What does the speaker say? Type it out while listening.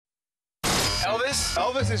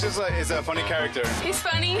Elvis is just like, is a funny character. He's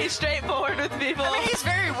funny. He's straightforward with people. I mean, he's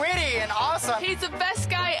very witty and awesome. He's the best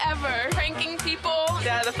guy ever. Pranking people.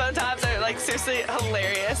 Yeah, the phone taps are like seriously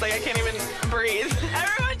hilarious. Like I can't even breathe.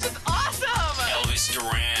 Everyone's just awesome. Elvis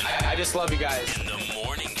Duran. I just love you guys. In the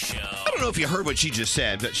morning show. I don't know if you heard what she just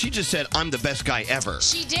said, but she just said, I'm the best guy ever.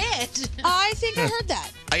 She did. I think I heard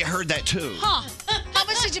that. I heard that too. Huh. How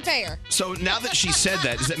much did you pay her? So now that she said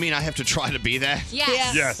that, does that mean I have to try to be that?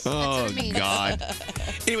 Yes. Yes. Oh, what it means. God.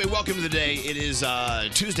 Anyway, welcome to the day. It is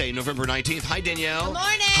Tuesday, November 19th. Hi, Danielle. Good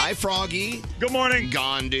morning. Hi, Froggy. Good morning.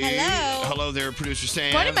 Gandhi. Hello. Hello there, producer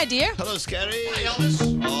Sam. Morning, my dear. Hello, Scary. Hi,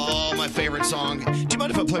 Elvis. Oh, my favorite song. Do you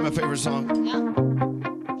mind if I play my favorite song? Yeah.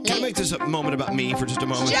 Can I make this a moment about me for just a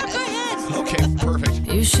moment? Yeah, go ahead. Okay, perfect.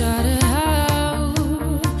 You shout it out,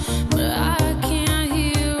 but I can't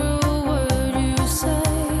hear a word you say.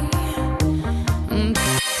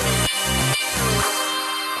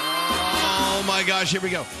 Oh my gosh, here we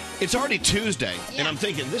go. It's already Tuesday, and I'm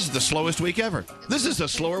thinking this is the slowest week ever. This is a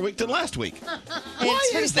slower week than last week. Why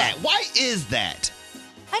is that? Why is that?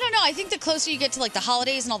 I don't know. I think the closer you get to like the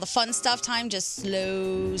holidays and all the fun stuff, time just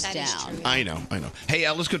slows That is down. true. I know. Hey,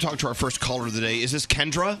 let's go talk to our first caller of the day. Is this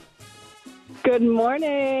Kendra? Good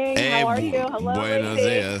morning. Hey, How are you? Hello, buenos lady.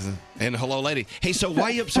 dias. And hello, lady. Hey, so why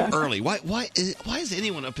are you up so early? Why is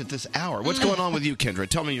anyone up at this hour? What's going on with you, Kendra?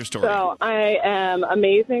 Tell me your story. So I am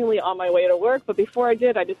amazingly on my way to work, but before I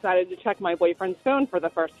did, I decided to check my boyfriend's phone for the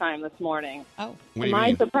first time this morning. Oh. What do To you my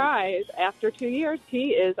mean? surprise, after 2 years, he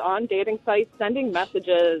is on dating sites sending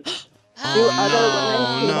messages to other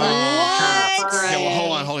women. no. What? Okay, well,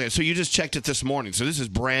 hold on. So you just checked it this morning. So this is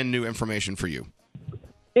brand new information for you.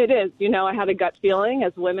 It is. You know, I had a gut feeling.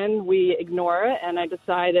 As women, we ignore it, and I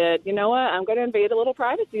decided, you know what, I'm going to invade a little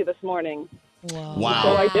privacy this morning. Whoa. Wow.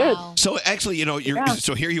 So I did. So actually, you're Yeah.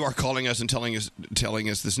 so here you are calling us and telling us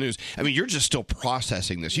this news. I mean, you're just still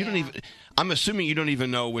processing this. You don't even. I'm assuming you don't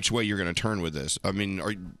even know which way you're going to turn with this. I mean,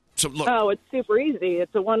 so look. Oh, it's super easy.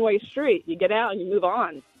 It's a one-way street. You get out and you move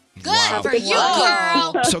on. Good Wow. for you,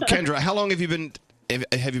 girl. So Kendra, how long have you been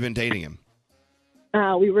dating him?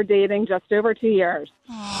 We were dating just over 2 years.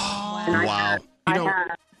 And Wow. I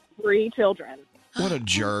had 3 children. What a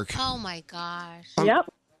jerk. Oh my gosh. Yep.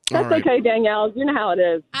 That's all right. okay, Danielle. You know how it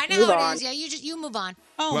is. I know Move how on. it is. Yeah, you move on.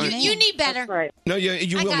 Oh, Well, man. You need better. That's right. No, you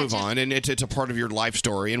I will got move you. on, and it's a part of your life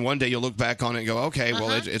story. And one day you'll look back on it and go, okay,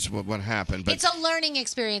 well, it's what happened. But It's a learning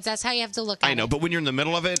experience. That's how you have to look at it. I know, but when you're in the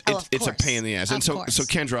middle of it, Oh, of it's a course. pain in the ass. And Of so, course. so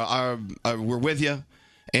Kendra, we're with you,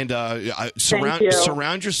 and surround you.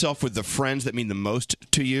 surround yourself with the friends that mean the most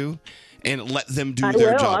to you, and let them do I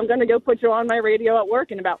their will. job. I'm going to go put you on my radio at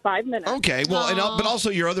work in about 5 minutes. Okay, well, but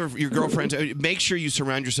also your girlfriends. Make sure you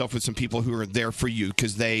surround yourself with some people who are there for you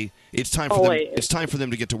because it's time for Always. them. It's time for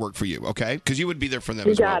them to get to work for you. Okay, because you would be there for them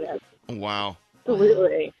You as well. got it. Wow,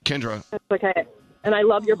 Absolutely. Kendra. That's okay. And I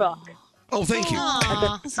love your book. Oh, thank you.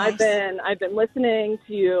 Aw. I've been listening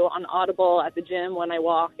to you on Audible at the gym when I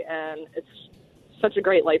walk, and it's such a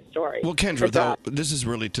great life story. Well, Kendra, Good though, job. this is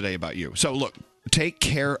really today about you. So look, take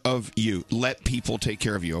care of you. Let people take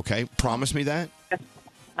care of you. Okay, promise me that.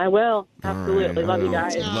 I will. Absolutely. All right, Love you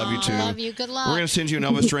guys. Love you too. Love you. Good luck. We're gonna send you an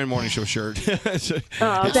Elvis Duran Morning Show shirt.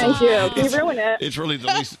 Oh, thank you. You ruin it. It's really the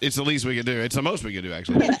least. It's the least we can do. It's the most we can do,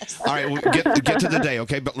 actually. All right, well, get to the day,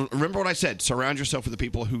 okay? But remember what I said. Surround yourself with the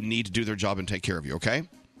people who need to do their job and take care of you, okay?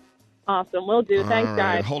 Awesome. Will do. Thanks, All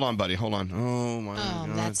right. guys. Hold on, buddy. Hold on. Oh my Oh,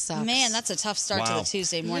 God. that sucks. Man, that's a tough start to Wow. the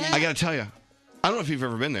Tuesday morning. I got to tell you, I don't know if you've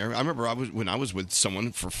ever been there. I remember when I was with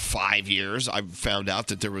someone for 5 years, I found out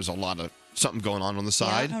that there was a lot of something going on the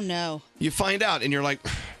side. Yeah, oh, no. You find out, and you're like,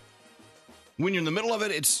 when you're in the middle of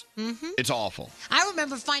it, it's awful. I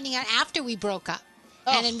remember finding out after we broke up.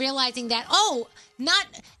 Oh. And then realizing that, not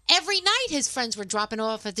every night his friends were dropping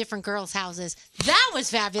off at different girls' houses. That was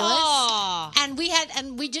fabulous. Oh. And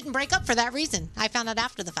we didn't break up for that reason. I found out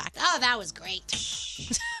after the fact. Oh, that was great.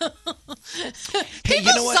 Hey, People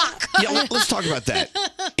you know what? suck. Yeah, let's talk about that.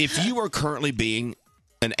 If you are currently being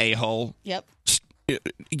an a-hole, Yep.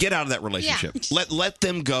 get out of that relationship. Let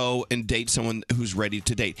them go and date someone who's ready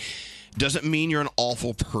to date. Doesn't mean you're an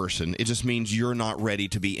awful person. It just means you're not ready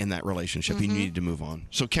to be in that relationship. You need to move on.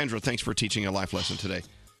 So, Kendra, thanks for teaching a life lesson today.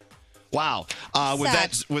 Wow. With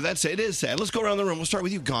that said, it is sad. Let's go around the room. We'll start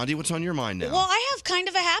with you, Gandhi. What's on your mind now? Well, I have kind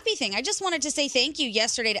of a happy thing. I just wanted to say thank you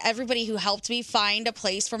yesterday to everybody who helped me find a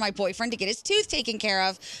place for my boyfriend to get his tooth taken care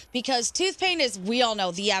of, because tooth pain is, we all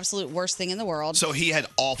know, the absolute worst thing in the world. So he had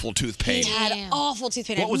awful tooth pain. He had awful tooth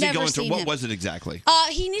pain. What I've was he never going through? seen What him. was it exactly?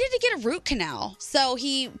 He needed to get a root canal. So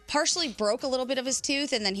he partially broke a little bit of his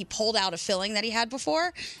tooth, and then he pulled out a filling that he had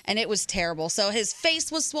before, and it was terrible. So his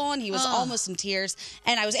face was swollen. He was almost in tears.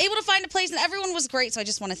 And I was able to find find a place, and everyone was great. So I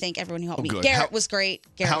just want to thank everyone who helped me. good. Garrett was great.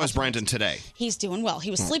 Garrett How is Brandon today? He's doing well. He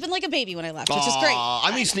was sleeping like a baby when I left, which is great.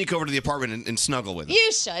 I may sneak over to the apartment and snuggle with him.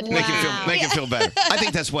 You should. Make him feel better. I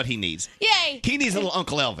think that's what he needs. Yay. He needs a little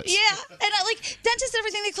Uncle Elvis. Yeah, and dentists and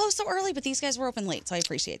everything, they closed so early, but these guys were open late, so I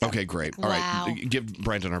appreciate that. Okay, great. All right, give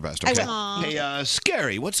Brandon our best. I Okay. will. Hey,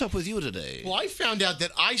 Scary, what's up with you today? Well, I found out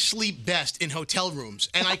that I sleep best in hotel rooms,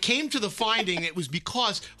 and I came to the finding it was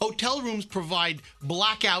because hotel rooms provide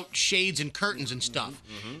blackout shades and curtains and stuff.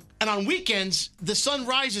 And on weekends, the sun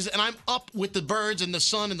rises, and I'm up with the birds and the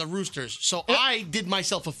sun and the roosters. So I did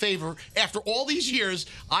myself a favor. After all these years,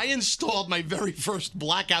 I installed my very first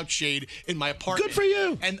blackout shade in my apartment. Good for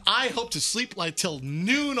you. And I hope to sleep like till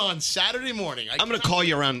noon on Saturday morning. I'm going to call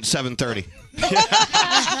you around 7:30. Yeah.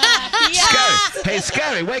 Scary. Hey,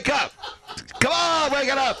 Scary, wake up. Come on, wake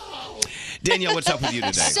it up. Danielle, what's up with you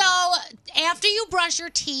today? So, after you brush your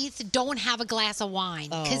teeth, don't have a glass of wine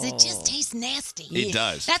because it just tastes nasty. It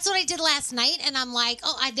does. That's what I did last night, and I'm like,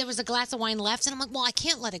 there was a glass of wine left, and I'm like, well, I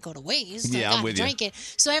can't let it go to waste. Yeah, I I'm gotta with you. drink it.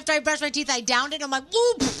 So after I brushed my teeth, I downed it. I'm like,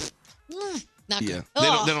 whoop. Not Yeah,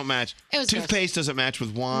 good. they don't match. It was Toothpaste doesn't match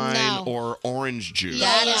with wine No. or orange juice.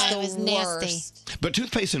 It was nasty. worst. But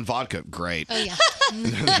toothpaste and vodka, great. Oh, yeah.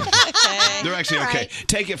 They're actually All okay. right.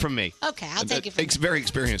 Take it from me. Okay, I'll take it from you. Very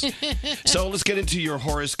experienced. So let's get into your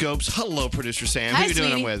horoscopes. Hello, producer Sam. Hi, Who you doing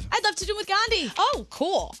sweetie. them with? I'd love to do it with Gandhi. Oh,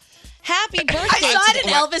 cool. Happy birthday. I saw it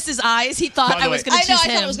in Elvis's eyes. He thought By the I was way- going to I know, choose I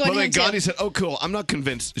thought him. it was going By the way, him too. Gandhi said, "Oh, cool. I'm not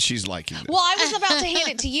convinced she's liking this." Well, I was about to hand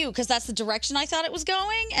it to you because that's the direction I thought it was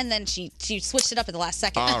going, and then she switched it up at the last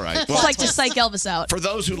second. All right. It's Well, like to psych Elvis out, for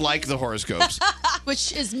those who like the horoscopes,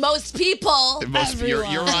 which is most people.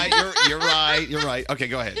 you're right. You're right. You're right. Okay,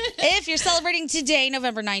 go ahead. If you're celebrating today,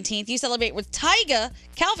 November 19th, you celebrate with Tyga,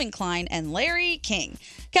 Calvin Klein, and Larry King.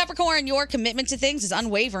 Capricorn, your commitment to things is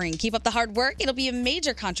unwavering. Keep up the hard work. It'll be a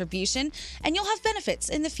major contribution, and you'll have benefits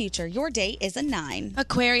in the future. Your day is a 9.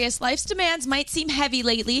 Aquarius, life's demands might seem heavy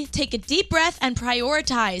lately. Take a deep breath and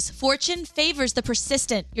prioritize. Fortune favors the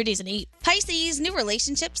persistent. Your day's an 8. Pisces, new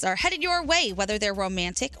relationships are headed your way, whether they're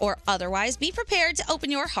romantic or otherwise. Be prepared to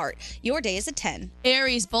open your heart. Your day is a 10.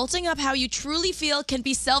 Aries, bolting up how you truly feel can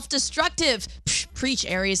be self-destructive. Psh, preach,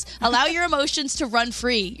 Aries. Allow your emotions to run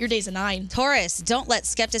free. Your day's a 9. Taurus, don't let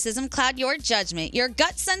skepticism cloud your judgment. Your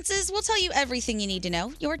gut senses will tell you everything you need to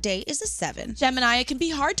know. Your day is a 7. Gemini, it can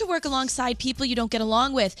be hard to work alongside people you don't get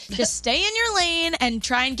along with. Just stay in your lane and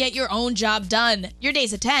try and get your own job done. Your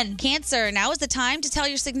day's a 10. Cancer, now is the time to tell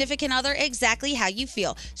your significant other exactly how you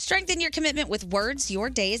feel. Strengthen your commitment with words. Your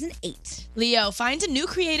day is an 8. Leo, find a new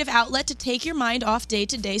creative outlet to take your mind off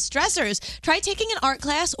day-to-day stressors. Try taking an art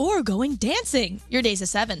class or going dancing. Your day's a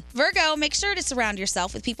 7. Virgo, make sure to surround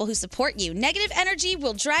yourself with people who support you. Negative energy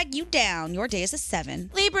will drag you down. Your day is a 7.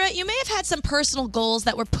 Libra, you may have had some personal goals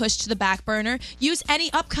that were pushed to the back burner. Use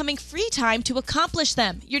any upcoming free time to accomplish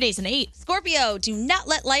them. Your day's an 8. Scorpio, do not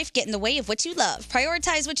let life get in the way of what you love.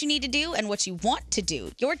 Prioritize what you need to do and what you want to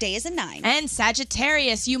do. Your day is a 9. And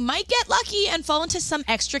Sagittarius, you might get lucky and fall into some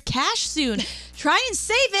extra cash soon. Try and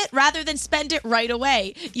save it rather than spend it right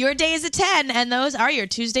away. Your day is a 10, and those are your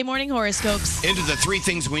Tuesday morning horoscopes. Into the 3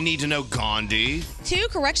 things we need to know, Gandhi. 2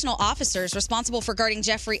 correctional officers responsible for guarding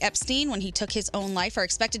Jeffrey Epstein when he took his own life are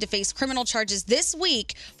expected to face criminal charges this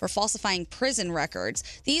week for falsifying prison records.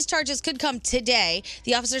 These charges could come today.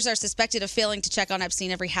 The officers are suspected of failing to check on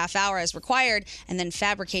Epstein every half hour as required and then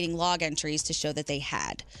fabricating log entries to show that they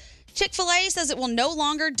had. Chick-fil-A says it will no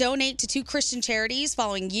longer donate to 2 Christian charities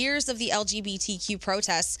following years of the LGBTQ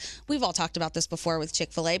protests. We've all talked about this before with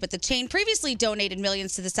Chick-fil-A, but the chain previously donated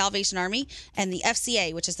millions to the Salvation Army and the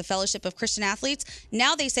FCA, which is the Fellowship of Christian Athletes.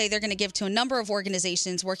 Now they say they're going to give to a number of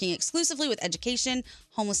organizations working exclusively with education,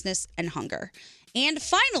 homelessness, and hunger. And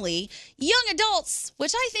finally, young adults,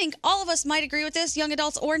 which I think all of us might agree with this, young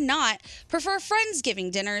adults or not, prefer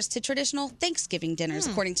Friendsgiving dinners to traditional Thanksgiving dinners,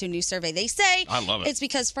 according to a new survey. They say I love it. It's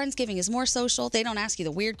because Friendsgiving is more social. They don't ask you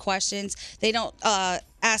the weird questions. They don't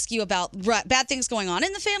ask you about bad things going on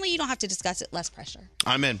in the family. You don't have to discuss it. Less pressure.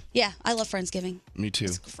 I'm in. Yeah, I love Friendsgiving. Me too.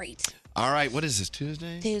 It's great. All right, what is this,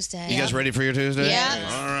 Tuesday? Tuesday. You guys ready for your Tuesday? Yeah.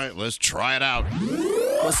 All right, let's try it out.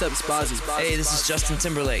 What's up, Spazzy? Hey, this is Justin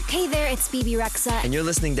Timberlake. Hey there, it's BB Rexa. And you're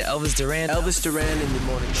listening to Elvis Duran. Elvis Duran in the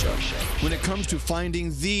Morning Show. When it comes to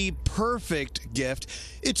finding the perfect gift,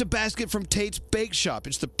 it's a basket from Tate's Bake Shop.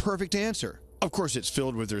 It's the perfect answer. Of course, it's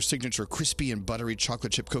filled with their signature crispy and buttery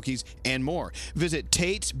chocolate chip cookies and more. Visit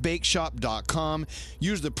Tate'sBakeShop.com.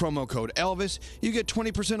 Use the promo code Elvis. You get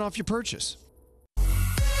 20% off your purchase.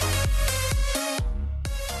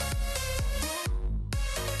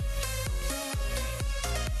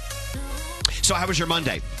 So how was your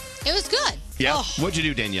Monday? It was good. Yeah. Oh. What'd you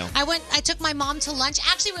do, Danielle? I took my mom to lunch.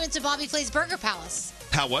 Actually, we went to Bobby Flay's Burger Palace.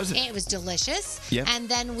 How was it? It was delicious. Yeah. And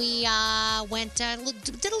then we went did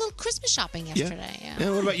a little Christmas shopping yesterday. Yeah.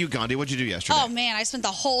 What about you, Gandhi? What'd you do yesterday? Oh man, I spent the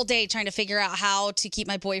whole day trying to figure out how to keep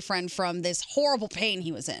my boyfriend from this horrible pain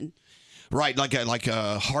he was in. Right, like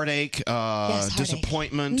a heartache, Heartache.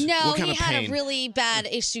 disappointment. No, what kind he of had pain? a really bad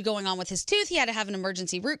issue going on with his tooth. He had to have an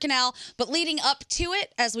emergency root canal. But leading up to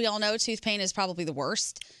it, as we all know, tooth pain is probably the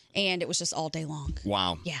worst. And it was just all day long.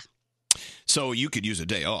 Wow. Yeah. So you could use a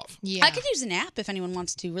day off. I could use a nap if anyone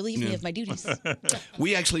wants to relieve me Yeah. of my duties.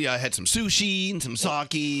 We actually had some sushi and some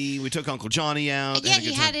sake. We took Uncle Johnny out. Yeah, Had a he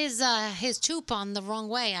good had time. his toupee on the wrong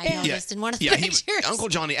way. I noticed in one of the yeah, pictures. Uncle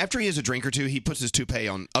Johnny, after he has a drink or two, he puts his toupee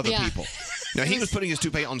on other Yeah. people. Now, he was putting his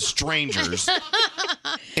toupee on strangers.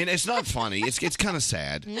 And it's not funny. It's kind of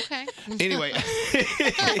sad. Okay. Anyway.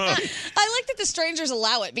 I like that the strangers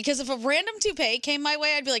allow it because if a random toupee came my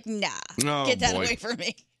way, I'd be like, nah, Oh, get that boy. away from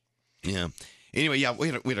me. Yeah. Anyway, yeah, we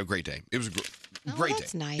had a great day. It was a great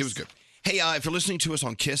that's day. nice. It was good. Hey, if you're listening to us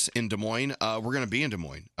on KISS in Des Moines, we're going to be in Des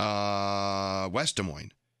Moines, West Des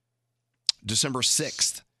Moines, December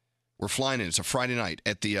 6th. We're flying in. It's a Friday night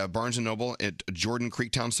at the Barnes & Noble at Jordan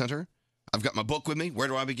Creek Town Center. I've got my book with me. Where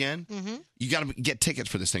do I begin? Mm-hmm. You got to get tickets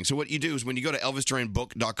for this thing. So what you do is when you go to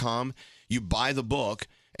elvisduranbook.com, you buy the book,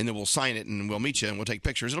 and then we'll sign it, and we'll meet you, and we'll take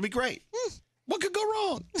pictures. It'll be great. What could go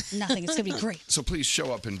wrong? Nothing. It's going to be great. So please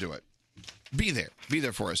show up and do it. Be there. Be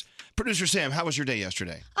there for us. Producer Sam, how was your day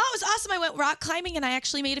yesterday? Oh, it was awesome. I went rock climbing and I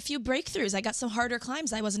actually made a few breakthroughs. I got some harder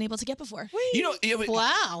climbs I wasn't able to get before. You know,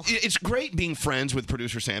 Wow. It's great being friends with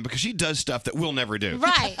producer Sam because she does stuff that we'll never do.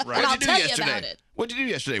 Right. And What'd I'll you do tell you yesterday? about it. What'd you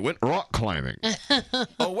do yesterday? Went rock climbing.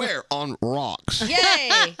 Oh, where? On rocks.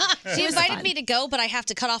 Yay! She invited fun. me to go, but I have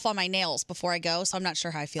to cut off all my nails before I go, so I'm not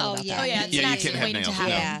sure how I feel about that. Oh, yeah. It's Yeah, an you accident can't have waiting to nails.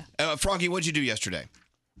 happen. Yeah. Froggy, what'd you do yesterday?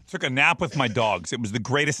 Took a nap with my dogs. It was the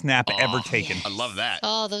greatest nap ever taken. I love that.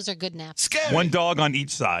 Oh, those are good naps. Scary. One dog on each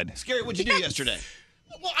side. Scary, what'd you do yesterday?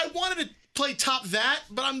 Well, I wanted to play top that,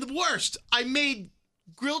 but I'm the worst. I made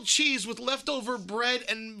grilled cheese with leftover bread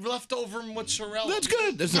and leftover mozzarella. That's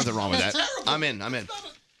good. There's nothing wrong with that. Terrible. I'm in.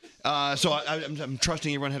 So I'm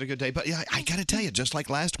trusting everyone had a good day. But yeah, I got to tell you, just like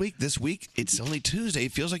last week, this week, it's only Tuesday.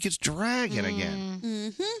 It feels like it's dragging again.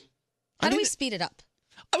 Mm-hmm. How do we speed it up?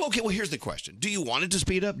 Oh, okay, well, here's the question. Do you want it to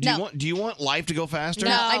speed up? No. Do you want life to go faster?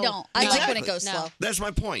 No, I don't. I like when Exactly. it goes slow. That's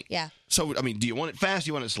my point. Yeah. So, I mean, do you want it fast? Do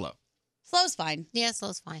you want it slow? Slow's fine. Yeah,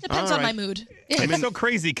 slow's fine. Depends All on my right. mood. It's so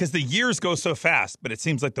crazy because the years go so fast, but it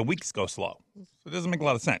seems like the weeks go slow. So it doesn't make a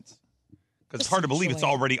lot of sense. Because it's hard to believe it's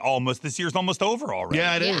already almost, this year's almost over already.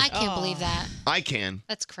 Yeah, it is. I can't believe that. I can.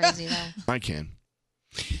 That's crazy, though. I can.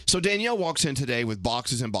 So Danielle walks in today with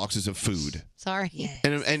boxes and boxes of food. Sorry.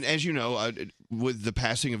 And as you know, with the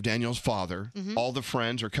passing of Danielle's father, Mhm. all the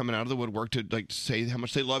friends are coming out of the woodwork to say how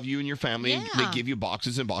much they love you and your family. And they Yeah. give you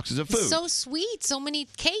boxes and boxes of food. So sweet. So many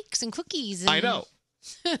cakes and cookies. And... I know.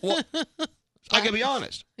 Well, I can be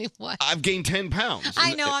honest. What? I've gained 10 pounds.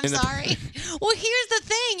 I know. I'm sorry. Well, here's the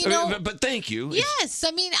thing. You know. But thank you. Yes,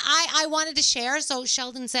 I mean, I wanted to share, so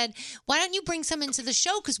Sheldon said, "Why don't you bring some into the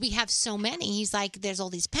show? Because we have so many." He's like, "There's all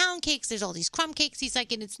these pound cakes, there's all these crumb cakes." He's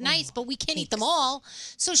like, "And it's nice, but we can't eat them all.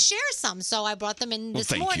 So share some." So I brought them in Well, this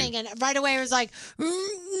thank morning, you. and right away I was like,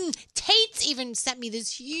 Tate's even sent me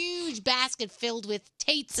this huge basket filled with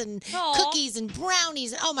Tate's and cookies and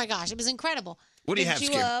brownies. Oh my gosh, it was incredible. What do you have,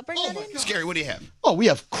 Scary? bring that in? Scary, what do you have? Oh, we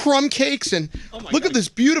have crumb cakes and look at this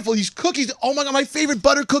beautiful, these cookies. Oh my God, my favorite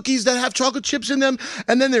butter cookies that have chocolate chips in them.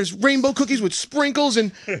 And then there's rainbow cookies with sprinkles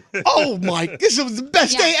and oh my, this was the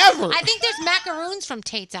best day ever. I think there's macaroons from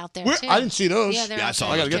Tate's out there too. I didn't see those. Yeah, they're I out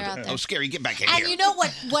saw there. those. They're out there. Oh, Scary, get back in And here. you know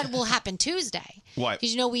what will happen Tuesday? What?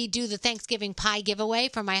 Because you know we do the Thanksgiving pie giveaway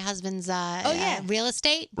for my husband's real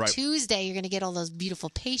estate. Right. Tuesday you're going to get all those beautiful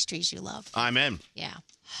pastries you love. I'm in. Yeah.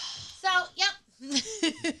 So, yep.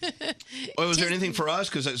 Oh, was there anything for us?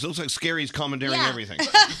 Because it looks like Scary's commandeering Yeah. everything.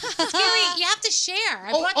 Scary, you have to share. I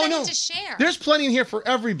brought that in to share. There's plenty in here for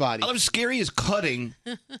everybody. I love Scary is cutting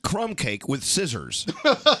crumb cake with scissors.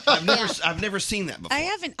 I've never seen that before. I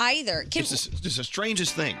haven't either. It's just the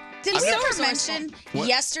strangest thing. Did I've never- Silver mention What?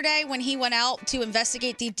 yesterday when he went out to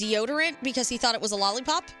investigate the deodorant because he thought it was a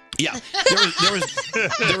lollipop? Yeah, there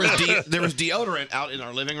was deodorant out in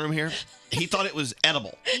our living room here. He thought it was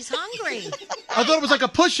edible. He's hungry. I thought it was like a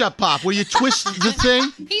push-up pop where you twist the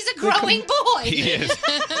thing. He's a growing boy. He is.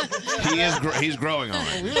 He's growing on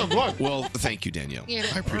it. Well, thank you, Danielle. Yeah.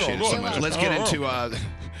 I appreciate it so much. Let's get into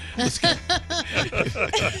Let's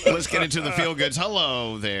get into the feel goods.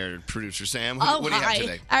 Hello there, producer Sam. What do you have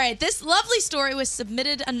today? All right, this lovely story was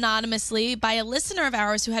submitted anonymously by a listener of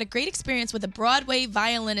ours who had a great experience with a Broadway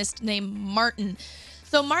violinist named Martin.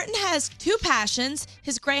 So Martin has two passions,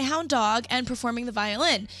 his greyhound dog and performing the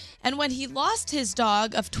violin. And when he lost his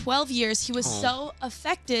dog of 12 years, he was so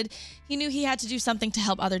affected, he knew he had to do something to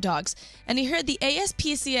help other dogs. And he heard the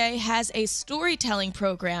ASPCA has a storytelling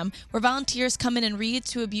program where volunteers come in and read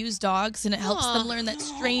to abused dogs, and it helps them learn that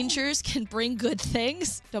strangers can bring good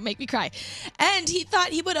things. Don't make me cry. And he thought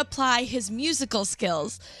he would apply his musical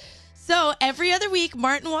skills. So every other week,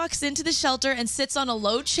 Martin walks into the shelter and sits on a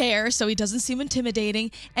low chair so he doesn't seem intimidating,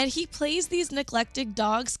 and he plays these neglected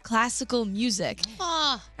dogs classical music.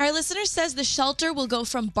 Our listener says the shelter will go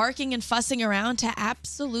from barking and fussing around to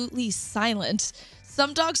absolutely silent.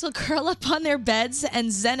 Some dogs will curl up on their beds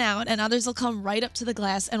and zen out, and others will come right up to the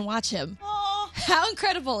glass and watch him. How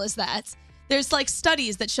incredible is that? There's like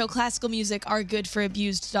studies that show classical music are good for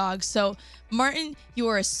abused dogs. So, Martin, you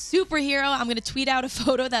are a superhero. I'm going to tweet out a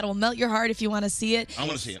photo that will melt your heart if you want to see it. I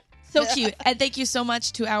want to see it. So cute. And thank you so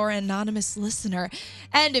much to our anonymous listener.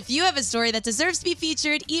 And if you have a story that deserves to be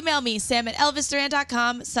featured, email me,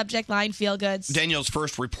 sam@elvisduran.com, subject line feel goods. Danielle's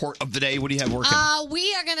first report of the day. What do you have working?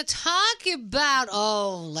 We are going to talk about,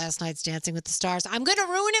 last night's Dancing with the Stars. I'm going to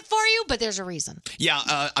ruin it for you, but there's a reason.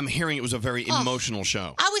 Yeah, I'm hearing it was a very emotional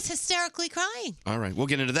show. I was hysterically crying. All right, we'll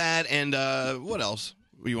get into that. And what else?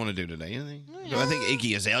 What do you want to do today? Anything? I think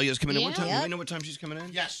Iggy Azalea is coming in. What time? Do we know what time she's coming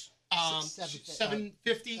in? Yes.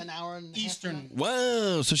 7:50 an hour and Eastern.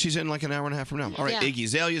 Whoa, so she's in like an hour and a half from now. All right, Iggy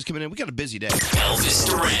Azalea is coming in. We got a busy day. Elvis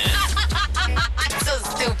Duran. So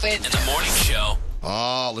stupid. In the morning show.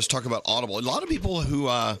 Oh, let's talk about Audible. A lot of people who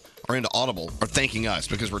are into Audible are thanking us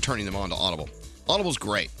because we're turning them on to Audible. Audible's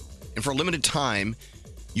great. And for a limited time,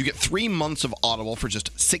 you get 3 months of Audible for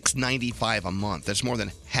just $6.95 a month. That's more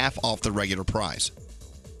than half off the regular price.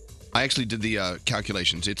 I actually did the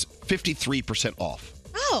calculations. It's 53% off.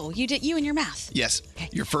 Oh, you did you and your math. Yes.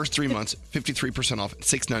 Your first 3 months, 53% off,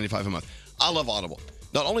 $6.95 a month. I love Audible.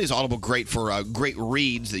 Not only is Audible great for great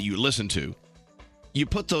reads that you listen to, you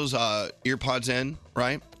put those earpods in,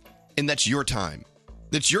 right? And that's your time.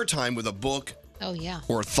 That's your time with a book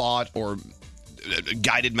or a thought or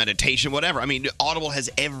guided meditation, whatever. I mean, Audible has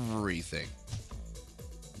everything.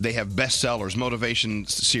 They have bestsellers, motivation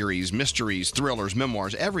series, mysteries, thrillers,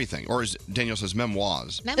 memoirs, everything. Or as Daniel says,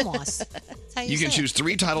 memoirs. Memoirs. That's how You can say choose it.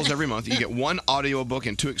 3 titles every month. You get 1 audiobook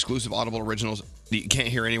and 2 exclusive Audible originals that you can't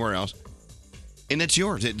hear anywhere else. And it's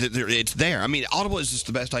yours. It's there. I mean, Audible is just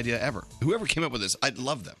the best idea ever. Whoever came up with this, I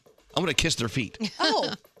love them. I'm going to kiss their feet.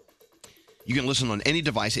 Oh. You can listen on any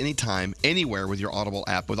device, anytime, anywhere with your Audible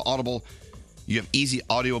app. With Audible, you have easy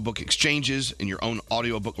audiobook exchanges and your own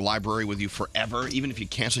audiobook library with you forever. Even if you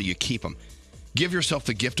cancel, you keep them. Give yourself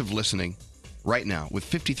the gift of listening right now with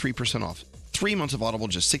 53% off. 3 months of Audible,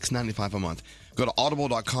 just $6.95 a month. Go to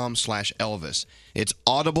audible.com/Elvis. It's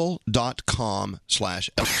audible.com/Elvis.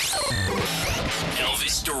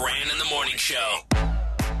 Elvis Duran in the morning show.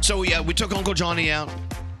 So yeah, we took Uncle Johnny out.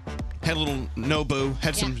 Had a little Nobu.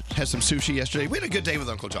 Had some sushi yesterday. We had a good day with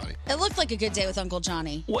Uncle Johnny. It looked like a good day with Uncle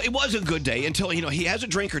Johnny. Well, it was a good day until he has a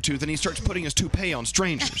drink or two, then he starts putting his toupee on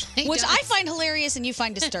strangers. Which I find hilarious and you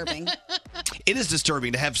find disturbing. It is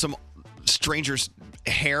disturbing to have some stranger's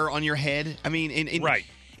hair on your head. I mean, right.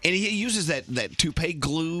 And he uses that toupee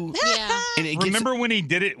glue. Yeah. And it gets, Remember when he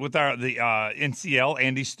did it with the NCL,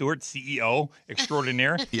 Andy Stewart, CEO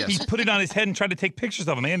extraordinaire? Yes. He put it on his head and tried to take pictures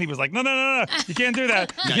of him. Andy was like, no, you can't do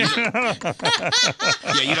that. Yeah,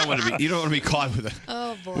 you don't want to be caught with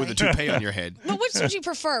a toupee on your head. But which would you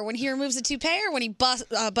prefer, when he removes the toupee or when he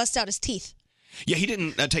busts out his teeth? Yeah, he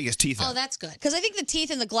didn't take his teeth out. Oh, that's good. Because I think the teeth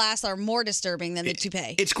in the glass are more disturbing than the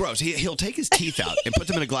toupee. It's gross. He'll take his teeth out and put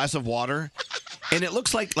them in a glass of water, and it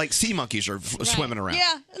looks like sea monkeys are swimming around.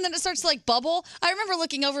 Yeah, and then it starts to like bubble. I remember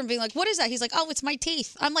looking over and being like, "What is that?" He's like, "Oh, it's my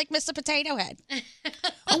teeth." I'm like Mr. Potato Head.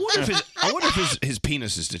 I wonder if his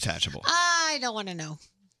penis is detachable. I don't want to know.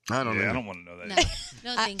 I don't know. I don't want to know that.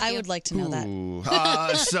 No, thank you. I would like to know that.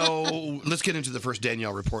 So let's get into the first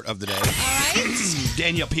Danielle report of the day. All right.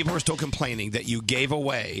 Danielle, people are still complaining that you gave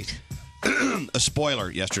away a spoiler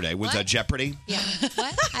yesterday with Jeopardy. Yeah.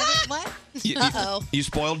 What? What? You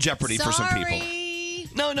spoiled Jeopardy for some people.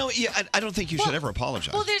 No, yeah, I don't think you should ever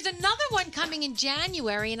apologize. Well, there's another one coming in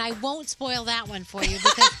January, and I won't spoil that one for you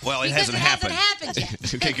because, Well, it because hasn't it happened. hasn't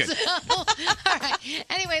happened yet. Okay, good. So, all right.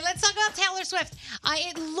 Anyway, let's talk about Taylor Swift.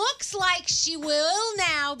 It looks like she will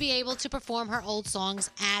now be able to perform her old songs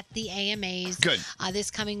at the AMAs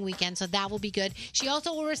this coming weekend, so that will be good. She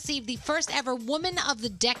also will receive the first ever Woman of the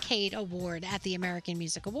Decade award at the American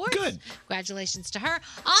Music Awards. Good. Congratulations to her.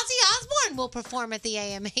 Ozzy Osbourne will perform at the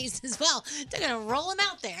AMAs as well. They're going to roll him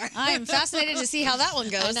out there. I am fascinated to see how that one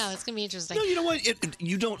goes. I know, it's going to be interesting. No, you know what?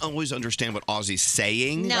 You don't always understand what Ozzy's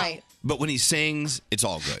saying. No. Right. But when he sings, it's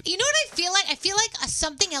all good. You know what I feel like? I feel like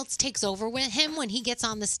something else takes over with him when he gets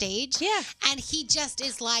on the stage. Yeah. And he just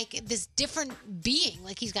is like this different being.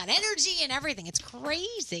 Like he's got energy and everything. It's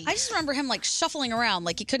crazy. I just remember him like shuffling around,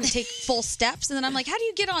 like he couldn't take full steps. And then I'm like, how do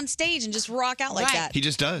you get on stage and just rock out like that? He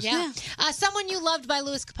just does. Yeah. Someone You Loved by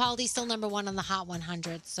Louis Capaldi, still number one on the Hot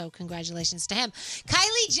 100. So congratulations to him.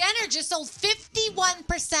 Kylie Jenner just sold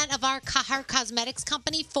 51% of her cosmetics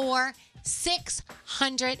company for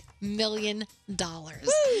 $600 million.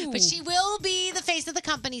 But she will be the face of the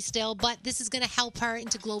company still, but this is going to help her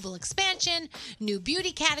into global expansion, new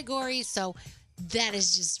beauty categories. So that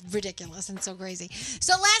is just ridiculous and so crazy.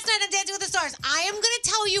 So last night on Dancing with the Stars, I am going to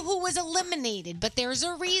tell you who was eliminated, but there's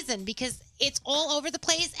a reason because it's all over the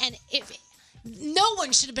place, and if no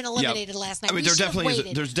one should have been eliminated last night. I mean, there's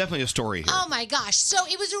definitely a story here. Oh my gosh! So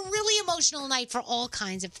it was a really emotional night for all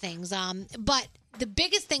kinds of things. But the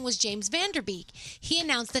biggest thing was James Van Der Beek. He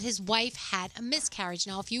announced that his wife had a miscarriage.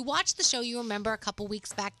 Now, if you watched the show, you remember a couple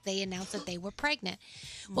weeks back they announced that they were pregnant.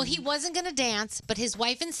 Well, he wasn't going to dance, but his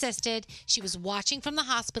wife insisted. She was watching from the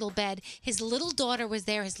hospital bed. His little daughter was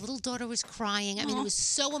there. His little daughter was crying. I mean, it was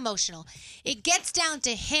so emotional. It gets down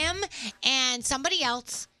to him and somebody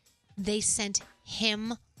else. They sent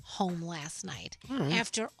him home last night.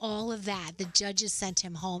 After all of that, the judges sent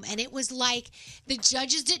him home. And it was like the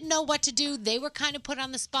judges didn't know what to do. They were kind of put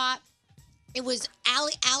on the spot. It was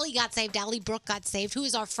Allie got saved. Allie Brooke got saved, who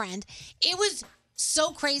is our friend. It was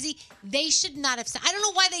so crazy. They should not have. I don't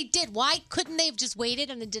know why they did. Why couldn't they have just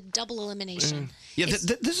waited and did double elimination? Yeah,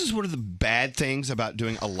 this is one of the bad things about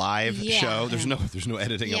doing a live show. There's no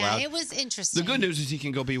editing allowed. Yeah, it was interesting. The good news is he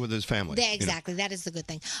can go be with his family. Yeah, exactly. That is the good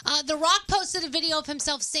thing. The Rock posted a video of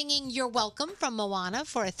himself singing You're Welcome from Moana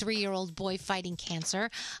for a 3-year-old boy fighting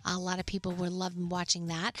cancer. A lot of people were loving watching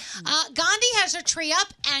that. Gandhi has her tree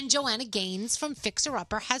up, and Joanna Gaines from Fixer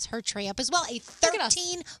Upper has her tree up as well. A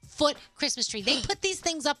 13-foot Christmas tree. They put these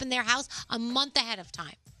things up in their house a month ahead of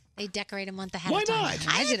time. They decorate a month ahead of time. Why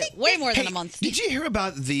not? I did it way more than a month. Did you hear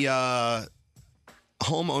about the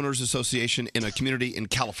homeowners association in a community in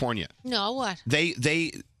California? No, what?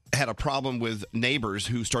 They had a problem with neighbors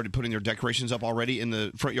who started putting their decorations up already in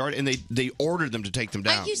the front yard, and they ordered them to take them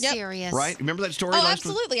down. Are you serious? Right? Remember that story? Oh, last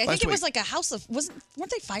absolutely. I think last it was week? like a house of weren't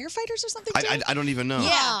they firefighters or something? I don't even know.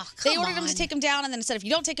 Yeah, Oh, they come ordered them to on. take them down, and then said if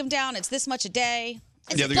you don't take them down, it's this much a day.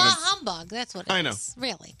 It's Yeah, a they're gonna- humbug. That's what it is. I know.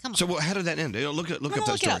 Really. Come on. So how did that end? Look up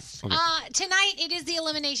that story. Okay. Tonight, it is the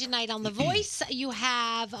elimination night on The Voice. You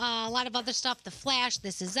have a lot of other stuff. The Flash,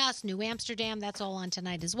 This Is Us, New Amsterdam. That's all on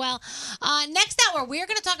tonight as well. Next hour, we're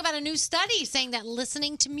going to talk about a new study saying that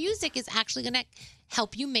listening to music is actually going to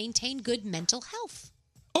help you maintain good mental health.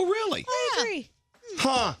 Oh, really? I agree.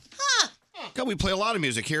 Huh. God, we play a lot of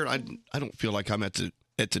music here. I don't feel like I'm at the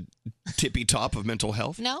tippy top of mental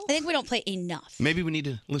health. No? I think we don't play enough. Maybe we need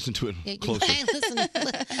to listen to it closer.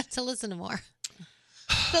 Listen to more.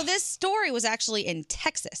 So this story was actually in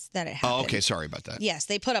Texas that it happened. Oh, okay. Sorry about that. Yes,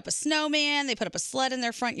 they put up a snowman, they put up a sled in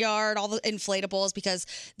their front yard, all the inflatables, because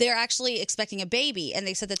they're actually expecting a baby. And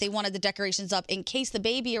they said that they wanted the decorations up in case the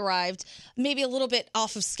baby arrived maybe a little bit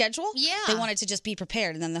off of schedule. Yeah. They wanted to just be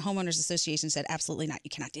prepared. And then the Homeowners Association said, absolutely not.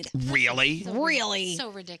 You cannot do that. Really? Really?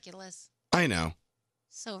 So ridiculous. I know.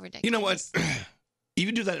 So ridiculous. You know what?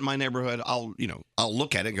 You do that in my neighborhood, I'll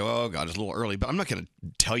look at it and go, oh, God, it's a little early, but I'm not going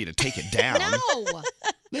to tell you to take it down. No.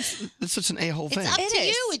 That's such an a-hole thing. It's up to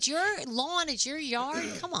you. It's your lawn. It's your yard.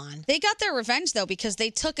 Come on. They got their revenge, though, because they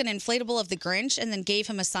took an inflatable of the Grinch and then gave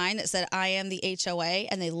him a sign that said, I am the HOA,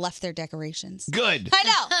 and they left their decorations. Good.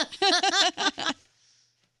 I know.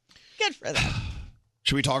 Good for them.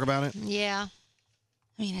 Should we talk about it? Yeah.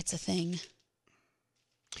 I mean, it's a thing.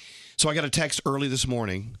 So I got a text early this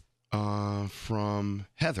morning from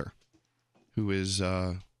Heather, who is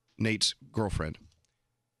Nate's girlfriend.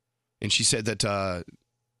 And she said that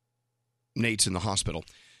Nate's in the hospital.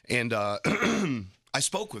 And I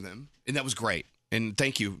spoke with him, and that was great. And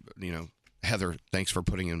thank you, Heather, thanks for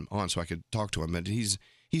putting him on so I could talk to him. And he's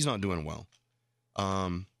not doing well.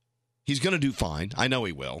 He's going to do fine. I know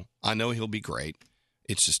he will. I know he'll be great.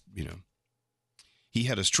 It's just, he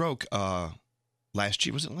had a stroke last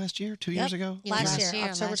year. Was it last year? 2 years ago? Last year,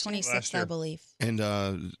 October 26th, Last year. I believe.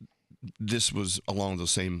 And this was along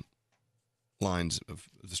those same lines of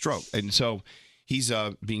the stroke. And so he's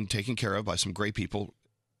being taken care of by some great people,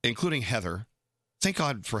 including Heather. Thank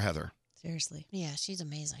God for Heather. Seriously. Yeah, she's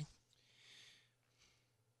amazing.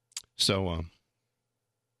 So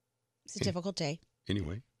It's a difficult day.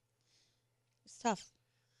 anyway, It's tough.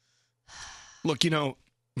 look,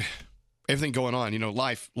 everything going on,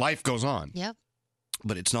 life goes on. Yep.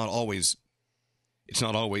 But it's not always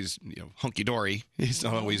hunky dory. It's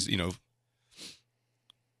not always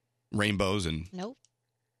rainbows and Nope.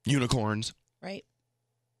 unicorns. Right.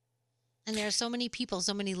 And there are so many people,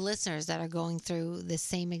 so many listeners that are going through the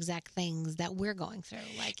same exact things that we're going through.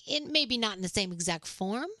 Like, it maybe not in the same exact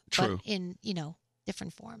form, True. but in,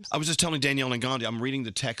 different forms. I was just telling Danielle and Gandhi, I'm reading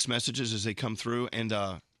the text messages as they come through, and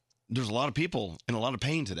there's a lot of people in a lot of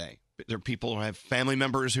pain today. There are people who have family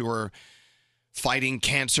members who are fighting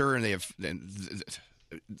cancer, and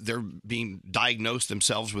they're being diagnosed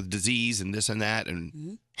themselves with disease and this and that,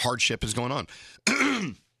 and hardship is going on.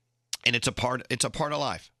 And it's a part of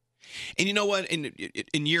life. And you know what?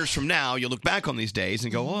 In years from now, you'll look back on these days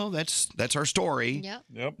and go, "Oh, that's our story.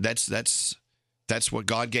 Yep. That's what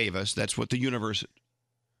God gave us. That's what the universe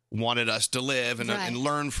wanted us to live and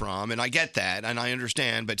learn from." And I get that, and I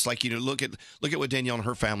understand. But it's like look at what Danielle and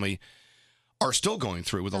her family are still going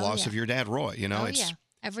through with the loss of your dad, Roy.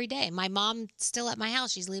 Every day. My mom's still at my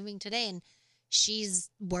house. She's leaving today, and she's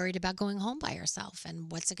worried about going home by herself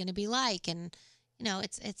and what's it going to be like. And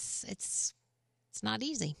it's not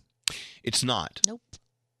easy. It's not. Nope.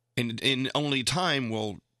 And only time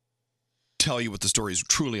will tell you what the story is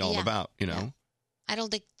truly all about. I don't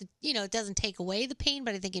think it doesn't take away the pain,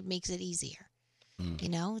 but I think it makes it easier.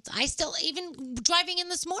 I still, even driving in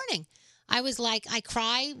this morning, I was like, I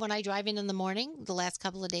cry when I drive in the morning the last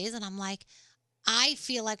couple of days, and I'm like, I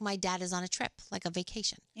feel like my dad is on a trip, like a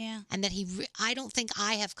vacation. Yeah. And that I don't think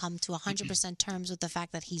I have come to 100% terms with the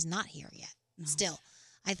fact that he's not here yet. No. Still,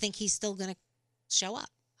 I think he's still going to show up.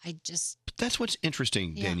 But that's what's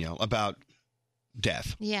interesting, Danielle, about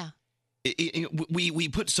death. Yeah. We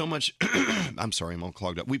put so much, I'm sorry, I'm all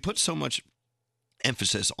clogged up. We put so much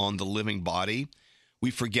emphasis on the living body. We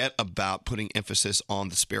forget about putting emphasis on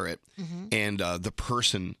the spirit and the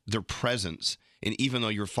person, their presence. And even though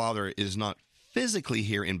your father is not physically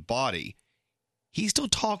here in body, he's still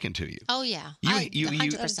talking to you. Oh, yeah.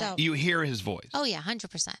 100%. You hear his voice. Oh, yeah,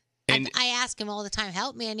 100%. And I ask him all the time,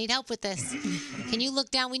 help me, I need help with this. Can you look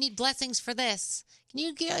down? We need blessings for this. Can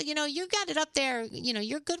you got it up there.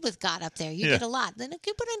 You're good with God up there. You did a lot. Then can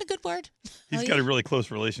you put in a good word? He's got a really close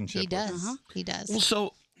relationship. He does. He does. Well,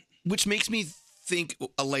 so, which makes me think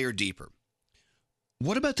a layer deeper.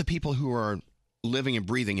 What about the people who are living and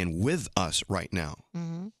breathing and with us right now?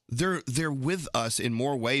 Mm-hmm. They're with us in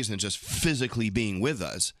more ways than just physically being with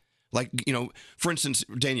us. Like, for instance,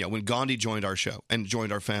 Danielle, when Gandhi joined our show and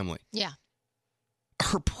joined our family. Yeah.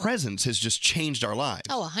 Her presence has just changed our lives.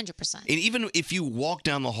 Oh, 100%. And even if you walk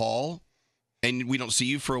down the hall and we don't see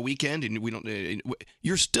you for a weekend and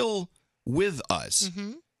you're still with us.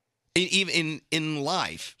 Mm-hmm. Even in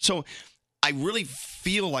life. So I really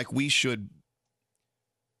feel like we should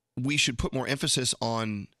put more emphasis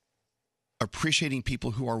on appreciating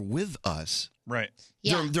people who are with us. Right.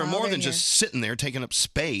 Yeah. They're more than just sitting there taking up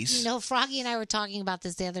space. Froggy and I were talking about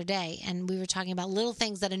this the other day, and we were talking about little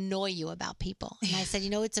things that annoy you about people. And I said,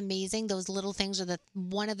 it's amazing. Those little things are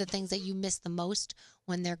one of the things that you miss the most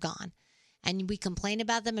when they're gone. And we complain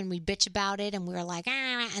about them and we bitch about it, and we were like,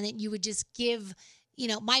 and then you would just give.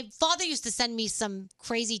 My father used to send me some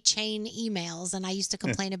crazy chain emails, and I used to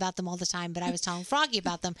complain about them all the time, but I was telling Froggy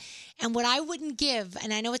about them. And what I wouldn't give,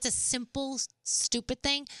 and I know it's a simple, stupid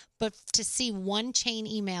thing, but to see one chain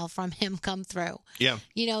email from him come through,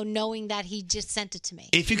 knowing that he just sent it to me.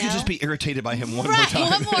 If you could just be irritated by him one more time.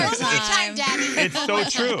 One more time, Daddy. It's so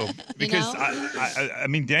true. Because, I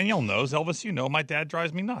mean, Danielle knows, Elvis, my dad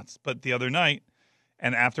drives me nuts. But the other night,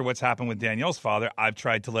 and after what's happened with Danielle's father, I've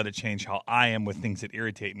tried to let it change how I am with things that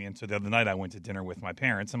irritate me. And so the other night I went to dinner with my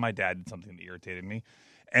parents, and my dad did something that irritated me.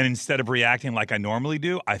 And instead of reacting like I normally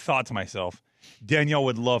do, I thought to myself, Danielle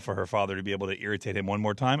would love for her father to be able to irritate him one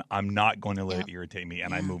more time. I'm not going to let it irritate me.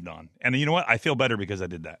 And I moved on. And you know what? I feel better because I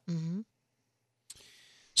did that. Mm-hmm.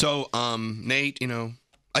 So, Nate,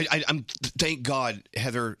 I'm thank God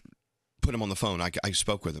Heather put him on the phone. I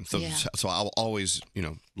spoke with him. So I'll always,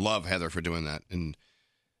 love Heather for doing that.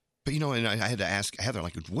 But and I had to ask Heather,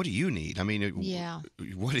 like, what do you need? I mean,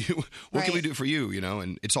 what can we do for you?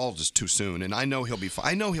 And it's all just too soon. And I know he'll be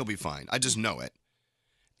fine. I just know it.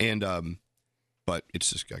 And but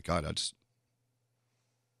it's just God.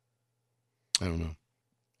 I don't know.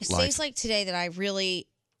 It's days like today that I really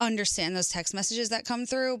understand those text messages that come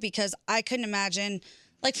through because I couldn't imagine,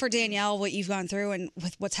 like for Danielle, what you've gone through and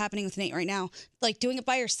with what's happening with Nate right now, like doing it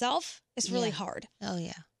by yourself is really hard. Oh,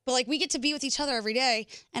 yeah. But like we get to be with each other every day,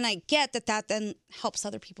 and I get that then helps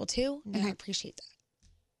other people too, and I appreciate that.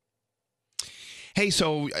 Hey,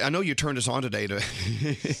 so I know you turned us on today to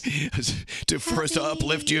for us to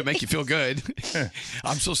uplift you and make you feel good.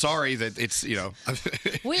 I'm so sorry that it's,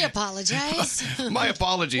 We apologize. My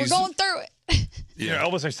apologies. We're going through it. Yeah,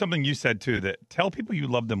 Elvis, there's something you said too that tell people you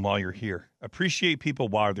love them while you're here. Appreciate people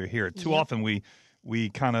while they're here. Too often we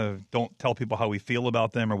kind of don't tell people how we feel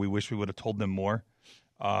about them or we wish we would have told them more.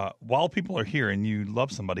 While people are here and you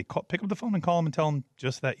love somebody, pick up the phone and call them and tell them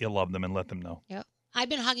just that you love them and let them know. Yep. I've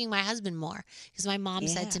been hugging my husband more because my mom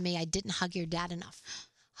said to me, I didn't hug your dad enough.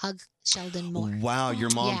 Hug Sheldon more. Wow, your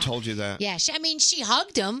mom told you that. Yeah, she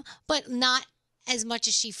hugged him, but not as much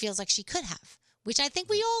as she feels like she could have, which I think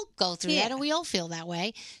we all go through that and we all feel that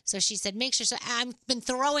way. So she said, make sure. So I've been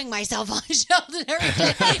throwing myself on Sheldon every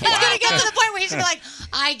day. It's going to get to the point where he's going to be like,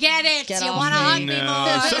 I get it. You want to hug me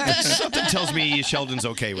more. Something tells me Sheldon's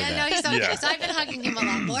okay with that. No, he's okay. So I've been hugging him a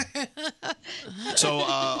lot more.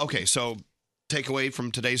 So takeaway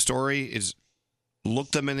from today's story is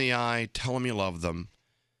look them in the eye, tell them you love them,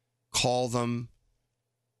 call them,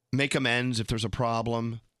 make amends if there's a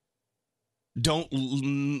problem. Don't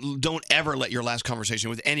ever let your last conversation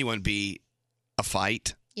with anyone be a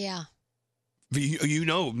fight. Yeah.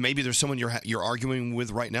 Maybe there's someone you're arguing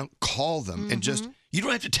with right now. Call them and just, you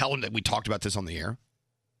don't have to tell them that we talked about this on the air.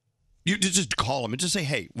 You just call them and just say,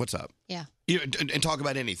 hey, what's up? Yeah. And talk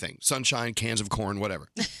about anything. Sunshine, cans of corn, whatever.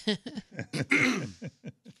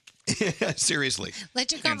 Seriously.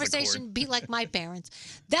 Let your conversation be like my parents.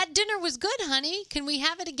 That dinner was good, honey. Can we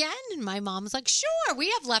have it again? And my mom was like, sure, we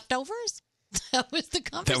have leftovers. That was the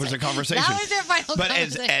conversation. That was the conversation. That was their final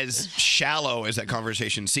conversation. But as shallow as that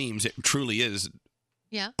conversation seems, it truly is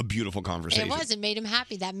a beautiful conversation. It was. It made him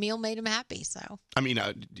happy. That meal made him happy. So. I mean,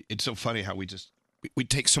 it's so funny how we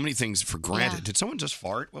take so many things for granted. Yeah. Did someone just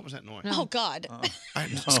fart? What was that noise? Oh, God.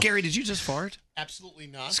 Scary, did you just fart? Absolutely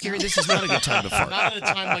not. Scary, this is not a good time to fart. Not at a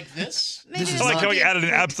time like this. This is like how we added an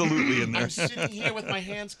absolutely in there. I'm sitting here with my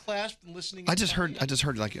hands clasped and listening. I just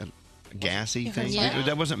heard like a gassy thing. Yeah.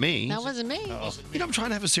 That wasn't me. That wasn't me. I'm trying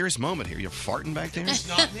to have a serious moment here. You're farting back there? It's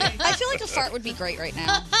not me. I feel like a fart would be great right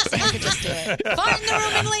now. Someone could just do it. Fart in the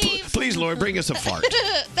room and leave. Please, Lord, bring us a fart.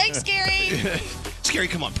 Thanks, Gary. Scary,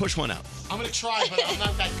 come on, push one out. I'm going to try, but I'm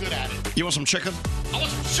not that good at it. You want some chicken? I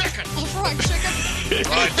want some chicken. Fried chicken.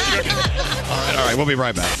 Fried chicken. All right, we'll be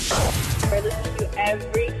right back. I listen to you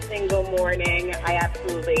every single morning. I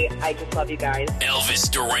just love you guys.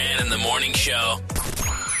 Elvis Duran in the Morning Show.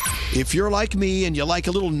 If you're like me and you like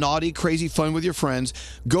a little naughty, crazy fun with your friends,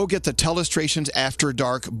 go get the Telestrations After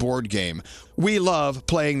Dark board game. We love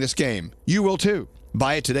playing this game. You will too.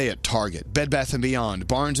 Buy it today at Target, Bed Bath & Beyond,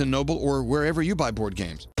 Barnes & Noble, or wherever you buy board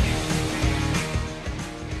games.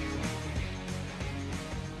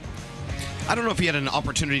 I don't know if you had an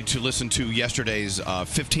opportunity to listen to yesterday's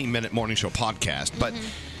 15-minute morning show podcast, but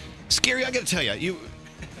Scary, I got to tell you,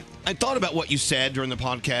 I thought about what you said during the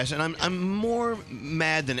podcast, and I'm more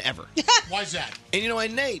mad than ever. Why's that?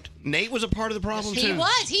 And Nate was a part of the problem too. He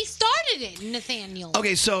was. He started it, Nathaniel.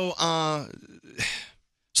 Okay, so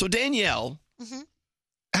Danielle.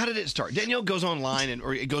 How did it start? Danielle goes online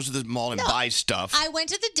or it goes to the mall and buys stuff. I went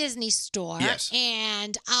to the Disney store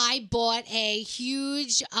and I bought a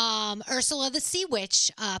huge Ursula the Sea Witch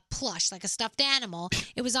plush, like a stuffed animal.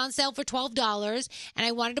 It was on sale for $12 and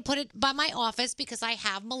I wanted to put it by my office because I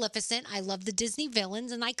have Maleficent. I love the Disney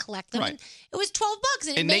villains and I collect them. Right. And it was $12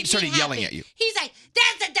 and it made Nate started me happy. yelling at you. He's like,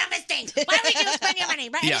 that's the dumbest thing. Why would you spend your money?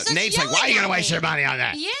 Right? Yeah, Nate's like, why are you going to waste your money on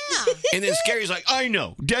that? Yeah. And then Scary's like, I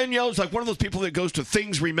know. Danielle's like one of those people that goes to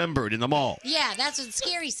Things Remembered in the mall. Yeah, that's what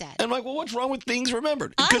Scary said. And I'm like, well, what's wrong with Things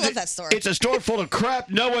Remembered? I love that store. It's a store full of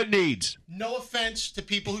crap no one needs. No offense to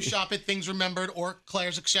people who shop at Things Remembered or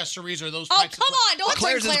Claire's accessories or those Oh, types come of on. Don't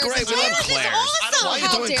Claire's bring is Claire's. great. We love Claire's is Claire's. awesome. Why are you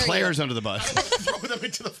How throwing dare Claire's under the bus? throw them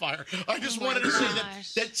into the fire. I just wanted to say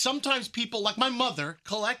that sometimes people, like my mother,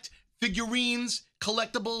 collect figurines,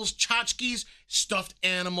 collectibles, tchotchkes, stuffed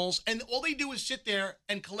animals, and all they do is sit there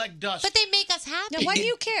and collect dust. But they make us happy. Now, why do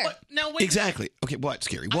you care? Exactly. Okay, what,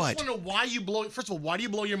 Scary? I What? just want to know why you blow. First of all, why do you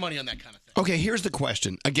blow your money on that kind of thing? Okay, here's the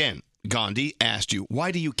question. Again, Gandhi asked you,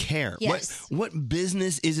 why do you care? Yes. What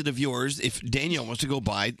business is it of yours if Danielle wants to go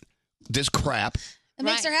buy this crap? It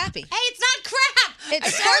makes her happy. Hey, it's not crap. It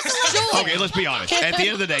sparks joy. Okay, let's be honest. At the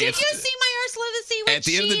end of the day, Did you see my Ursula the Sea Witch? at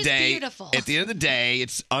the end of the She's day, beautiful. at the end of the day,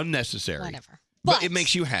 it's unnecessary. Whatever. but it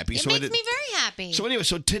makes you happy. It makes me very happy. So anyway,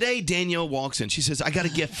 so today Danielle walks in. She says, "I got a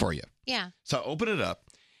gift for you." Yeah. So I open it up,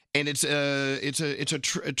 and it's a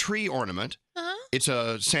tree ornament. Uh-huh. It's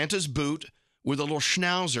a Santa's boot with a little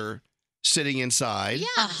schnauzer sitting inside. Yeah.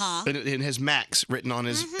 Uh-huh. And it has Max written on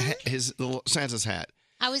his little Santa's hat.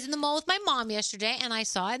 I was in the mall with my mom yesterday, and I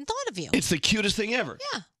saw it and thought of you. It's the cutest thing ever.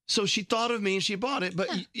 Yeah. So she thought of me and she bought it, but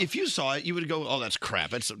if you saw it, you would go, "Oh, that's crap."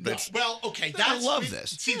 That's well, okay. I love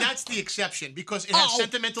this. See, that's the exception because it has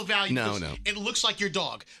sentimental value. No, because no. It looks like your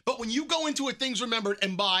dog. But when you go into a Things Remembered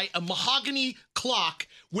and buy a mahogany clock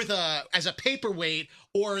as a paperweight,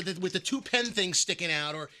 or with the 2 pen things sticking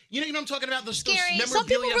out, or you know what I'm talking about? Those Scary. Some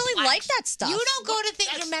people memorabilia really plaques. like that stuff. You don't go to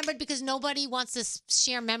Things Remembered because nobody wants to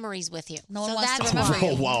share memories with you. No one so wants to that's remember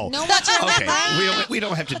why. you. Oh, wow. No one wants to remember. Okay, we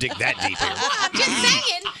don't have to dig that deep here. Well, I'm just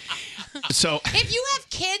saying. So If you have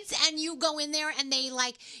kids and you go in there and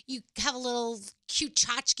you have a little cute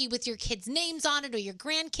tchotchke with your kids' names on it or your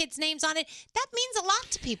grandkids' names on it, that means a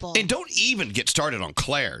lot to people. And don't even get started on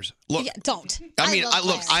Claire's. Look, don't. I mean, love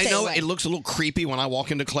Claire's. I Stay know away. it looks a little creepy when I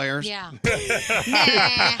walk into Claire's. Yeah. They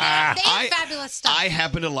have fabulous stuff. I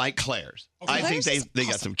happen to like Claire's. I think Claire's they is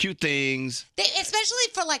got some cute things. Especially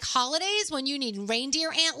for holidays when you need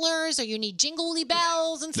reindeer antlers or you need jingly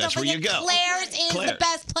bells and That's stuff where like you that. go. Claire's is the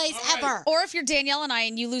best place ever. Or if you're Danielle and I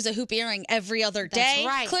and you lose a hoop earring every other day, That's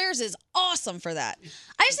right. Claire's is awesome for that.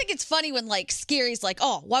 I just think it's funny when Scary's like,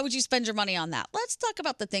 "Oh, why would you spend your money on that?" Let's talk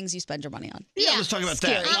about the things you spend your money on. Yeah, let's talk about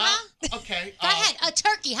that. Okay. Go ahead. A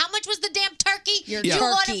turkey. How much was the damn turkey? Your you turkey.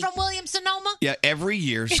 ordered from Williams Sonoma? Yeah, every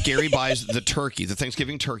year Scary buys the turkey, the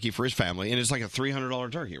Thanksgiving turkey for his family, and it's like a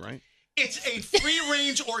 $300 turkey, right? It's a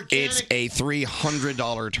free-range organic. It's a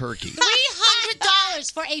 $300 turkey.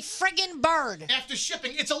 $300 for a friggin' bird. After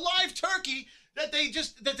shipping, it's a live turkey that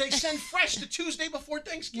they send fresh the Tuesday before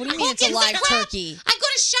Thanksgiving. What do you mean it's a live turkey? I go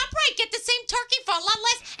to ShopRite, get the same turkey for a lot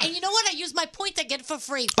less, and you know what? I use my points, I get it for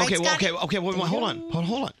free. Right, Okay, well, Scotty? well, hold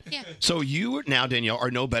on. Yeah. So you now, Danielle, are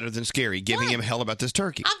no better than Scary, giving him hell about this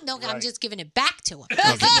turkey. I'm just giving it back to him.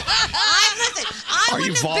 Okay. I Are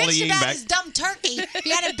you wouldn't have bitched volleying about back? his dumb turkey if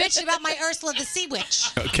you hadn't bitched about my Ursula the Sea Witch.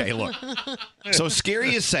 Okay, look. So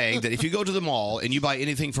Scary is saying that if you go to the mall and you buy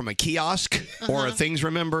anything from a kiosk or a Things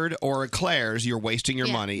Remembered or a Claire's, you're wasting your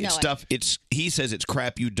money. no It's way. stuff. He says it's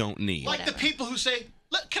crap you don't need. Like the people who say,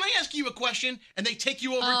 "Can I ask you a question?" And they take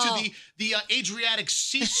you over to the Adriatic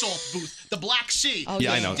sea salt booth, the Black Sea. Oh,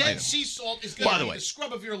 yeah, I know. Dead sea salt is By going the to be way, the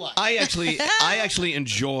scrub of your life. I actually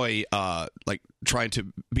enjoy trying to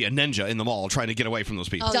be a ninja in the mall, trying to get away from those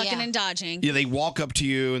people. Ducking and dodging. Yeah, they walk up to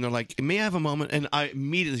you and they're like, "May I have a moment?" And I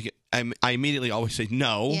immediately always say,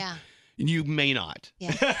 "No, Yeah. you may not."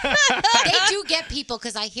 Yeah. They do get people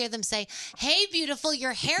because I hear them say, "Hey, beautiful,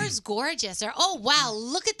 your hair's gorgeous," or "Oh, wow,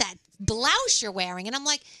 look at that blouse you're wearing," and I'm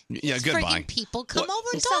like, Yeah, "These goodbye. friggin' people, come What- over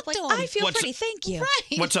and Stop, talk to them." I feel What's- pretty, thank you.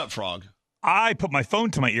 Right. What's up, Frog? I put my phone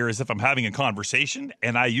to my ear as if I'm having a conversation,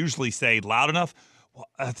 and I usually say loud enough, "Well,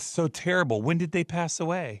 that's so terrible. When did they pass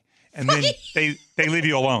away?" And then they leave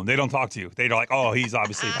you alone. They don't talk to you. They're like, "Oh, he's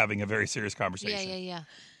obviously having a very serious conversation." Yeah.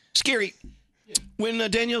 Scary. When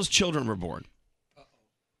Danielle's children were born,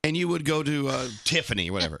 and you would go to Tiffany,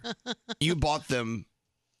 whatever, you bought them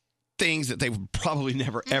things that they would probably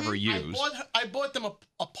never ever use. I bought them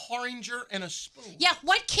a porringer and a spoon. Yeah,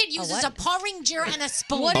 what kid uses a porringer and a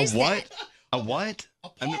spoon? A what? A what? A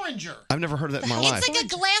porringer. I've never heard of that in my life. It's like a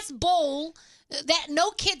glass bowl that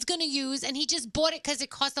no kid's going to use, and he just bought it because it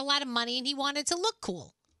cost a lot of money, and he wanted to look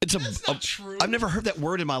cool. It's true. I've never heard that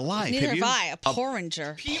word in my life. Neither have you? have I. A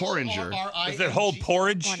porringer. Porringer. Does it hold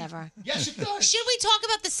porridge? Whatever. Yes, it does. Should we talk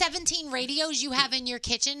about the 17 radios you have in your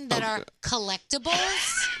kitchen that are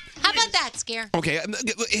collectibles? How about that, Scare? Okay,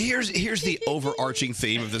 here's the overarching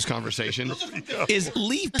theme of this conversation: is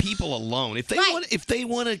leave people alone. If they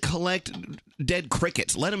want to collect dead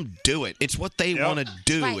crickets, let them do it. It's what they want to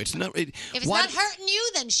do. Right. It's not. If it's not hurting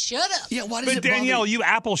you, then shut up. Yeah, why does But it bother Danielle, you? you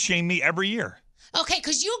apple shame me every year. Okay,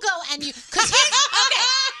 because you go and you. Because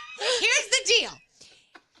here's the deal.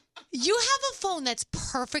 You have a phone that's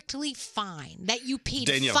perfectly fine that you paid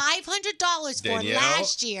Danielle. $500 for Danielle,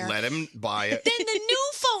 last year. let him buy it. Then the new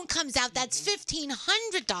phone comes out that's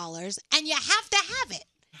 $1,500, and you have to have it.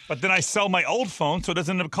 But then I sell my old phone, so it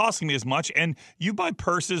doesn't end up costing me as much. And you buy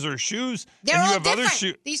purses or shoes, They're and you all have other different.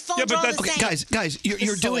 shoes. These phones are all the Okay, same. guys, you're This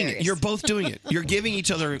is doing it. hilarious. You're both doing it. You're giving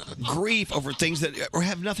each other grief over things that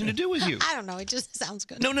have nothing to do with you. I don't know. It just sounds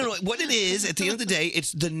good. No. What it is, at the end of the day,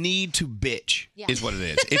 it's the need to bitch. Yeah. Is what it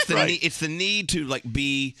is. It's the Right. need. It's the need to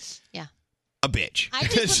be. Yeah. a bitch. I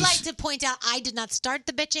just would like to point out I did not start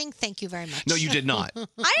the bitching. Thank you very much. No, you did not.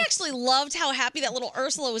 I actually loved how happy that little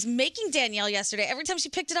Ursula was making Danielle yesterday. Every time she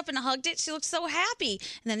picked it up and hugged it, she looked so happy.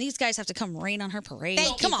 And then these guys have to come rain on her parade.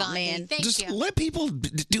 Come on, man. Just let people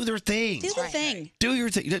do their thing. Do their thing. Do your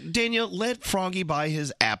thing. Daniel, let Froggy buy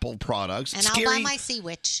his Apple products. And I'll buy my Sea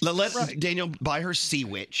Witch. Let Daniel buy her Sea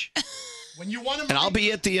Witch. When you want to, And I'll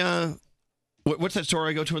be at the what's that store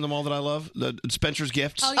I go to in the mall that I love? The Spencer's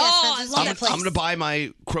Gifts. Oh, yes, Spencer's I love I'm that place. going to buy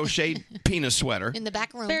my crocheted penis sweater. In the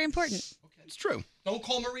back room. Very important. It's true. Don't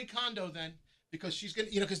call Marie Kondo then, because she's gonna,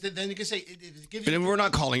 because then you can say it gives And you. we're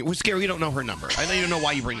not calling. We're scared. We don't know her number. I don't even know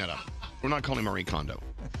why you bring that up. We're not calling Marie Kondo.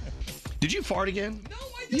 Did you fart again? No,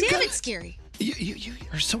 I Damn didn't. it, Scary. You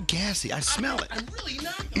are so gassy. I smell it. I'm really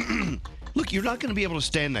not. Look, you're not going to be able to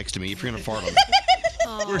stand next to me if you're going to fart on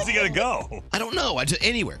me. Where's he going to go? I don't know.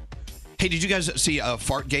 Anywhere. Hey, did you guys see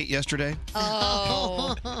Fartgate yesterday?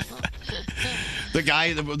 Oh. The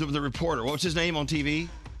guy, the reporter, what was his name on TV?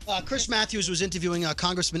 Chris Matthews was interviewing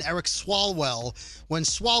Congressman Eric Swalwell when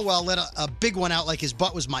Swalwell let a big one out like his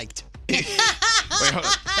butt was mic'd. Wait, hold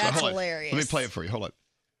on. That's Hold on. hilarious. Let me play it for you. Hold on.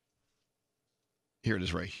 Here it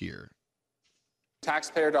is right here.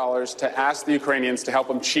 Taxpayer dollars to ask the Ukrainians to help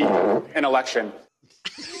them cheat an election.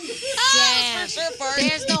 Damn.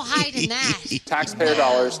 There's no hiding that. Taxpayer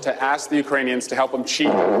dollars to ask the Ukrainians to help them cheat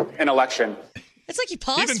an election. It's like he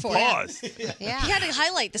paused Even for paused. it. Yeah. He had to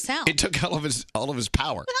highlight the sound. It took all of his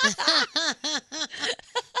power.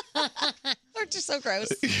 They're just so gross.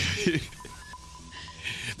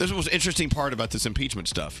 This is the most interesting part about this impeachment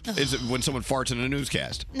stuff is when someone farts in a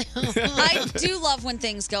newscast. I do love when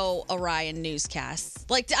things go awry in newscasts.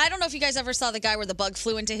 Like, I don't know if you guys ever saw the guy where the bug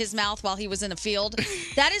flew into his mouth while he was in a field.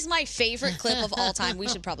 That is my favorite clip of all time. We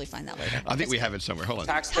should probably find that later. I think we have it somewhere. Hold on.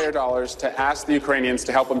 Taxpayer dollars to ask the Ukrainians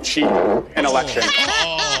to help them cheat an election.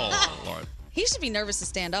 Oh, Lord. He should be nervous to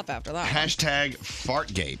stand up after that. Hashtag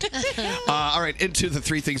Fartgate. All right, into the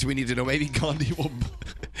three things we need to know. Maybe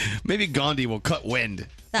Gandhi will cut wind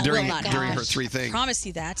That during will not her happen. three things. Promise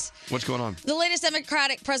you that. What's going on? The latest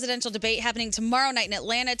Democratic presidential debate happening tomorrow night in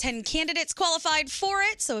Atlanta. 10 candidates qualified for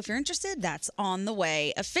it. So if you're interested, that's on the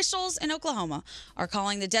way. Officials in Oklahoma are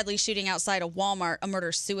calling the deadly shooting outside a Walmart a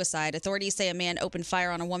murder-suicide. Authorities say a man opened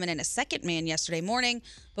fire on a woman and a second man yesterday morning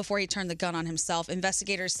before he turned the gun on himself.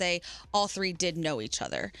 Investigators say all three did know each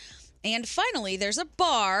other. And finally, there's a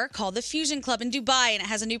bar called the Fusion Club in Dubai, and it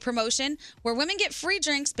has a new promotion where women get free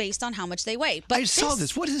drinks based on how much they weigh. But I saw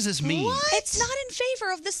this. What does this mean? It's not in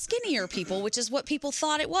favor of the skinnier people, which is what people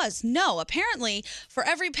thought it was. No, apparently, for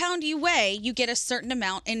every pound you weigh, you get a certain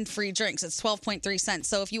amount in free drinks. It's 12.3 cents.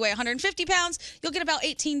 So if you weigh 150 pounds, you'll get about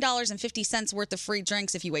 $18.50 worth of free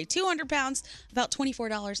drinks. If you weigh 200 pounds, about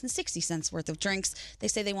 $24.60 worth of drinks. They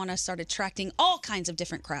say they want to start attracting all kinds of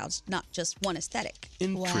different crowds, not just one aesthetic.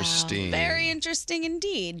 Interesting. Very interesting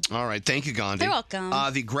indeed. All right. Thank you, Gandhi. You're welcome.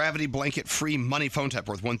 The Gravity Blanket free money phone tap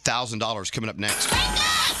worth $1,000 coming up next.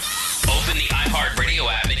 Open the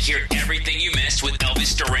iHeartRadio app and hear everything you missed with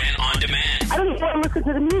Elvis Duran on demand. I don't even want to listen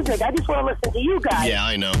to the music. I just want to listen to you guys. Yeah,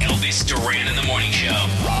 I know. Elvis Duran in the Morning Show.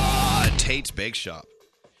 Tate's Bake Shop.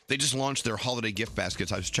 They just launched their holiday gift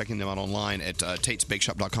baskets. I was checking them out online at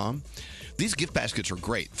tatesbakeshop.com. These gift baskets are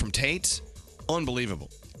great. From Tate's, unbelievable.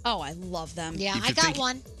 Oh, I love them. Yeah, You I could got think-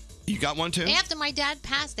 one. You got one too? After my dad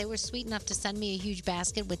passed, they were sweet enough to send me a huge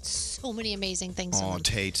basket with so many amazing things. Oh, in them.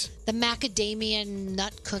 Tate's. The macadamia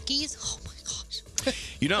nut cookies. Oh my gosh.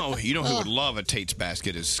 You know who would love a Tate's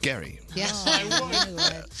basket is Scary. Yeah.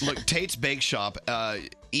 Look, Tate's Bake Shop,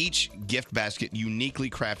 each gift basket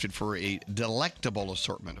uniquely crafted for a delectable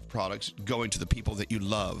assortment of products going to the people that you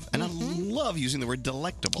love. And I love using the word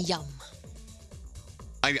delectable. Yum.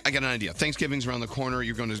 I got an idea. Thanksgiving's around the corner.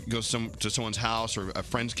 You're going to go to someone's house or a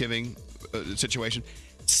Friendsgiving situation.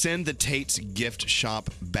 Send the Tate's gift shop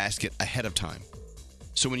basket ahead of time.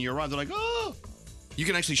 So when you arrive, they're like, oh, you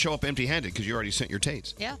can actually show up empty-handed because you already sent your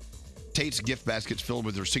Tate's. Yeah. Tate's gift baskets filled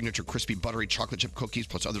with their signature crispy, buttery chocolate chip cookies,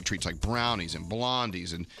 plus other treats like brownies and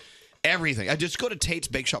blondies and everything. Just go to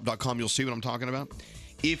tatesbakeshop.com. You'll see what I'm talking about.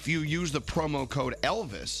 If you use the promo code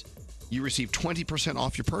Elvis, you receive 20%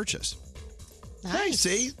 off your purchase. Nice. Hey,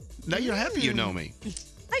 see? Now you're happy you know me.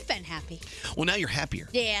 I've been happy. Well, now you're happier.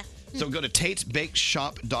 Yeah. So go to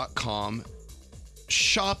tatesbakeshop.com,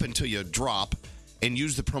 shop until you drop, and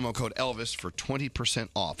use the promo code Elvis for 20%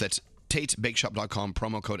 off. That's tatesbakeshop.com,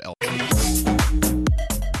 promo code Elvis.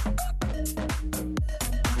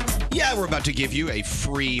 Yeah, We're about to give you a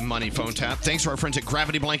free money phone tap. Thanks to our friends at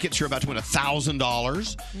Gravity Blankets. You're about to win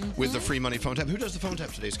 $1,000 with the free money phone tap. Who does the phone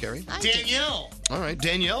tap today, Scary? Danielle. All right,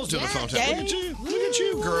 Danielle's doing the phone tap. Look at you. Look at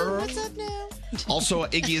you, girl. What's up now? Also,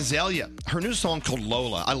 Iggy Azalea. Her new song called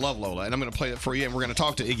Lola. I love Lola, and I'm going to play it for you, and we're going to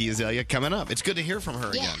talk to Iggy Azalea coming up. It's good to hear from her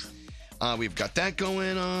again. We've got that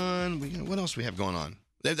going on. What else do we have going on?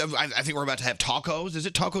 I think we're about to have tacos. Is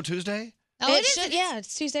it Taco Tuesday? Oh, it is. Yeah,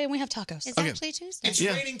 it's Tuesday and we have tacos. It's actually Tuesday. It's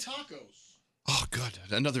raining tacos. Oh, good.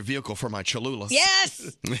 Another vehicle for my Cholula.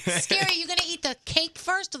 Yes. Scary, you going to eat the cake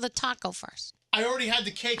first or the taco first? I already had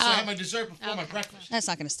the cake, so I had my dessert before my breakfast. That's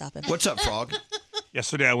not going to stop it. What's up, Frog?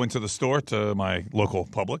 Yesterday, I went to the store to my local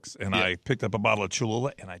Publix, and I picked up a bottle of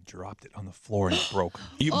Cholula, and I dropped it on the floor, and it broke.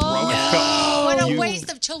 You broke it? What a waste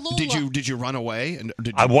of Cholula. Did you run away? And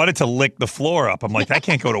I wanted to lick the floor up. I'm like, that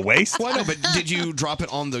can't go to waste. Well, no, but did you drop it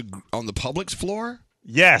on the Publix floor?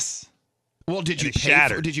 Yes. Well, did you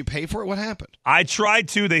pay for it? What happened? I tried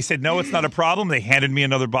to. They said, no, it's not a problem. They handed me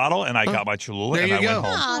another bottle, and I got my Cholula, There and you I go.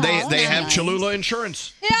 went home. They have Cholula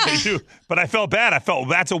insurance. They do. But I felt bad. I felt,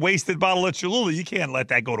 that's a wasted bottle of Cholula. You can't let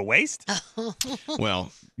that go to waste.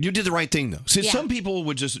 Well, you did the right thing, though. See, some people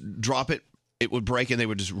would just drop it, it would break, and they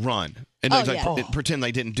would just run and pretend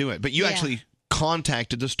they didn't do it. But you actually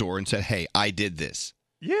contacted the store and said, hey, I did this.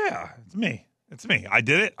 Yeah, it's me. It's me. I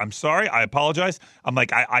did it. I'm sorry. I apologize. I'm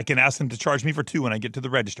like, I can ask them to charge me for 2 when I get to the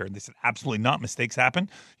register. And they said, absolutely not. Mistakes happen.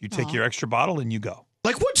 You take your extra bottle and you go.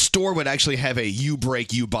 Like, what store would actually have a you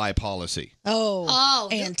break, you buy policy? Oh,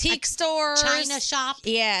 antique stores, China shop.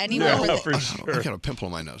 Yeah, anywhere where for sure. I got a pimple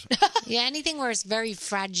on my nose. Yeah, anything where it's very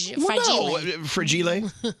fragile. Fragile.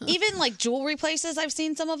 Even like jewelry places, I've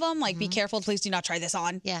seen some of them. Like, be careful. Please do not try this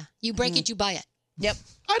on. Yeah, you break it, you buy it. Yep.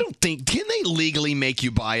 I don't think, can they legally make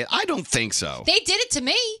you buy it? I don't think so. They did it to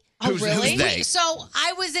me. Who's they? So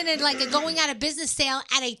I was in a going out of business sale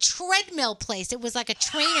at a treadmill place. It was like a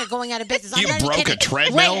trainer going out of business. You I'm not broke kidding. a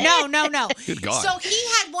treadmill? Wait, no. Good God. So he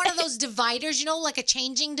had one of those dividers, like a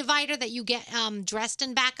changing divider that you get dressed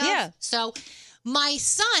in back of. Yeah. So my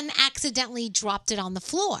son accidentally dropped it on the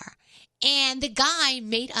floor. And the guy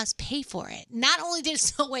made us pay for it. Not only did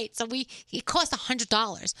it it cost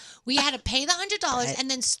 $100. We had to pay the $100, and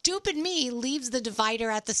then stupid me leaves the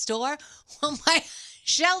divider at the store. Well, my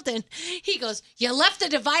Sheldon, he goes, you left the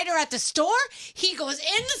divider at the store? He goes,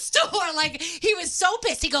 in the store. Like, he was so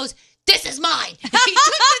pissed. He goes, this is mine. He took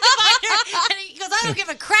the divider, and he goes, I don't give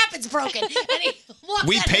a crap, it's broken. And he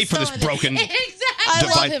we pay for this broken Exactly.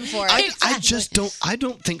 I love him for it. I just don't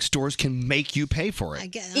think stores can make you pay for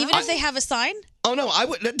it. Even if they have a sign? Oh, no, I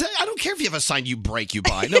don't care if you have a sign you break, you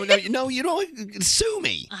buy. No, you don't. Sue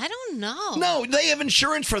me. I don't know. No, they have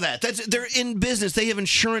insurance for that. They're in business. They have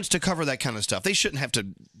insurance to cover that kind of stuff. They shouldn't have to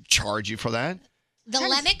charge you for that. The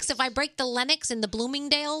Lennox, if I break the Lennox in the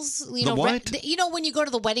Bloomingdales, what? When you go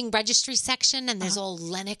to the wedding registry section and there's all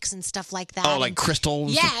Lennox and stuff like that. Oh, like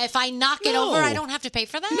crystals? Yeah, if I knock it over, I don't have to pay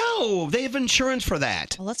for that? No, they have insurance for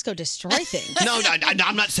that. Well, let's go destroy things. No,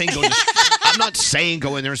 I'm not saying I'm not saying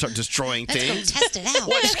go in there and start destroying things. Let's go test it out.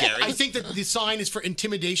 What's scary? I think that the sign is for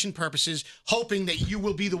intimidation purposes, hoping that you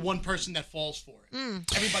will be the one person that falls for it.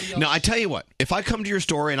 Everybody else. No, I tell you what. If I come to your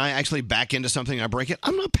store and I actually back into something and I break it,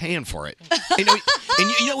 I'm not paying for it. And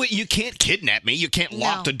you know what? You can't kidnap me. You can't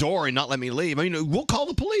lock the door and not let me leave. I mean, we'll call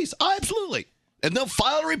the police. Absolutely. And they'll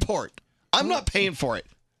file a report. I'm not paying for it.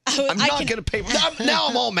 I'm not going to pay for it. Now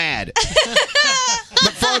I'm all mad.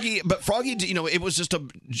 But Froggy, it was just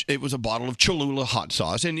it was a bottle of Cholula hot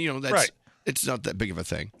sauce. And, that's... Right. It's not that big of a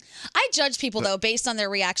thing. I judge people, though, based on their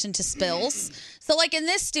reaction to spills. So, like in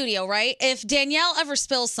this studio, right? If Danielle ever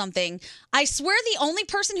spills something, I swear the only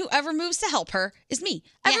person who ever moves to help her is me.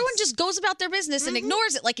 Everyone just goes about their business and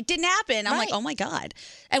ignores it like it didn't happen. I'm like, oh, my God.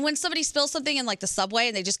 And when somebody spills something in, like, the subway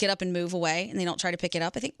and they just get up and move away and they don't try to pick it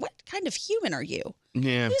up, I think, what kind of human are you?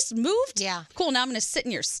 Yeah. You just moved? Yeah. Cool, now I'm going to sit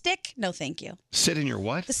in your stick? No, thank you. Sit in your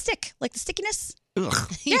what? The stick. Like the stickiness.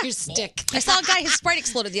 Ugh. Your stick. I saw a guy, his Sprite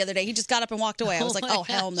exploded the other day. He just got up and walked away. I was like, oh,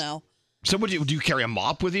 hell no. So do you carry a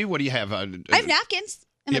mop with you? What do you have? I have napkins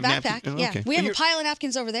in my backpack. Oh, yeah, okay. we have a pile of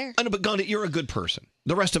napkins over there. I know, but Gandhi, you're a good person.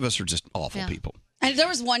 The rest of us are just awful people. And there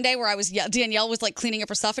was one day where Danielle was like cleaning up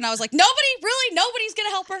her stuff, and I was like, nobody's gonna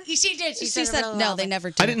help her. She did. She said no, really they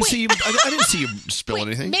never did. I didn't see you. I didn't see you spill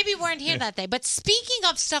anything. Maybe you weren't here that day. But speaking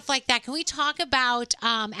of stuff like that, can we talk about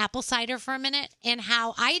apple cider for a minute and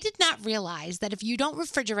how I did not realize that if you don't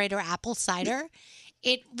refrigerate or apple cider,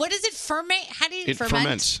 what does it ferment? How do you ferment?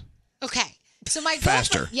 Ferments. Okay. So my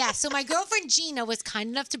Faster. girlfriend, yeah. So my girlfriend Gina was kind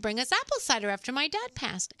enough to bring us apple cider after my dad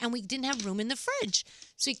passed, and we didn't have room in the fridge,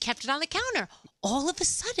 so we kept it on the counter. All of a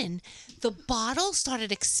sudden, the bottle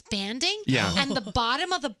started expanding, Yeah. and the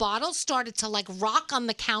bottom of the bottle started to like rock on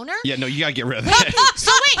the counter. Yeah, no, you gotta get rid of that.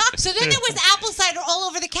 So then there was apple cider all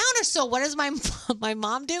over the counter. So what does my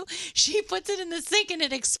mom do? She puts it in the sink and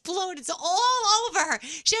it explodes all over her.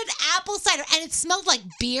 She had apple cider and it smelled like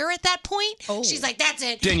beer at that point. She's like, "That's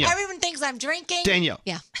it. Danielle. Everyone thinks I'm drinking." Danielle.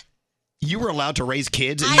 Yeah. You were allowed to raise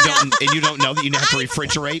kids, and you don't know that you have to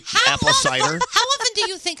refrigerate apple cider. How often do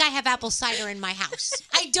you think I have apple cider in my house?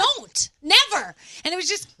 I don't. Never. And it was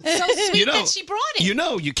just so sweet that she brought it. You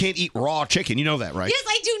know you can't eat raw chicken. You know that, right? Yes,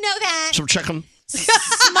 I do know that. Some chicken.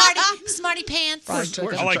 Smarty pants. I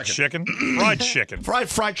like chicken. Fried chicken. Fried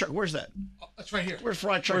chicken. Where's that? That's right here. Where's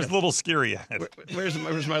fried chicken? Where's the little scary at? Where's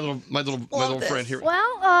my little friend here?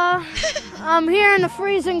 Well, I'm here in the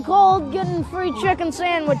freezing cold getting free chicken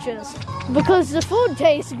sandwiches because the food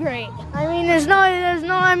tastes great. I mean,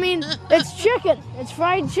 it's chicken. It's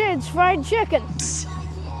fried chicken.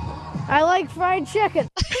 I like fried chicken.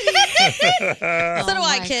 So do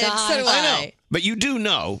I, kids. So do I know. But you do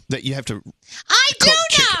know that you have to. I do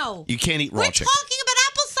chicken. know. You can't eat raw We're chicken. talking about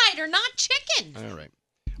apple cider, not chicken. All right.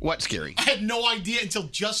 What's scary? I had no idea until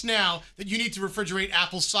just now that you need to refrigerate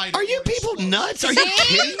apple cider. Are you people nuts? Are you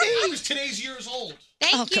kidding me? I was today's years old.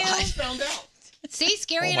 Thank you. I found out. See,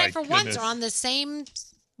 Scary Oh and I, my for once, goodness. are on the same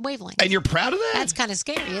wavelength. And you're proud of that? That's kind of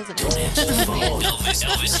scary, isn't it?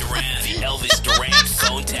 Elvis Duran, the Elvis Duran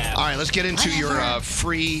phone tap. All right, let's get into your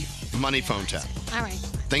free money phone tap. All right.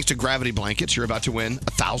 Thanks to Gravity Blankets, you're about to win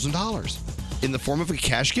 $1,000 in the form of a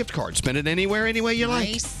cash gift card. Spend it anywhere, any way you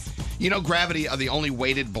like. You know, Gravity are the only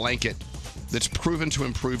weighted blanket that's proven to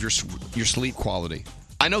improve your sleep quality.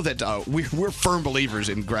 I know that we're firm believers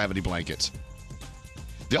in Gravity blankets.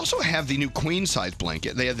 They also have the new queen size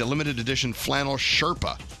blanket. They have the limited edition flannel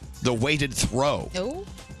Sherpa, the weighted throw. Oh.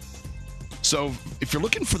 So if you're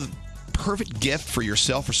looking for the perfect gift for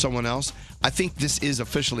yourself or someone else, I think this is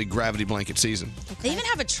officially Gravity blanket season. They even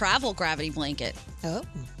have a travel gravity blanket. Oh.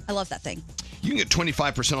 I love that thing. You can get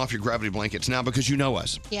 25% off your Gravity blankets now because you know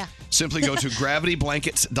us. Yeah. Simply go to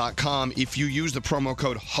gravityblankets.com. If you use the promo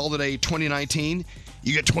code HOLIDAY2019,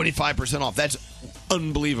 you get 25% off. That's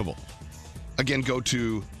unbelievable. Again, go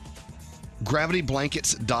to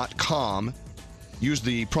gravityblankets.com. Use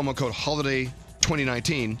the promo code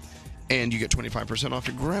HOLIDAY2019, and you get 25% off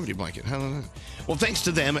your Gravity blanket. How about that? Well, thanks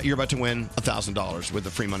to them, you're about to win $1,000 with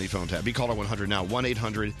the free money phone tab. Be called at 100 now,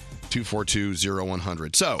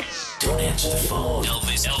 1-800-242-0100. So, Don't answer the phone.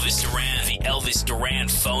 Elvis Duran, the Elvis Duran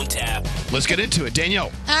phone tap. let's get into it.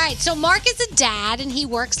 Danielle. All right, so Mark is a dad and he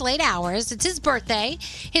works late hours. It's his birthday.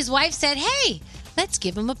 His wife said, "Hey, let's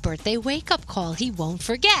give him a birthday wake-up call. He won't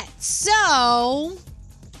forget." So,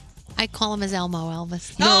 I call him as Elmo,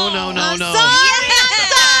 Elvis. No. I'm sorry.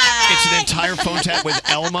 It's an entire phone tap with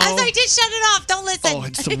Elmo. As I just shut it off. Don't listen. Oh,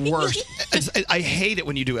 it's the worst. I hate it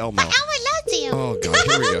when you do Elmo. Elmo loves you. Oh, God.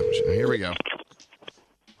 Here we go.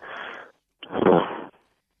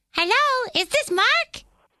 Hello, is this Mark?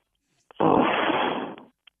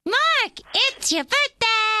 Mark, it's your birthday!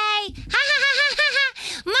 Ha ha ha ha ha ha!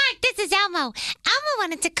 Mark, this is Elmo. Elmo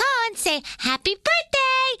wanted to call and say happy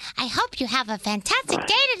birthday! I hope you have a fantastic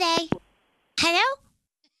day today. Hello?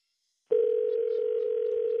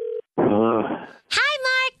 Hi,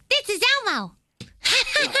 Mark. This is Elmo.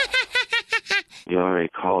 You already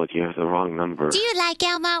called. You have the wrong number. Do you like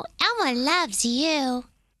Elmo? Elmo loves you.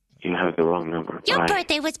 You have the wrong number. Your Bye.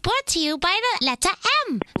 birthday was brought to you by the letter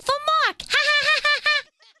M for Mark. Ha ha ha ha ha!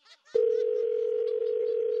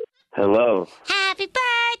 Hello. Happy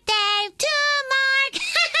birthday to Mark!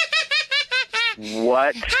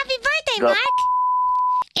 What? Happy birthday, the Mark!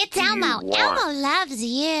 It's do you Elmo. want? Elmo loves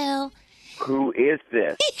you. Who is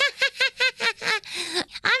this?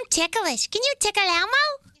 I'm ticklish. Can you tickle Elmo?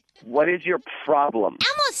 What is your problem?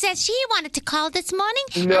 Elmo said she wanted to call this morning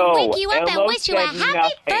No. and wake you up Elmo and wish you a said happy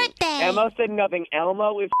nothing. birthday. Elmo said nothing.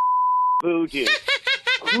 Elmo is voodoo.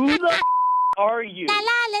 Who the are you? La la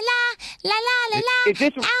la la la la la la. Is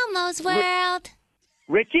this Elmo's world.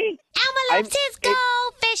 Richie? Elmo loves his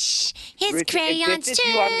goldfish, his Richie, crayons if this too.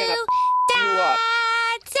 is you, I'm gonna you up.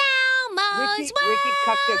 That's Elmo's Richie, world.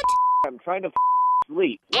 cut this. I'm trying to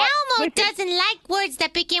sleep. What? Elmo Listen. doesn't like words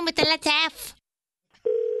that begin with the letter F.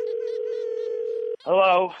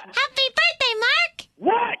 Hello? Happy birthday, Mark!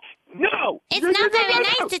 What? No! It's No, not no, no, very no,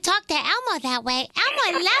 nice no. to talk to Elmo that way.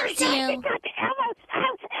 Elmo loves you.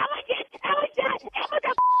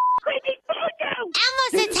 Elmo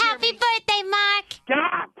says happy birthday, Mark.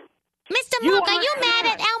 Stop! Mr. You Mark, are are you mad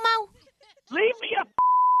at mad. Elmo? Leave me alone!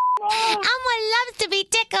 Elmo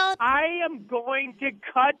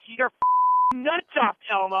nuts off,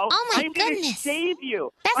 Elmo. Oh, my I'm gonna goodness. save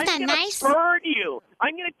you. That's I'm not gonna nice. burn you.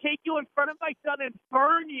 I'm gonna take you in front of my son and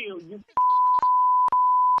burn you.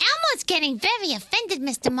 Elmo's getting very offended,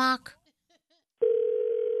 Mr. Mark.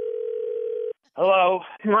 Hello?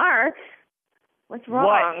 Mark, what's wrong?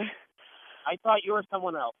 What? I thought you were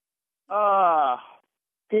someone else.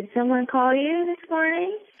 Did someone call you this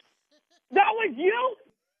morning? That was you?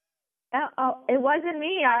 Oh, it wasn't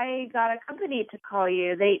me. I got a company to call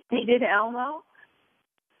you. They did Elmo.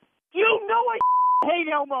 You know I hate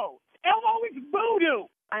Elmo. Elmo is voodoo.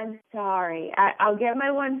 I'm sorry. I'll get my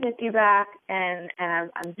 $150 back, and I'm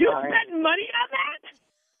You sorry. spent money on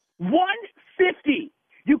that? $150.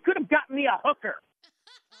 You could have gotten me a hooker.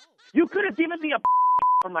 You could have given me a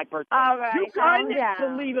for my birthday. All right, You calm down.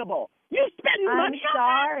 unbelievable. You spent I'm money on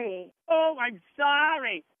sorry. that? Oh, I'm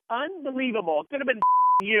sorry. Unbelievable. It could have been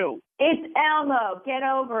you. It's Elmo. Get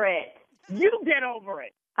over it. You get over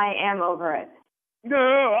it. I am over it.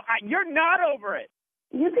 No, you're not over it.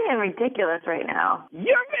 You're being ridiculous right now. You're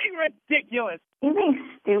being ridiculous. You're being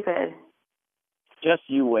stupid. Just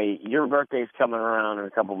you wait. Your birthday's coming around in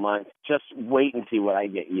a couple months. Just wait and see what I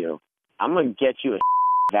get you. I'm going to get you a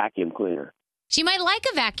vacuum cleaner. She might like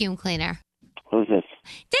a vacuum cleaner. Who's this?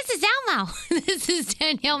 This is Elmo. This is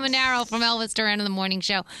Danielle Monaro from Elvis Duran in the Morning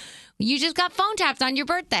Show. You just got phone tapped on your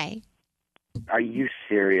birthday. Are you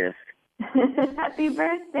serious? Happy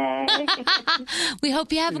birthday. We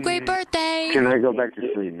hope you have a great birthday. Can I go back to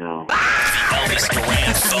sleep now? Elvis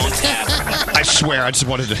Duran phone tap. I swear, I just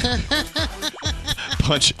wanted to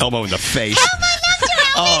punch Elmo in the face.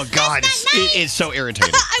 Oh, God. It's so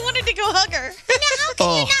irritating. I wanted to go hug her.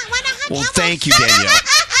 Oh, well, thank you, Danielle.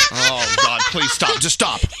 Oh, God, please stop. Just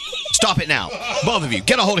stop. Stop it now. Both of you,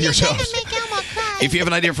 get a hold of yourselves. If you have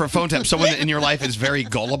an idea for a phone tap, someone in your life is very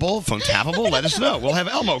gullible, phone tappable, let us know. We'll have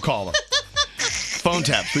Elmo call them. Phone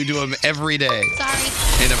taps, we do them every day.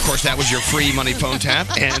 Sorry. And, of course, that was your free money phone tap.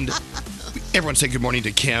 And everyone say good morning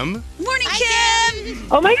to Kim. Morning, Kim.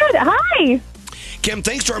 Oh my God! Hi. Kim,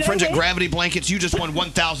 thanks to our friends at Gravity Blankets, you just won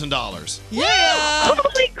 $1,000. Yeah.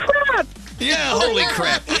 Holy crap! Yeah, holy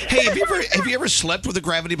crap. Hey, have you ever slept with a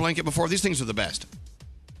Gravity blanket before? These things are the best.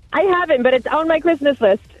 I haven't, but it's on my Christmas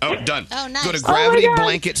list. Oh, done. Oh, nice. Go to Oh, my God.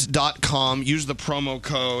 gravityblankets.com. Use the promo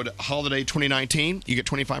code HOLIDAY2019. You get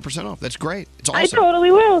 25% off. That's great. It's awesome. I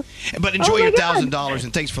totally will. But enjoy Oh, my your God. $1,000,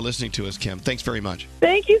 and thanks for listening to us, Kim. Thanks very much.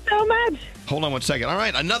 Thank you so much. Hold on one second. All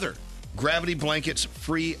right, another Gravity Blankets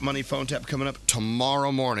free money phone tap coming up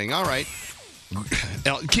tomorrow morning. All right.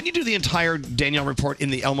 Can you do the entire Danielle report in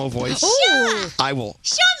the Elmo voice? Sure. I will.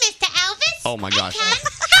 Sure, Mr. Elvis. Oh, my gosh.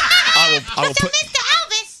 I will so, put. Mr.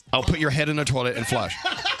 Elvis, I'll put your head in a toilet and flush.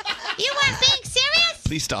 you weren't being serious?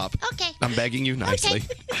 Please stop. Okay. I'm begging you nicely.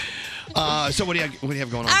 So what do you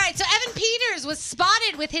have going on? All right, so Evan Peters was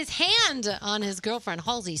spotted with his hand on his girlfriend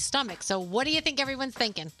Halsey's stomach. So what do you think everyone's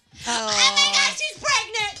thinking? Oh my God, she's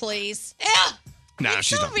pregnant. Please. Yeah. No,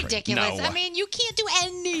 she's So not pregnant. ridiculous. No. I mean, you can't do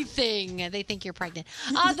anything. They think you're pregnant.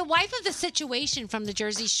 The wife of the situation from the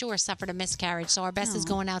Jersey Shore suffered a miscarriage, so our best is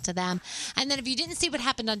going out to them. And then if you didn't see what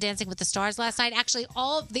happened on Dancing with the Stars last night, actually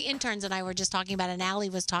all of the interns and I were just talking about it, and Allie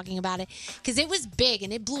was talking about it, because it was big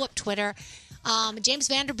and it blew up Twitter. James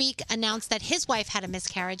Vanderbeek announced that his wife had a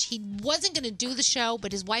miscarriage. He wasn't going to do the show,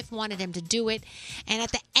 but his wife wanted him to do it. And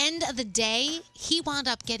at the end of the day, he wound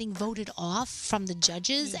up getting voted off from the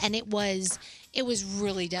judges, and it was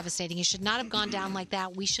really devastating. It should not have gone down like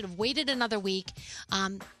that. We should have waited another week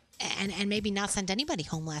and maybe not sent anybody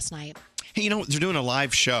home last night. Hey, they're doing a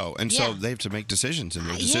live show, and so Yeah. they have to make decisions, and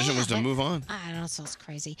their decision was to move on. I don't know, so it's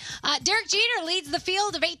crazy. Derek Jeter leads the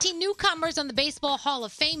field of 18 newcomers on the Baseball Hall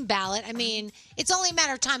of Fame ballot. I mean, it's only a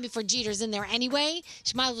matter of time before Jeter's in there anyway.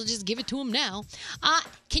 She might as well just give it to him now.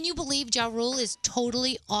 Can you believe Ja Rule is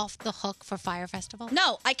totally off the hook for Fire Festival?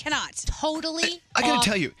 No, I cannot. Totally I gotta off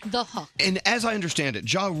tell you, the hook. And as I understand it,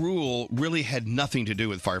 Ja Rule really had nothing to do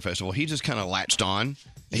with Fire Festival. He just kind of latched on.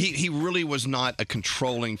 He really was not a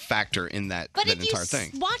controlling factor in that entire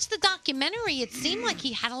thing. Watch the documentary, it seemed like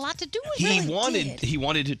he had a lot to do with it. He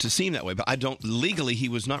wanted it to seem that way, but legally he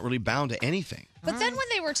was not really bound to anything. But then when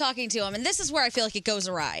they were talking to him, and this is where I feel like it goes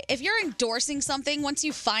awry. If you're endorsing something, once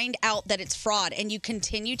you find out that it's fraud and you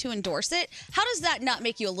continue to endorse it, how does that not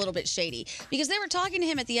make you a little bit shady? Because they were talking to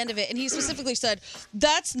him at the end of it, and he specifically said,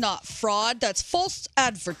 "That's not fraud, that's false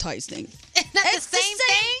advertising." It's the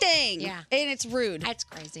same thing. Yeah. And it's rude. That's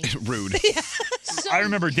crazy. Rude. I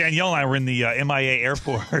remember Danielle and I were in the MIA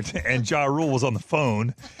airport, and Ja Rule was on the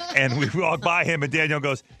phone, and we walked by him, and Danielle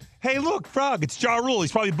goes, hey, look, Frog, it's Ja Rule.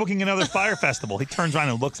 He's probably booking another fire festival. He turns around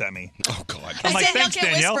and looks at me. Oh, God. I'm like, thanks,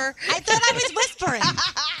 Danielle. I thought I was whispering.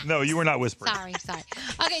 No, you were not whispering. Sorry.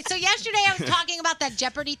 Okay, so yesterday I was talking about that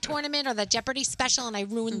Jeopardy tournament or that Jeopardy special, and I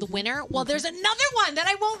ruined the winner. Well, there's another one that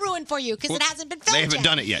I won't ruin for you because it hasn't been filmed They haven't yet.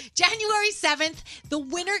 done it yet. January 7th, the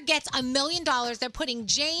winner gets $1 million. They're putting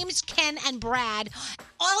James, Ken, and Brad,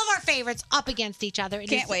 all of our favorites, up against each other.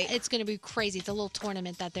 Can't wait. It's going to be crazy. It's a little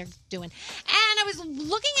tournament that they're doing. And I was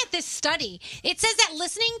looking at this study. It says that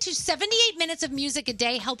listening to 78 minutes of music a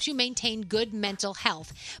day helps you maintain good mental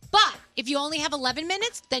health. But if you only have 11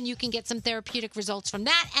 minutes, then you can get some therapeutic results from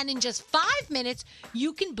that. And in just 5 minutes,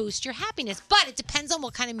 you can boost your happiness. But it depends on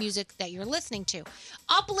what kind of music that you're listening to.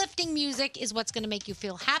 Uplifting music is what's going to make you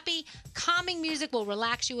feel happy. Calming music will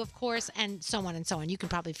relax you, of course, and so on and so on. You can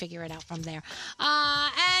probably figure it out from there.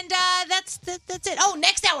 That's it. Oh,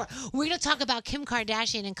 next hour, we're going to talk about Kim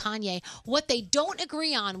Kardashian and Kanye, what they don't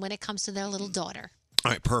agree on when it comes to their little daughter.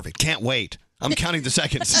 All right, perfect. Can't wait. I'm counting the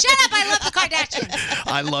seconds. Shut up. I love the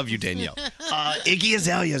Kardashians. I love you, Danielle. Iggy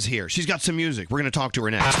Azalea's here. She's got some music. We're going to talk to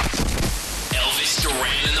her next. Elvis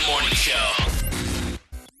Duran in the Morning Show.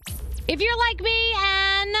 If you're like me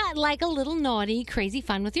and like a little naughty, crazy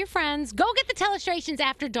fun with your friends, go get the Telestrations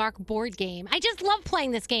After Dark board game. I just love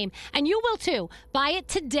playing this game, and you will too. Buy it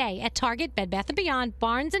today at Target, Bed Bath & Beyond,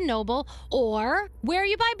 Barnes & Noble, or where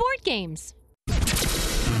you buy board games.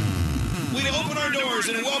 We open our doors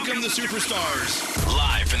and welcome the superstars.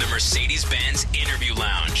 Live from the Mercedes-Benz Interview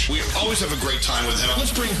Lounge. We always have a great time with them.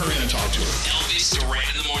 Let's bring her in and talk to her. Elvis Duran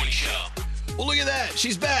in the Morning Show. Well, look at that.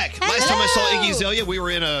 She's back. Last time I saw Iggy Azalea, we were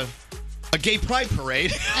in a gay pride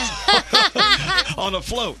parade on a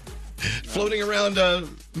float. Floating around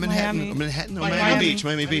Miami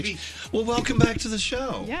Beach. Well, welcome back to the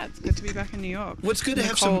show. Yeah, it's good to be back in New York. What's good to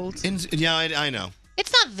have cold. Yeah, I know.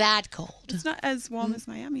 It's not that cold. It's not as warm as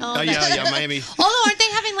Miami. Yeah, Miami. Although, aren't they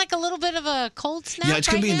having like a little bit of a cold snap? Yeah, it's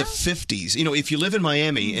going to be right in the 50s. You know, if you live in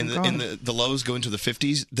Miami and the lows go into the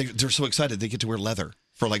 50s, they're so excited they get to wear leather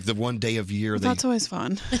for like the one day of year. That's always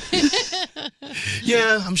fun.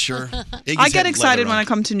 Yeah, I'm sure. I get excited when I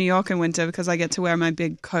come to New York in winter because I get to wear my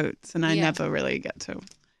big coats and I never really get to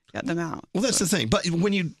get them out. Well, that's the thing. But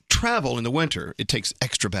when you travel in the winter, it takes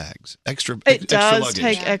extra bags, extra does luggage.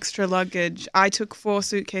 take extra luggage. I took 4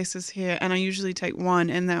 suitcases here, and I usually take 1,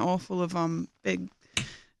 and they're all full of big,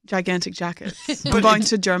 gigantic jackets. I'm going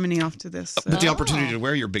to Germany after this. But the opportunity to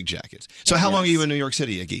wear your big jackets. So how long are you in New York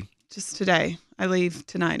City, Iggy? Just today. I leave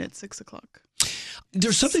tonight at 6 o'clock.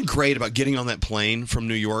 There's something great about getting on that plane from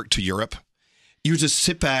New York to Europe. You just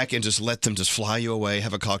sit back and just let them just fly you away,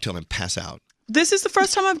 have a cocktail, and pass out. This is the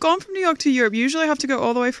first time I've gone from New York to Europe. Usually I have to go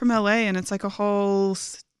all the way from LA, and it's like a whole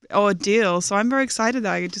ordeal. So I'm very excited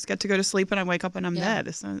that I just get to go to sleep and I wake up and I'm there.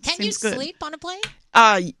 This Can seems you good. sleep on a plane?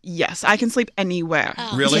 Yes, I can sleep anywhere.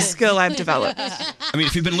 Really? It's a skill I've developed. I mean,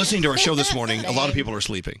 if you've been listening to our show this morning, a lot of people are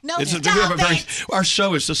sleeping. No, our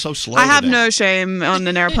show is just so slow. I have today. no shame on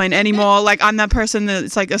an airplane anymore. Like, I'm that person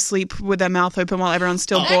that's like asleep with their mouth open while everyone's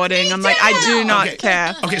still boarding. I'm like, I do not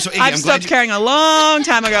care. Okay, so Iggy, I've I'm stopped glad caring a long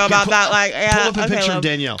time ago about that. Like, yeah, pull up a okay, picture love. of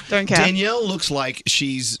Danielle. Don't care. Danielle looks like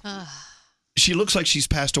she's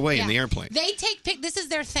passed away in the airplane. They take this is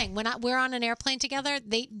their thing. When we're on an airplane together,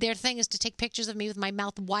 their thing is to take pictures of me with my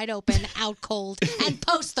mouth wide open, out cold, and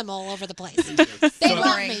post them all over the place. They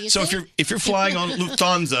love me. So if you're flying on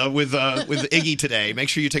Lufthansa with Iggy today, make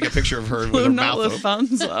sure you take a picture of her with her Not mouth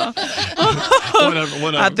Lufthansa.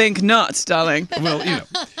 whatever. I think not, darling. Well, you know,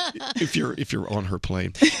 if you're on her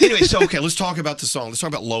plane. Anyway, so okay, let's talk about the song. Let's talk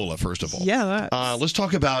about Lola first of all. Yeah. Let's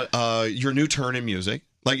talk about your new turn in music.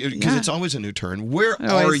 Like, because it's always a new turn. Where It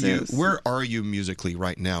always are you? is. Where are you musically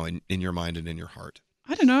right now in your mind and in your heart?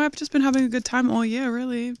 I don't know. I've just been having a good time all year,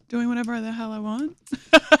 really, doing whatever the hell I want.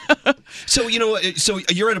 So, you know, so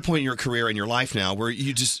you're at a point in your career and your life now where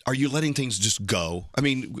are you letting things just go? I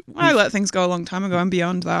mean, I let things go a long time ago. I'm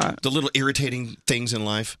beyond that. The little irritating things in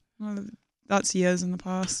life. Well, that's years in the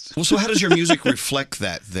past. Well, so how does your music reflect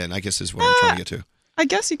that then, I guess is what I'm trying to get to. I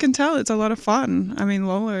guess you can tell it's a lot of fun. I mean,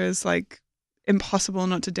 Lola is like impossible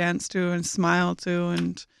not to dance to and smile to,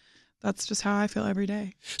 and that's just how I feel every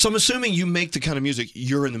day. So I'm assuming you make the kind of music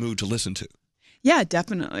you're in the mood to listen to. Yeah,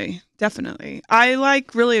 definitely. I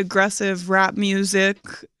like really aggressive rap music,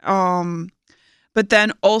 but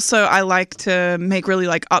then also I like to make really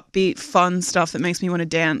like upbeat, fun stuff that makes me want to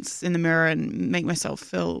dance in the mirror and make myself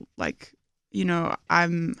feel like, you know,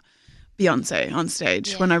 I'm Beyonce on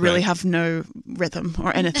stage when I really have no rhythm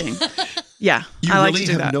or anything. Yeah, You I like really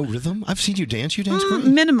to do have that. no rhythm? I've seen you dance. You dance great.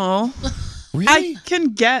 Minimal. Really? I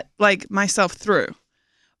can get like myself through,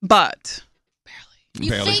 but You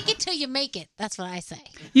Barely. fake it till you make it. That's what I say.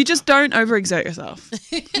 You just don't overexert yourself.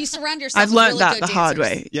 You surround yourself. I've with learned really that good the hard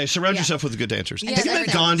dancers. way. Yeah, surround yourself with good dancers. Yes, Have you met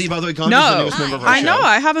every Gandhi, by the way? Gandhi's the newest member of our I show. know.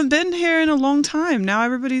 I haven't been here in a long time. Now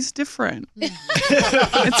everybody's different.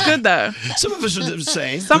 It's good though. Some of us are the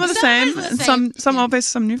same. Some are the same. And some old faces,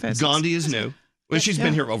 some new faces. Gandhi is new. Well, she's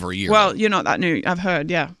been here over a year. Well, you're not that new. I've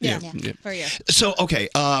heard. Yeah. Yeah. For you. So, okay,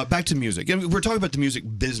 back to music. And we were talking about the music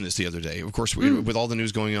business the other day. Of course, with all the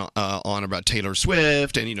news going on about Taylor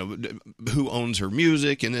Swift and, who owns her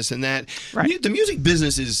music and this and that. Right. The music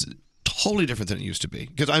business is totally different than it used to be.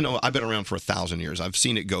 Because I know I've been around for 1,000 years. I've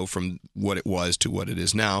seen it go from what it was to what it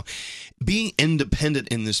is now. Being independent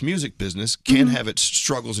in this music business can have its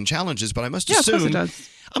struggles and challenges, but I must Of course it assume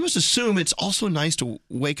does. it's also nice to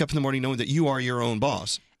wake up in the morning knowing that you are your own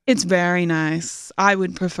boss. It's very nice. I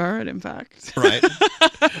would prefer it, in fact. Right.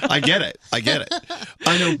 I get it.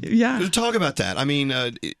 I know. Yeah. Talk about that. I mean,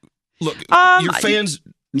 look, Um, your fans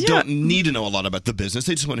yeah. don't need to know a lot about the business.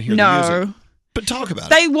 They just want to hear the No. music. But talk about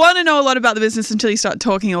it. They want to know a lot about the business until you start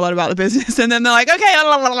talking a lot about the business, and then they're like, "Okay,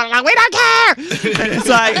 we don't care." And it's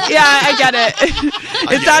like, yeah, I get it.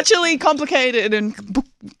 It's actually complicated and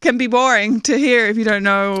can be boring to hear if you don't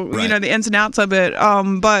know, the ins and outs of it.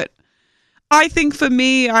 But I think for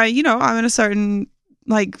me, I'm in a certain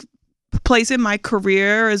place in my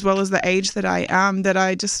career as well as the age that I am that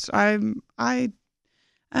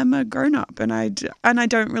I'm a grown-up and I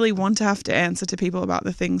don't really want to have to answer to people about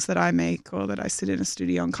the things that I make or that I sit in a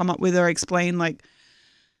studio and come up with or explain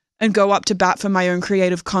and go up to bat for my own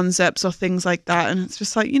creative concepts or things like that. And it's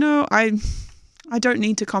just like, I don't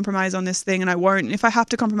need to compromise on this thing and I won't. If I have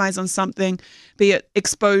to compromise on something, be it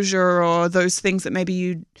exposure or those things that maybe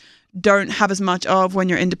you don't have as much of when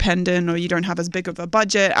you're independent or you don't have as big of a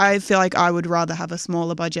budget, I feel like I would rather have a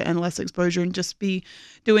smaller budget and less exposure and just be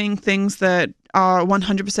doing things that are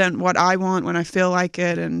 100% what I want when I feel like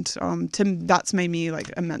it. And that's made me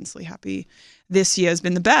immensely happy. This year has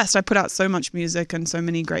been the best. I put out so much music and so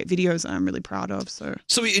many great videos that I'm really proud of. So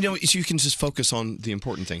you can just focus on the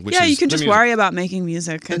important thing. Which yeah, is you can the just music. worry about making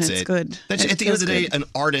music and That's it's it. good. That's It at the end of the feels day, good. an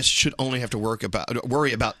artist should only have to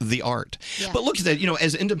worry about the art. Yeah. But look at that,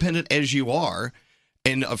 as independent as you are,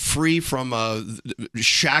 and free from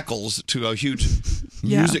shackles to a huge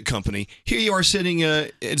music company. Here you are sitting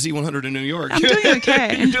at Z100 in New York. I'm doing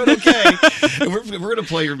okay. You're doing okay. And we're going to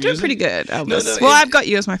play your music. Doing pretty good, Elvis. No, I've got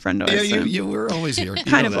you as my friend. Yeah, Always, so. we're always here. You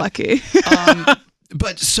Kind know of that. lucky.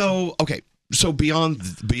 But so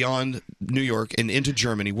beyond New York and into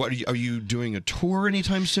Germany, are you doing a tour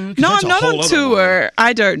anytime soon? 'Cause No, that's I'm a not whole on other tour. world.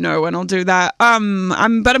 I don't know when I'll do that. But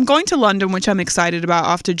I'm going to London, which I'm excited about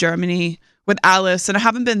after Germany with Alice, and I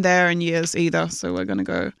haven't been there in years either. So we're gonna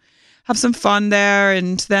go have some fun there,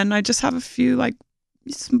 and then I just have a few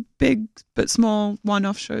some big but small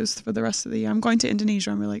one-off shows for the rest of the year. I'm going to Indonesia.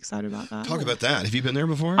 I'm really excited about that. Talk about that. Have you been there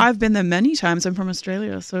before? I've been there many times. I'm from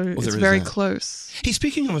Australia, so Well, it's there is very that. close. Hey,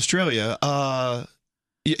 speaking of Australia,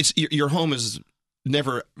 your home is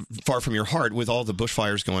never far from your heart with all the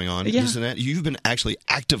bushfires going on, Yeah. isn't it? You've been actually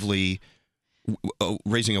actively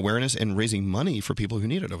raising awareness and raising money for people who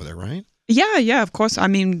need it over there, right? Yeah, of course. I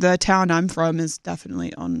mean, the town I'm from is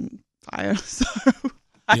definitely on fire, so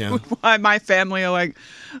my family are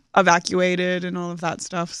evacuated and all of that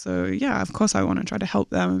stuff. So yeah, of course I want to try to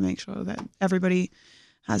help them and make sure that everybody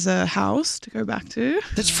has a house to go back to.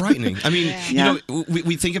 That's frightening. I mean,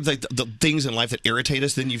 we think of the things in life that irritate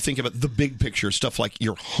us. Then you think about the big picture stuff like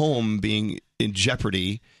your home being in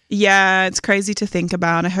jeopardy. Yeah, it's crazy to think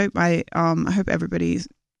about. I hope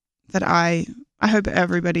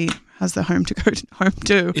everybody has the home to go home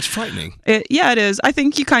to. It's frightening. It is. I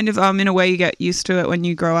think you kind of in a way you get used to it when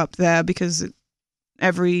you grow up there because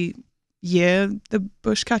every year the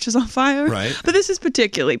bush catches on fire. Right. But this is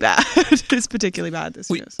particularly bad. It's particularly bad this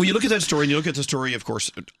year. Well, you look at that story and you look at the story, of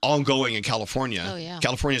course, ongoing in California. Oh, yeah.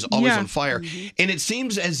 California is always Yeah. on fire. And it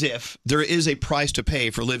seems as if there is a price to pay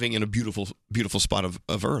for living in a beautiful, beautiful spot of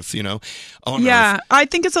Earth, on Yeah, Earth. I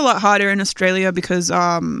think it's a lot harder in Australia because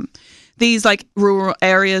these rural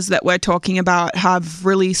areas that we're talking about have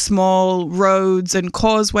really small roads and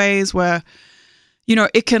causeways where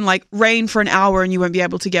it can rain for an hour and you won't be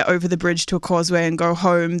able to get over the bridge to a causeway and go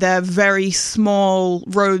home. They're very small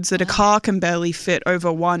roads that a car can barely fit over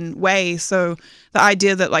one way. So the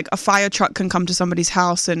idea that a fire truck can come to somebody's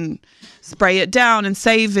house and spray it down and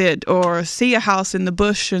save it, or see a house in the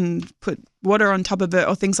bush and put water on top of it,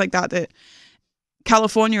 or things like that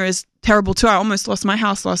California is terrible too. I almost lost my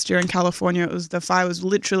house last year in California. The fire was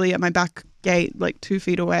literally at my back gate, 2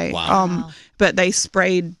 feet away. Wow. But they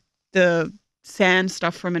sprayed the sand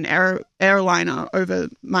stuff from an airliner over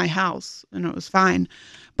my house, and it was fine.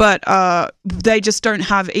 But they just don't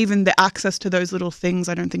have even the access to those little things.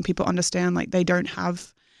 I don't think people understand. Like, they don't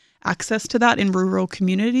have access to that in rural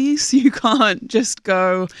communities. You can't just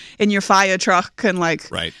go in your fire truck and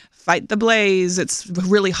fight the blaze. It's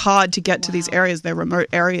really hard to get to these areas. They're remote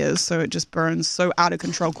areas, so it just burns so out of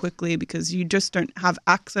control quickly because you just don't have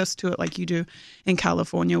access to it like you do in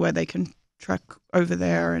California, where they can trek over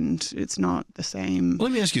there and it's not the same.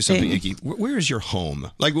 Let me ask you something, Iggy. Where is your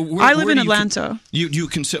home? Like, I live in Atlanta.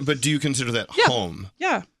 But do you consider that home?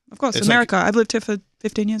 Yeah, of course. It's America. I've lived here for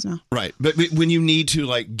 15 years now. Right. But when you need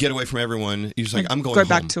to get away from everyone, you're just like, I'm going go home.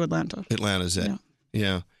 back to Atlanta. Atlanta's it.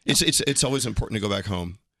 Yeah. It's always important to go back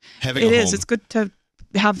home. Having It a is. home. It's good to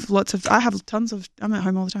have I have tons of, I'm at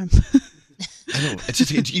home all the time. I know. It's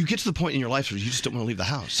just, you get to the point in your life where you just don't want to leave the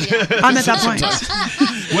house. I'm at that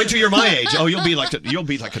point. Wait till you're my age. Oh, you'll be like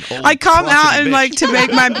an old. I come out and bitch. to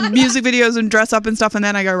make my music videos and dress up and stuff, and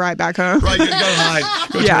then I go right back home. Right, go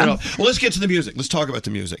hide. Go Yeah. turn it off. Well, let's get to the music. Let's talk about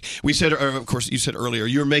the music. We said, of course, you said earlier,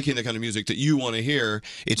 you're making the kind of music that you want to hear.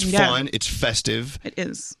 It's fun. It's festive. It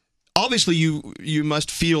is. Obviously, you must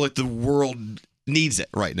feel like the world needs it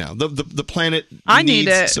right now. The planet I need needs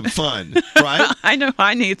it. some fun, right? I know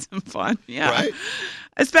I need some fun. Yeah. Right?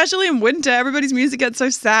 Especially in winter, everybody's music gets so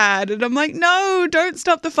sad. And I'm like, no, don't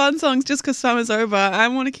stop the fun songs just because summer's over. I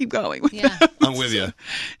want to keep going. Yeah. I'm with you.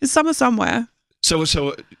 It's summer somewhere.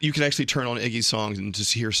 So you could actually turn on Iggy's songs and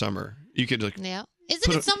just hear summer. You could Yeah.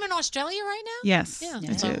 Isn't it summer in Australia right now? Yes, Yeah.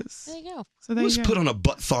 it so, is. There you go. So there let's you go. put on a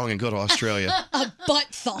butt thong and go to Australia. A butt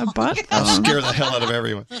thong. A butt I'll thong. scare the hell out of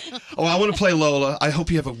everyone. Oh, I want to play Lola. I hope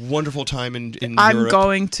you have a wonderful time in I'm Europe.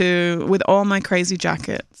 going to with all my crazy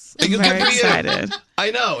jackets. I'm Good very for you. excited. I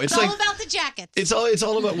know. It's all like about the jackets. it's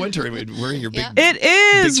all about winter. I mean, wearing your big. It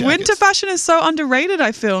is. big Winter jackets. fashion is so underrated,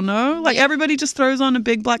 I feel, no? Like everybody just throws on a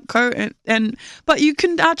big black coat but you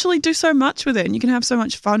can actually do so much with it and you can have so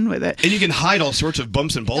much fun with it. And you can hide all sorts of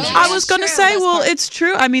bumps and bulges. I was going to say, well, it's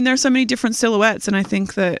true. I mean, there's so many different silhouettes and I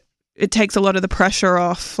think that it takes a lot of the pressure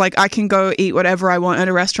off. Like I can go eat whatever I want at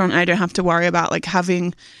a restaurant and I don't have to worry about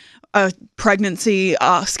having a pregnancy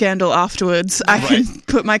scandal afterwards. I can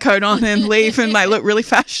put my coat on and leave and look really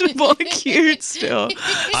fashionable and cute still. So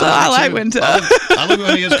I like winter. I love it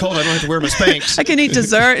when it gets cold. I don't have to wear my Spanx. I can eat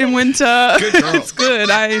dessert in winter. Good girl. It's good.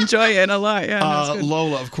 I enjoy it a lot. Yeah. no, it's good.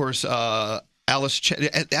 Lola, of course. Alice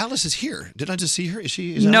is here. Did I just see her?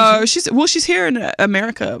 Is No, Alice she's here in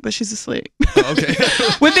America, but she's asleep. here? Oh, okay.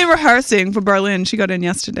 We've been rehearsing for Berlin. She got in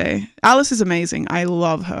yesterday. Alice is amazing. I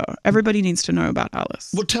love her. Everybody needs to know about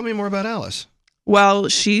Alice. Well, tell me more about Alice. Well,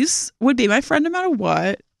 would be my friend no matter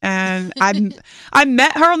what. And I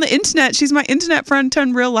met her on the internet. She's my internet friend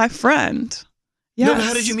turned real life friend. Yes. No, but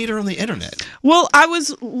how did you meet her on the internet? Well, I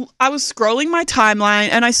was scrolling my timeline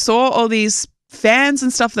and I saw all these fans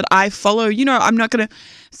and stuff that I follow. I'm not going to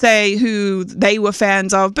say who they were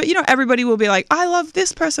fans of, but everybody will be like, I love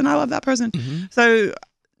this person, I love that person. Mm-hmm. So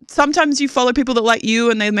sometimes you follow people that like you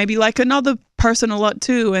and they maybe like another person a lot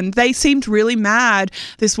too, and they seemed really mad,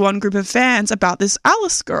 this one group of fans, about this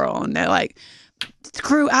Alice girl, and they're like,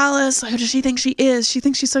 screw Alice, who does she think she is? She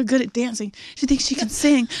thinks she's so good at dancing, she thinks she can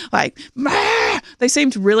sing, they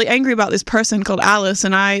seemed really angry about this person called Alice,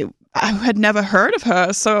 and I had never heard of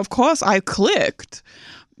her, so of course I clicked.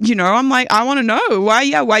 I'm like, I want to know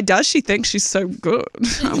why does she think she's so good?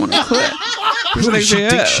 I want to click. Who does she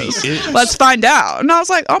think she is? Let's find out. And I was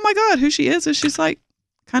like, oh my God, who she is? And she's like,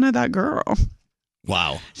 kind of that girl.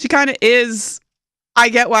 Wow. She kind of is. I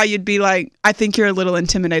get why you'd be like, I think you're a little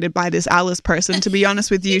intimidated by this Alice person. To be honest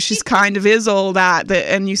with you, she's kind of is all that,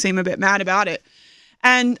 and you seem a bit mad about it.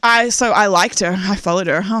 And I liked her. I followed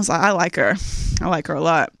her. I was like, I like her. I like her a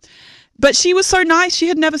lot. But she was so nice. She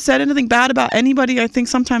had never said anything bad about anybody. I think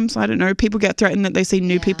sometimes, I don't know, people get threatened that they see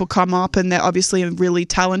new people come up and they're obviously really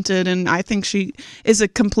talented. And I think she is a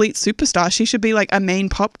complete superstar. She should be like a main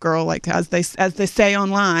pop girl, as they say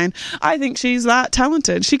online. I think she's that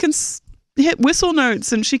talented. She can hit whistle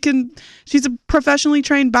notes and she's a professionally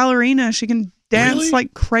trained ballerina. She can dance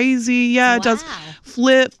like crazy. Yeah, does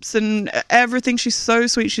flips and everything. She's so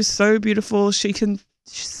sweet. She's so beautiful. She can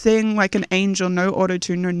sing like an angel, no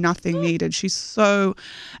auto-tune, no nothing needed. She's so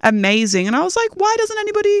amazing. And I was like, why doesn't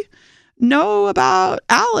anybody know about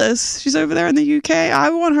Alice? She's over there in the UK. I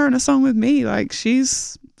want her in a song with me.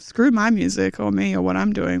 Screw my music or me or what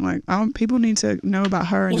I'm doing. People need to know about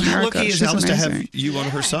her in America. How lucky is She's Alice amazing. to have you on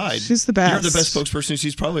her side? She's the best. You're the best spokesperson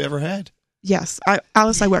she's probably ever had. Yes,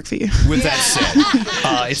 Alice, I work for you. With that said,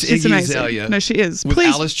 it's She's Iggy amazing. Azalea. No, she is. With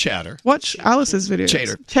Please Alice Chatter. watch Alice's videos.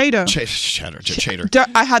 Chater.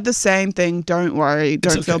 I had the same thing. Don't worry.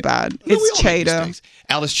 Don't feel bad. It's Chater.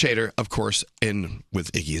 Alice Chater, of course, in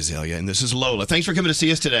with Iggy Azalea, and this is Lola. Thanks for coming to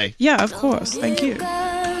see us today. Yeah, of course. Thank you.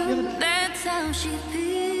 That's how she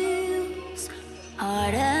feels.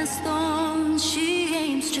 Hard as stone, she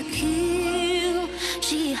aims to kill.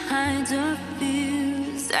 She hides her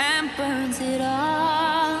fears and burns it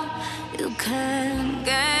all. You can't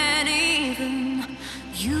get even.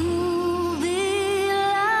 You be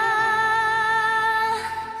lost.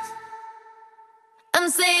 I'm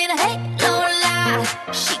saying, hey, Lola.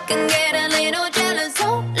 She can get a little jealous,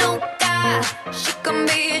 oh, Lola. She can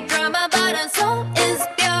be a drama, but her soul is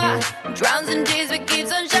pure. Drowns in tears, but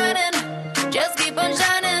keeps on shining. Just keep on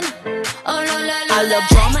shining. Oh, Lola, Lola. I love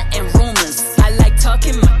drama and rumors. I like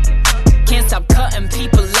talking my. Can't stop cutting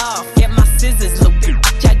people off. Get my scissors, little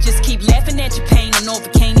bitch. I just keep laughing at your pain. I know if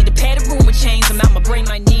I can't need a pad of room with chains. I'm out my brain,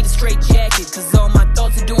 might need a straight jacket. Cause all my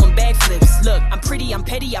thoughts are doing backflips. Look, I'm pretty, I'm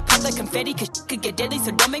petty. I pop like confetti. Cause shit could get deadly.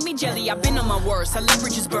 So don't make me jelly. I've been on my worst. I let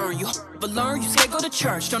bridges burn. You but learn, you scared, go to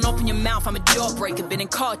church. Don't open your mouth, I'm a door breaker. Been in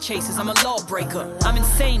car chases, I'm a lawbreaker. I'm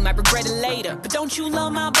insane, might regret it later. But don't you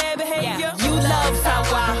love my bad behavior? Yeah. You love how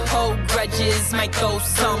I hold grudges. Might throw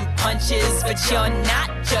some punches, but you're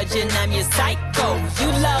not judging, I'm your psycho.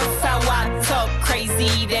 You love how I talk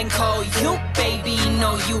crazy, then call you baby.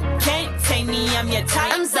 No, you can't take me, I'm your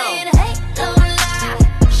type. I'm saying, hey, Lola.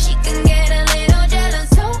 She can get a little jealous,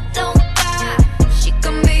 so don't die. She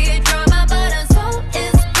can be a drama, but her soul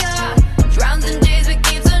is pure. Drowns in tears, but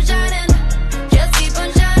keeps on shining. Just keep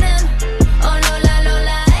on shining. Oh, Lola,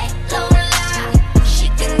 Lola, hey, Lola. She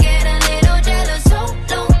can get a little jealous, so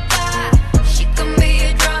don't die. She can be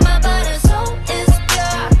a drama, but her soul is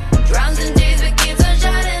pure. Drowns in tears, but keeps on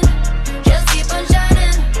shining. Just keep on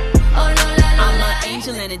shining. Oh, Lola, Lola. I'm an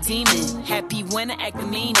angel and a demon. Happy when I act the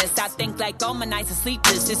meanest. I think like all my nights are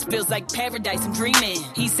sleepless. This feels like paradise, I'm dreaming.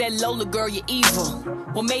 He said, Lola, girl, you're evil.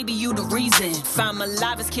 Well, maybe you the reason. If I'm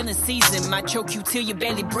alive, it's killing season. Might choke you till you're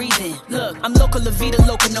barely breathing. Look, I'm local, La Vida,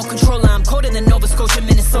 local, no controller. I'm colder than Nova Scotia,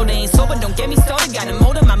 Minnesota. Ain't sober, don't get me started. Got a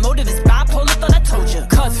motive, my motive is bipolar, thought I told you.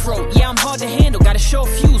 Cutthroat, yeah, I'm hard to handle. Got a short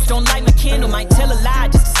fuse, don't light my candle. Might tell a lie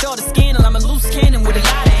just to start a scandal. I'm a loose cannon with a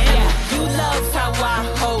lot of ammo. You love how I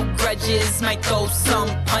hold grudges. Might throw some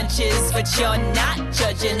punches, but you're not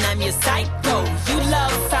judging, I'm your psycho. You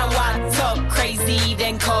love how I talk crazy,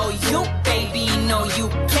 then call you baby. No, you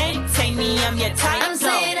can't take me, I'm your type. I'm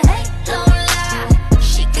saying, hey, Lola.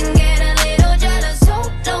 She can get a little jealous,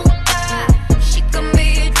 so don't die. She can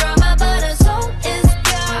be a drama, but her soul is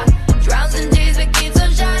pure. Drowns in tears, but keeps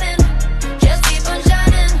on shining. Just keep on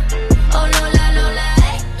shining. Oh, Lola, Lola,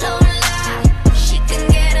 hey, Lola. She can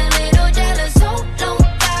get a little jealous, so don't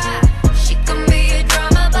die. She can be a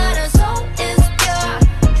drama, but her soul is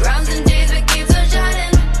pure. Drowns in tears, but keeps on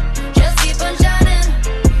shining. Just keep on shining.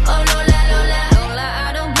 Oh, Lola, Lola, Lola,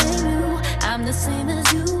 I don't blame you. I'm the same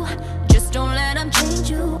as you. Just don't let them change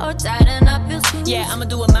you or tighten up your screws. Yeah, I'ma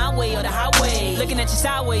do it my way or the highway. Looking at you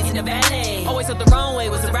sideways in the valet. Always thought the wrong way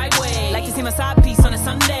was the right way. Like to see my side piece on a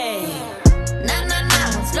Sunday. Nah, nah,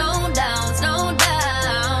 nah, slow down, slow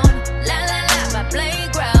down. La, la, la, my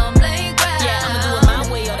playground, playground. Yeah, I'ma do it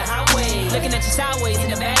my way or the highway. Looking at you sideways in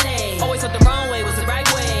the valet. Always thought the wrong way was the right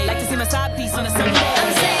way. Like to see my side piece on a Sunday.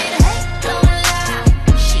 I'm saying, hey,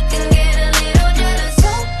 Lola. She can get a little jealous,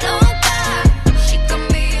 so don't die. She can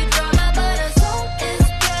be a drama, but her soul is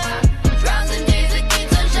pure. Drowns in tears, it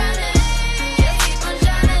keeps on shining. Just keep on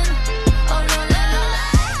shining. Oh, Lola, Lola,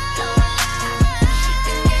 Lola. She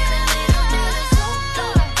can get a little jealous, so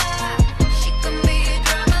don't die. She can be a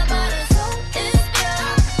drama, but her soul is pure.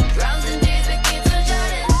 Drowns in tears, it keeps on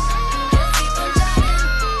shining. Just keep on shining.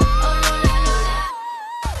 Oh, Lola, Lola.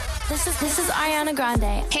 This is Ariana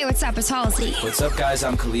Grande. Hey, what's up? It's Halsey. What's up, guys?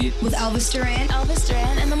 I'm Khalid. With Elvis Duran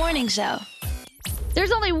and The Morning Show.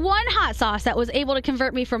 There's only one hot sauce that was able to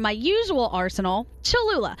convert me from my usual arsenal,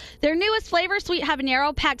 Cholula. Their newest flavor, Sweet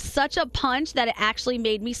Habanero, packed such a punch that it actually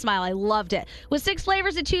made me smile. I loved it. With 6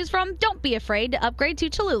 flavors to choose from, don't be afraid to upgrade to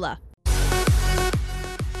Cholula.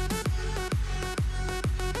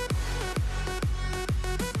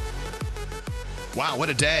 Wow, what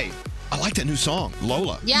a day. I like that new song,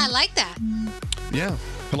 Lola. Yeah, I like that. Yeah.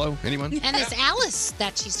 Hello, anyone? And this Alice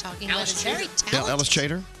that she's talking about is very talented. Yeah, Alice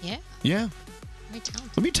Chater? Yeah, Yeah. very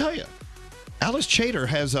talented. Let me tell you, Alice Chater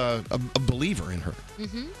has a believer in her.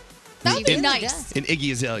 Mm-hmm. That would be nice. In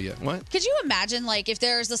Iggy Azalea. What? Could you imagine, like, if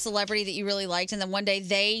there's a celebrity that you really liked and then one day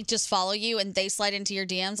they just follow you and they slide into your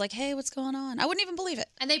DMs like, hey, what's going on? I wouldn't even believe it.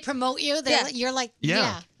 And they promote you. You're like,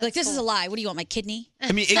 Yeah. Like, this is a lie. What do you want, my kidney?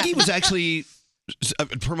 I mean, Iggy was actually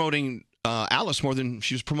promoting Alice more than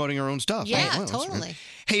she was promoting her own stuff. Yeah, Oh, wow, that's totally. right.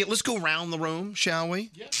 Hey, let's go around the room, shall we?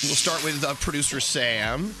 Yeah. We'll start with producer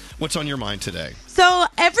Sam. What's on your mind today? So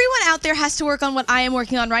everyone out there has to work on what I am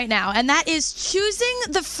working on right now, and that is choosing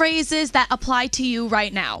the phrases that apply to you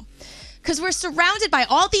right now. Because we're surrounded by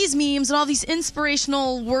all these memes and all these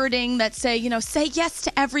inspirational wording that say, say yes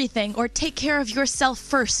to everything or take care of yourself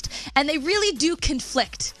first. And they really do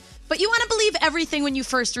conflict. But you want to believe everything when you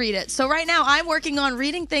first read it. So right now I'm working on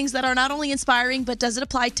reading things that are not only inspiring, but does it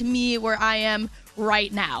apply to me where I am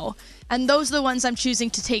right now? And those are the ones I'm choosing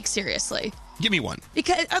to take seriously. Give me one.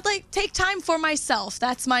 Because I'd take time for myself.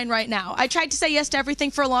 That's mine right now. I tried to say yes to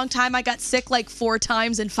everything for a long time. I got sick 4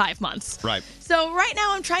 times in 5 months. Right. So right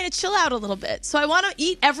now I'm trying to chill out a little bit. So I want to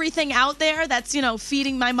eat everything out there that's,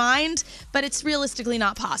 feeding my mind, but it's realistically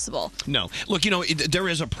not possible. No. Look, there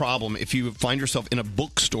is a problem if you find yourself in a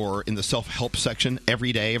bookstore in the self-help section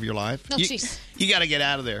every day of your life. Oh, jeez. You got to get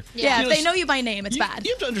out of there. Yeah, if they know you by name, it's bad.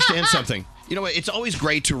 You have to understand something. It's always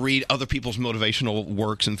great to read other people's motivational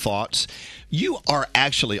works and thoughts. You are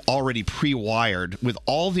actually already pre-wired with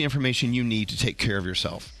all the information you need to take care of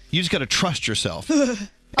yourself. You just got to trust yourself.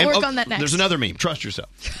 I'll work on that next. There's another meme. Trust yourself.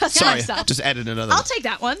 Trust Sorry, myself. just added another. I'll take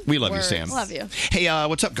that one. We love you, Sam. Love you. Hey,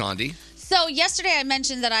 what's up, Gandhi? So yesterday I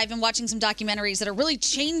mentioned that I've been watching some documentaries that are really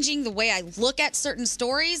changing the way I look at certain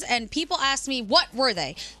stories, and people asked me, what were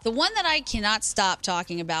they? The one that I cannot stop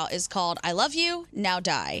talking about is called I Love You, Now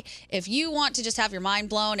Die. If you want to just have your mind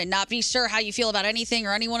blown and not be sure how you feel about anything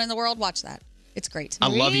or anyone in the world, watch that. It's great. I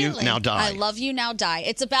love you, now die. I love you, now die.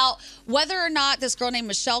 It's about whether or not this girl named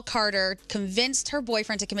Michelle Carter convinced her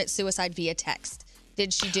boyfriend to commit suicide via text.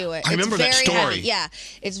 Did she do it? I remember that story. Heavy. Yeah,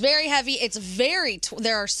 it's very heavy. It's very.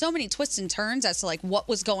 There are so many twists and turns as to what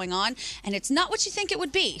was going on, and it's not what you think it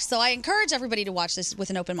would be. So I encourage everybody to watch this with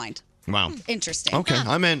an open mind. Wow. Interesting. Okay,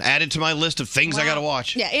 I'm in. Added to my list of things I got to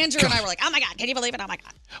watch. Yeah, Andrew and I were like, oh my God, can you believe it? Oh my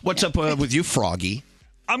God. What's up with you, Froggy?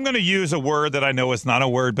 I'm going to use a word that I know is not a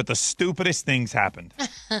word, but the stupidest things happened.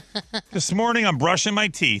 This morning, I'm brushing my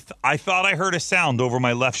teeth. I thought I heard a sound over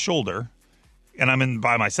my left shoulder, and I'm in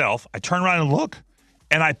by myself. I turn around and look,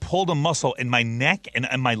 and I pulled a muscle in my neck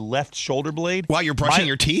and my left shoulder blade. While you're brushing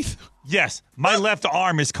your teeth? Yes. My left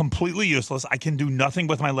arm is completely useless. I can do nothing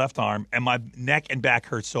with my left arm, and my neck and back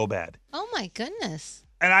hurt so bad. Oh, my goodness.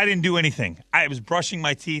 And I didn't do anything. I was brushing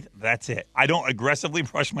my teeth. That's it. I don't aggressively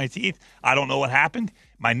brush my teeth. I don't know what happened.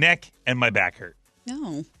 My neck and my back hurt.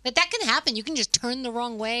 No. But that can happen. You can just turn the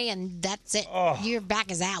wrong way, and that's it. Your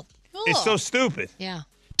back is out. It's so stupid. Yeah.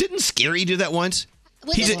 Didn't Scary do that once?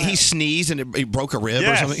 He sneezed and he broke a rib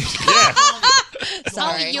Yes. or something. Yes.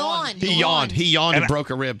 Sorry. He yawned and broke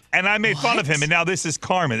a rib. And I made fun of him, and now this is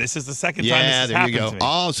karma. This is the second time this Yeah, has there you happened go. to me.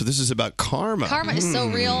 Oh, so this is about karma. Karma is so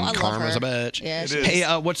real. I love Karma's her. a bitch. Yeah, she Hey,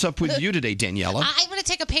 is. what's up with you today, Daniela? I'm going to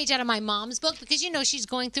take a page out of my mom's book because, she's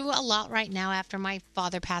going through a lot right now after my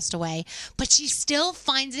father passed away. But she still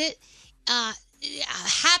finds it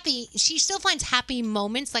happy. She still finds happy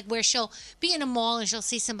moments, like where she'll be in a mall and she'll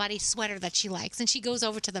see somebody's sweater that she likes. And she goes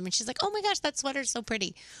over to them and she's like, oh my gosh, that sweater's so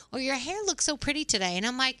pretty. Or your hair looks so pretty today. And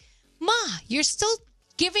I'm like, Ma, you're still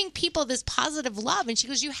giving people this positive love. And she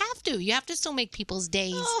goes, you have to. You have to still make people's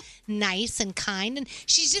days nice and kind. And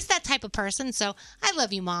she's just that type of person. So I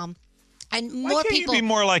love you, Mom. And more can't you people. be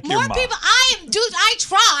more like your more mom? people. I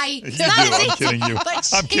try. You It's do. not I'm easy, kidding you. but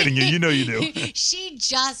I'm kidding you. You know you do. She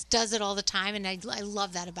just does it all the time, and I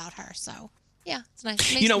love that about her. So, yeah, it's nice.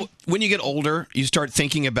 It makes me- When you get older, you start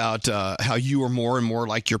thinking about how you are more and more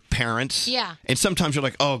like your parents. Yeah. And sometimes you're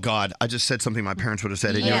like, oh, God, I just said something my parents would have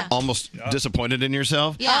said, and Yeah. you're almost disappointed in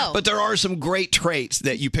yourself. Yeah. But there are some great traits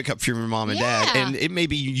that you pick up from your mom and dad, Yeah. and it may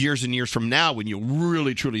be years and years from now when you'll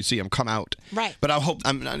really, truly see them come out. Right. But I hope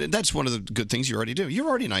that's one of the good things you already do. You're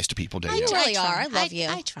already nice to people, Danielle. You really try. are. I love you.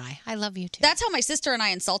 I try. I love you, too. That's how my sister and I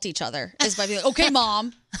insult each other, is by being like, okay,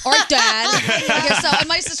 Mom, or Dad. I guess so. And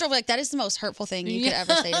my sister will be like, that is the most hurtful thing you could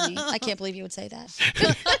ever say to me. I can't believe you would say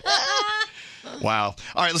that. Wow.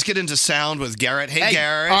 All right, let's get into sound with Garrett. Hey,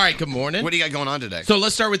 Garrett. All right, good morning. What do you got going on today? So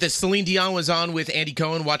let's start with this. Celine Dion was on with Andy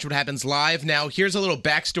Cohen. Watch What Happens Live. Now, here's a little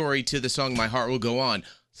backstory to the song My Heart Will Go On.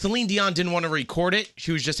 Celine Dion didn't want to record it.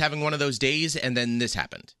 She was just having one of those days, and then this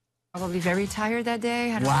happened. Probably very tired that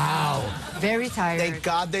day. Wow. Very tired. Thank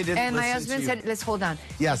God they didn't And my listen husband to you. said, let's hold on.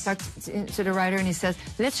 Yes. He talked to the writer and he says,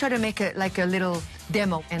 let's try to make it like a little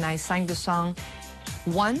demo. And I sang the song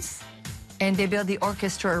once and they built the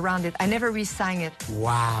orchestra around it. I never re-sang it.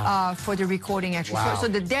 Wow. For the recording, actually. Wow. So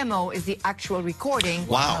the demo is the actual recording.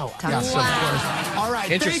 Wow. Yes, of course. All right.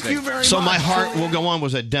 Thank you very much. So My Heart Will Go On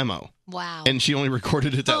was a demo. Wow. And she only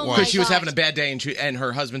recorded it that once. Because she was having a bad day, and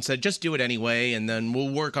her husband said, just do it anyway, and then we'll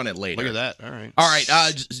work on it later. Look at that. All right. All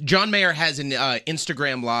right. John Mayer has an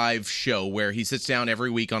Instagram Live show where he sits down every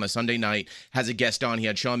week on a Sunday night, has a guest on. He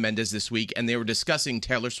had Shawn Mendes this week, and they were discussing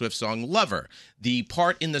Taylor Swift's song Lover. The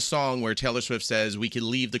part in the song where Taylor Swift says we could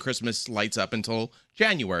leave the Christmas lights up until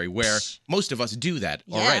January, where most of us do that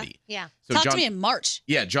already. Yeah. So Talk John- to me in March.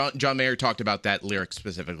 Yeah, John Mayer talked about that lyric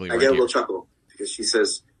specifically. I right get a here. little chuckle because she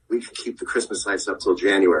says, we could keep the Christmas lights up till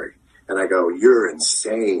January. And I go, you're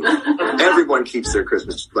insane. Everyone keeps their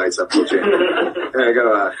Christmas lights up till January. And I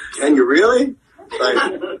go, can you really?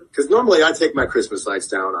 Because normally I take my Christmas lights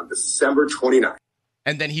down on December 29th.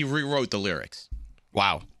 And then he rewrote the lyrics.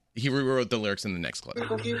 Wow. He rewrote the lyrics in the next clip. We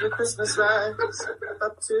can keep the Christmas lights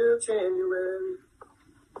up till January.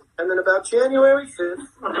 And then about January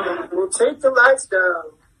 5th, we'll take the lights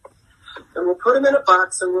down. And we'll put them in a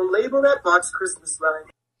box and we'll label that box Christmas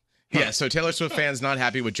light. Yeah, so Taylor Swift fans not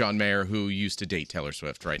happy with John Mayer, who used to date Taylor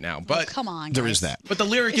Swift right now. But come on, there is that. But the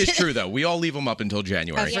lyric is true, though. We all leave them up until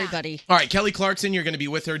January. Everybody. All right, Kelly Clarkson, you're going to be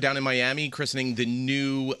with her down in Miami, christening the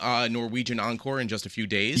new Norwegian Encore in just a few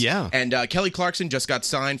days. Yeah. And Kelly Clarkson just got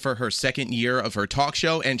signed for her second year of her talk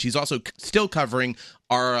show, and she's also still covering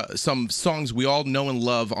some songs we all know and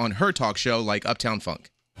love on her talk show, like Uptown Funk.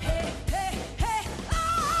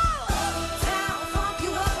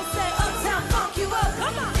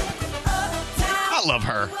 I love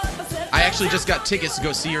her. I actually just got tickets to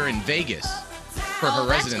go see her in Vegas for her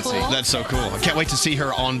residency. That's so cool. I can't wait to see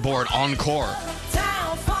her on board Encore.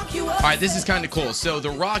 All right, this is kind of cool. So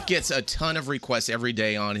The Rock gets a ton of requests every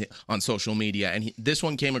day on social media, and this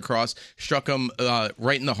one came across, struck him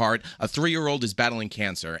right in the heart. A 3-year-old is battling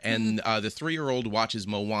cancer, and the 3-year-old watches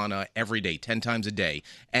Moana every day, 10 times a day,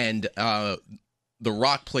 and The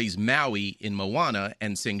Rock plays Maui in Moana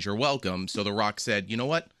and sings You're Welcome. So The Rock said, you know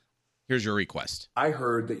what? Here's your request. I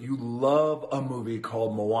heard that you love a movie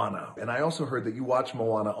called Moana. And I also heard that you watch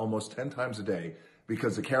Moana almost 10 times a day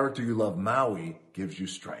because the character you love, Maui, gives you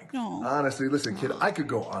strength. Honestly, listen, kid, I could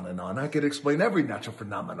go on and on. I could explain every natural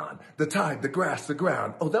phenomenon. The tide, the grass, the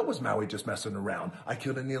ground. Oh, that was Maui just messing around. I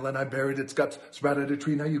killed an eel and I buried its guts. Sprouted a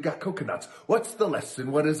tree, now you got coconuts. What's the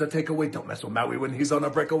lesson? What is the takeaway? Don't mess with Maui when he's on a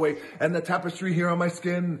breakaway. And the tapestry here on my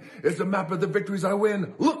skin is a map of the victories I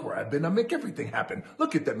win. Look where I've been, I make everything happen.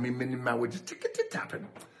 Look at that me mini Maui just tick-a-tick-tapping.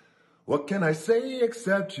 What can I say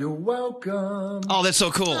except you're welcome? Oh, that's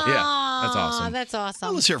so cool. Yeah, that's awesome. That's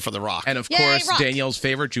awesome. Let's hear it for The Rock. And of Yay, course, Rock. Danielle's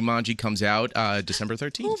favorite, Jumanji, comes out December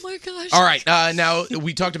 13th. Oh my gosh. All right, now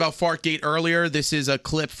we talked about Fartgate earlier. This is a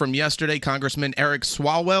clip from yesterday. Congressman Eric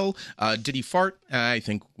Swalwell. Did he fart? I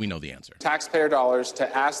think we know the answer. Taxpayer dollars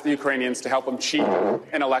to ask the Ukrainians to help them cheat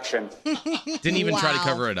an election. Didn't even try to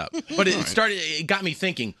cover it up. But it got me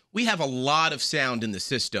thinking, we have a lot of sound in the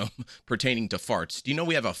system pertaining to farts. Do you know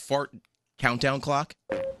we have a fart countdown clock?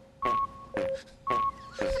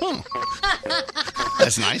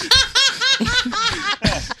 That's nice.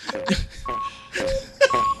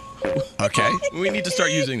 Okay. We need to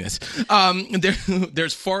start using this.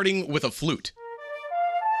 There's farting with a flute.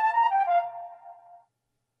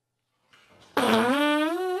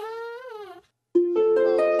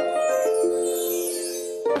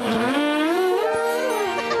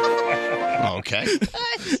 Okay.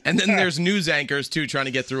 And then there's news anchors, too, trying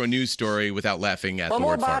to get through a news story without laughing at Well, the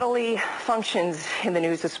more word fart. bodily functions in the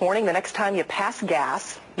news this morning. The next time you pass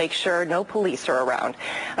gas, make sure no police are around.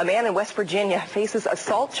 A man in West Virginia faces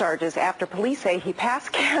assault charges after police say he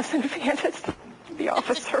passed gas and handed the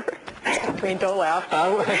officer. I mean, don't laugh.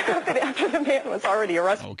 After the man was already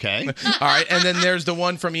arrested. Okay. All right, and then there's the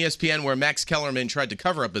one from ESPN where Max Kellerman tried to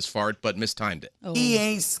cover up his fart but mistimed it. He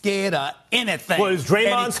ain't scared of anything. Well, is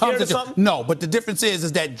Draymond And he scared comes of to- something? No, but the difference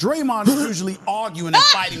is that Draymond is usually arguing and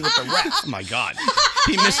fighting with the refs. Oh, my God.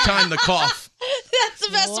 He mistimed the cough. That's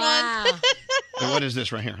the best one. And what is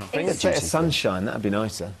this right here? I think a bit of sunshine, that'd be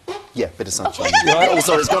nicer. Yeah, bit of sunshine. Oh,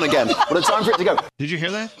 sorry, it's gone again. Well, it's time for it to go. Did you hear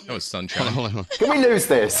that? That was sunshine. Hold on. Can we lose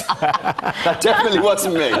this? That definitely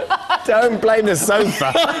wasn't me. Don't blame the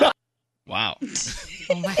sofa. Wow. I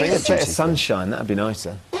think a bit of sunshine, that'd be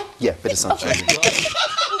nicer. Yeah, bit of sunshine.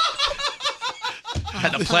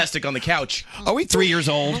 Had the plastic on the couch. Are we 3 years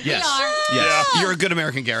old? Yes. Yes. You're a good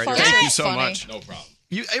American, Garrett. Farting Thank you is so funny. much. No problem.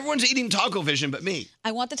 Everyone's eating Taco Vision but me.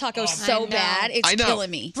 I want the taco so bad. It's I know. killing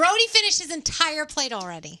me. Brody finished his entire plate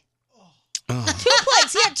already. 2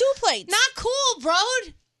 plates. He had 2 plates. Not cool,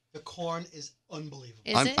 Brode. The corn is unbelievable.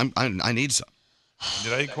 Is it? I need some.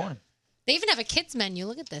 Did I eat corn? They even have a kids menu.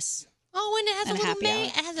 Look at this. Oh, and it has And a little happy hour.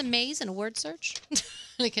 It has a maze and a word search.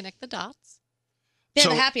 They connect the dots. They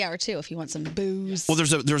have So- a happy hour too if you want some booze. Well,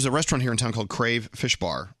 there's a restaurant here in town called Crave Fish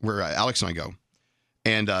Bar where Alex and I go,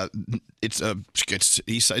 and it's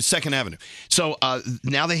East Side, 2nd Avenue. So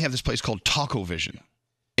now they have this place called Taco Vision,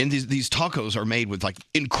 and these tacos are made with like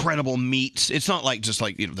incredible meats. It's not like just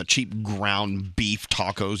like the cheap ground beef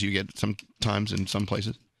tacos you get sometimes in some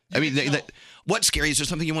places. I mean, what's scary? Is there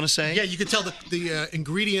something you want to say? Yeah, you can tell that the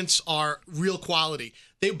ingredients are real quality.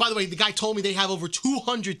 By the way, the guy told me they have over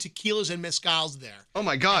 200 tequilas and mezcals there. Oh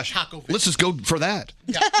my gosh! Taco Vision. Let's just go for that.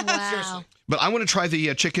 Yeah, seriously. But I want to try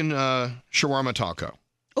the chicken shawarma taco.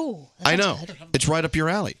 Oh, I know. It's right up your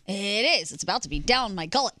alley. It is. It's about to be down my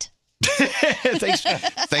gullet.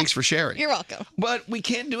 Thanks for sharing. You're welcome. But we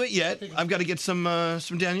can't do it yet. I've got to get some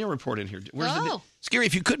Danielle report in here. Scary,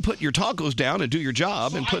 if you could put your tacos down and do your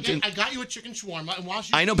job and put in. I got you a chicken shawarma. And while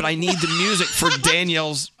I know, but I need the music for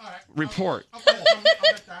Danielle's report.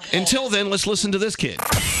 Until then, let's listen to this kid.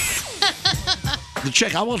 I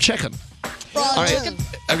will check him. All right.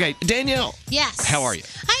 Okay, Danielle. Yes. How are you?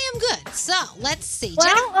 I am good. So let's see.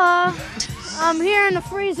 Well, I'm here in the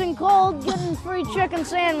freezing cold getting free chicken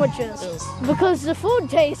sandwiches because the food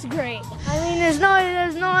tastes great.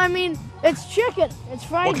 I mean, it's chicken. It's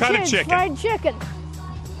fried What kind of chicken? Fried chicken.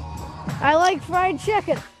 I like fried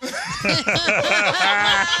chicken.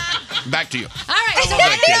 Back to you. All right. So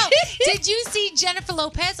that kid. Danielle, did you see Jennifer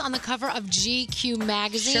Lopez on the cover of GQ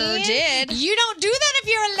magazine? Sure did. You don't do that if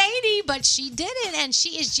you're a lady, but she did it, and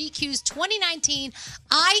she is GQ's 2019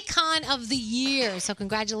 Icon of the Year. So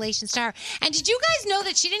congratulations to her. And did you guys know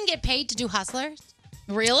that she didn't get paid to do Hustlers?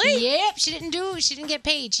 Really? Yep, she didn't get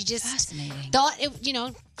paid. She just thought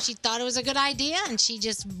she thought it was a good idea, and she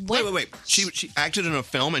just went. Wait. She acted in a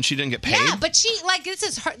film and she didn't get paid? Yeah, but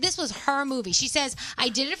this was her movie. She says, I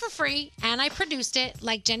did it for free and I produced it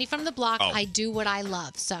like Jenny from the Block. Oh. I do what I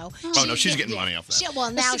love. So no, she's getting money off that.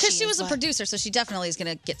 Well, now because she is, was a but- producer, so she definitely is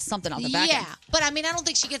going to get something on the back Yeah, end. but I mean, I don't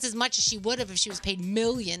think she gets as much as she would have if she was paid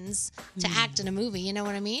millions to act in a movie. You know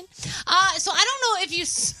what I mean? So I don't know if you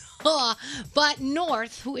saw, but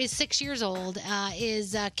North, who is 6 years old,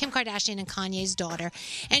 is Kim Kardashian and Kanye's daughter,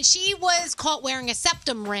 and she was caught wearing a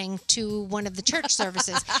septum ring to one of the church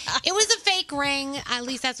services. It was a fake ring. At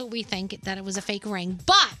least that's what we think, that it was a fake ring.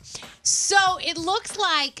 But so it looks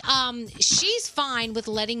like she's fine with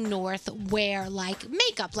letting North wear like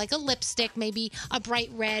makeup, like a lipstick, maybe a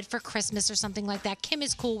bright red for Christmas or something like that. Kim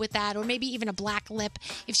is cool with that, or maybe even a black lip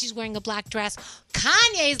if she's wearing a black dress.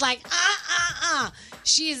 Kanye's like,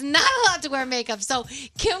 she is not allowed to wear makeup. So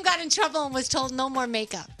Kim got in trouble and was told no more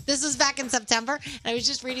makeup. This was back in September, and I was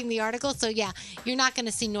just reading the article. So yeah, you're not going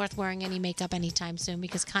to see North wearing any makeup anytime soon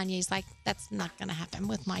because Kanye's like, that's not going to happen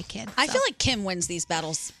with my kid. I feel like Kim wins these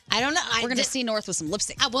battles. I don't know. We're going to see North with some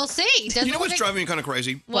lipstick. We'll see. You know what's driving me kind of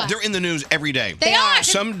crazy? What? They're in the news every day. They are.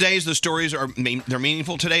 Some days the stories are they're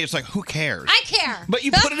meaningful. Today it's like, who cares? I care. But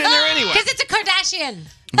you put it in there anyway. Because it's a Kardashian.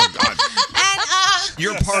 Oh my God.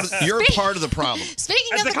 You're part of the problem.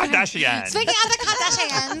 Speaking As of the Kardashians. Speaking of the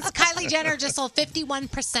Kardashians, Kylie Jenner just sold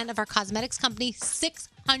 51% of her cosmetics company,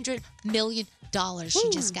 $600 million she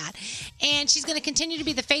just got. And she's going to continue to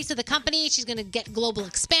be the face of the company. She's going to get global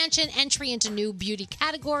expansion, entry into new beauty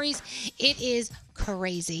categories. It is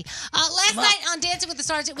crazy. Last night on Dancing with the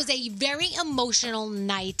Stars, it was a very emotional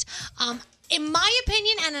night. In my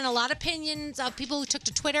opinion, and in a lot of opinions of people who took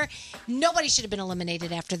to Twitter, nobody should have been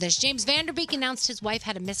eliminated after this. James Vanderbeek announced his wife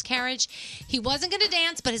had a miscarriage. He wasn't going to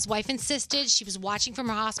dance, but his wife insisted. She was watching from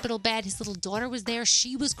her hospital bed. His little daughter was there.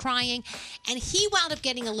 She was crying. And he wound up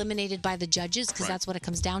getting eliminated by the judges because that's what it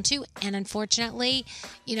comes down to. And unfortunately,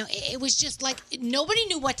 it was just like nobody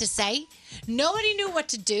knew what to say. Nobody knew what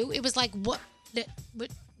to do. It was like, what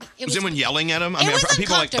Was anyone yelling at him? It was are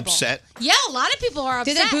people like uncomfortable. upset? Yeah, a lot of people are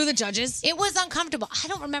upset. Did they boo the judges? It was uncomfortable. I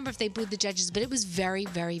don't remember if they booed the judges, but it was very,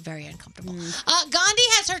 very, very uncomfortable. Gandhi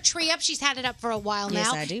has her tree up. She's had it up for a while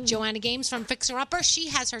Yes, now. I do. Joanna Games from Fixer Upper, she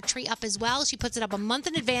has her tree up as well. She puts it up a month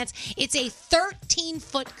in advance. It's a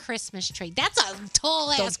 13-foot Christmas tree. That's a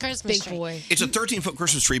tall-ass Christmas big tree. boy. It's a 13-foot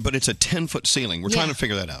Christmas tree, but it's a 10-foot ceiling. We're trying to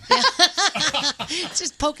figure that out. It's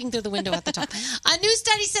just poking through the window at the top. A new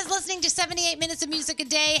study says listening to 78 minutes of music a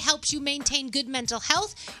day helps you maintain good mental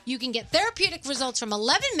health. You can get therapeutic results from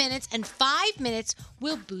 11 minutes, and 5 minutes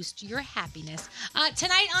will boost your happiness.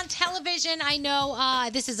 Tonight on television, I know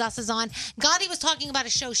This Is Us is on. Gandhi was talking about a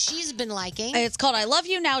show she's been liking. It's called I Love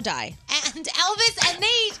You, Now Die. And Elvis and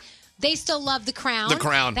Nate, they still love The Crown. The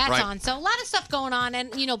Crown, That's right. on. So a lot of stuff going on.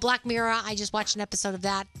 And, Black Mirror, I just watched an episode of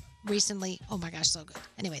that recently. Oh, my gosh, so good.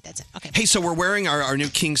 Anyway, that's it. Okay. Hey, so we're wearing our new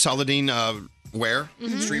King Saladin wear,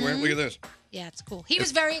 streetwear. Look at this. Yeah, it's cool. He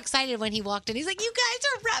was very excited when he walked in. He's like, "You guys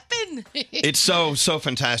are repping." It's so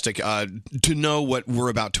fantastic to know what we're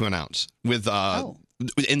about to announce. With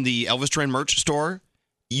in the Elvis Duran merch store,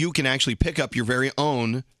 you can actually pick up your very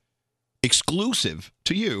own exclusive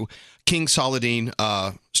to you King Saladin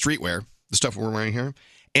streetwear, the stuff we're wearing here,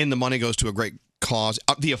 and the money goes to a great cause.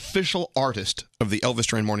 The official artist of the Elvis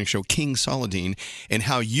Duran Morning Show, King Saladin, and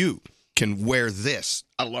how you can wear this.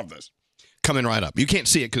 I love this. Coming right up. You can't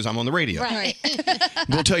see it because I'm on the radio. Right.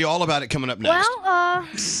 We'll tell you all about it coming up next. Well,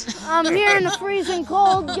 I'm here in the freezing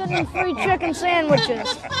cold getting free chicken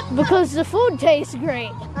sandwiches because the food tastes great.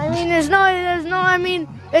 I mean, there's no, I mean,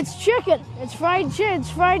 it's chicken. It's fried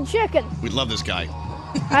chicken. We love this guy.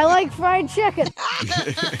 I like fried chicken.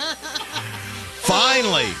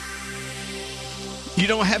 Finally. You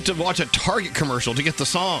don't have to watch a Target commercial to get the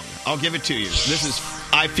song. I'll give it to you. This is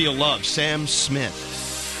I Feel Love, Sam Smith.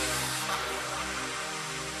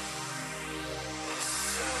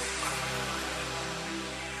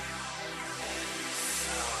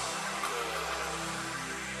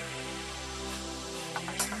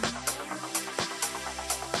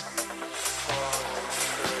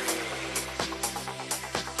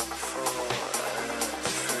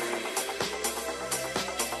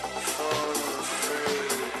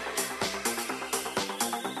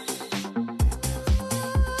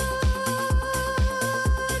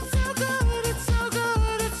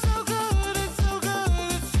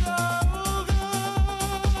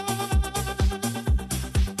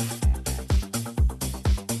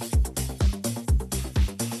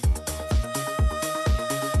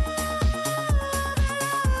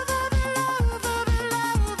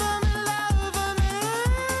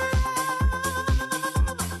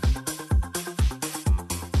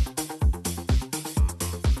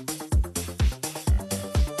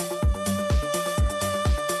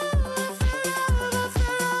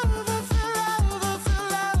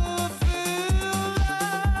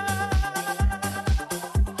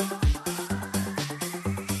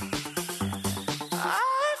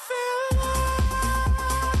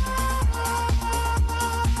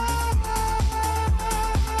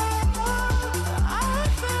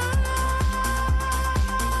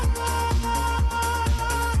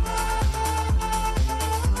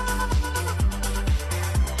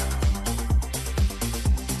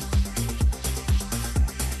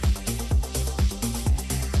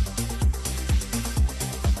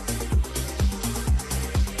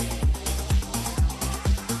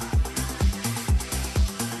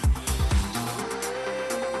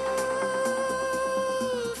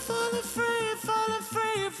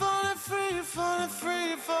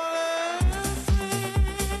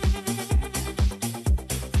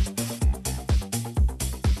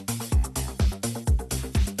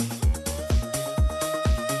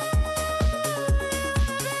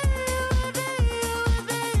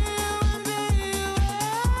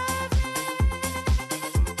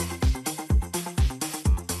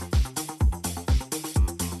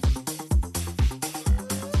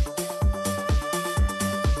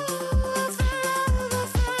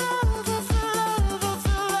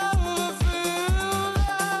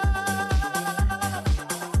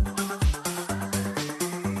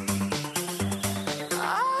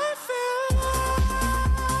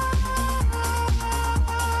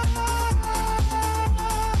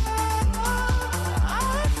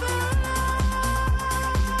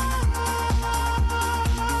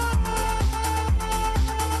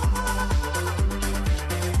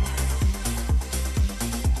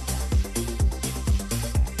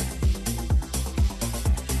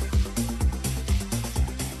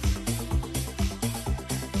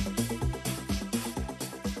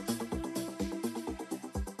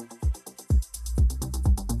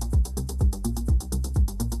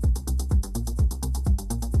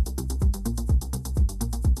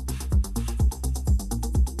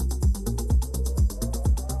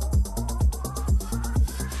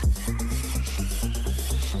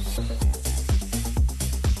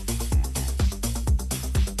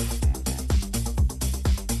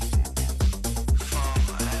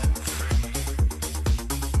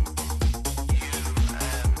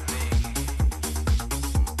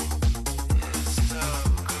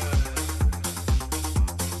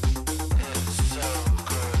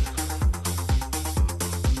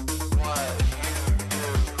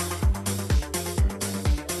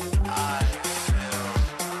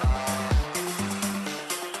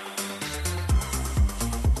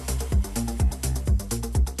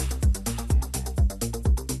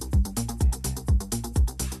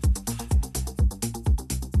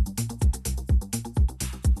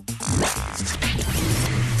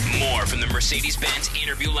 Mercedes-Benz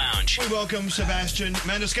Interview Lounge. We welcome Sebastian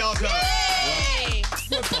Maniscalco.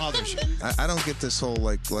 What bothers you? I don't get this whole,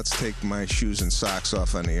 let's take my shoes and socks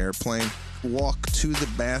off on the airplane. Walk to the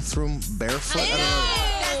bathroom barefoot. I don't know.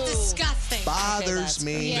 That's disgusting. Bothers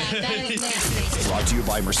me. Yeah, that is nasty. Brought to you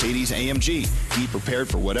by Mercedes AMG. Be prepared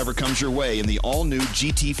for whatever comes your way in the all-new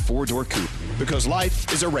GT 4-door coupe. Because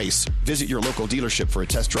life is a race. Visit your local dealership for a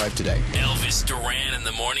test drive today. Elvis Duran in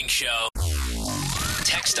the Morning Show.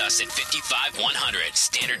 Text us at 55100.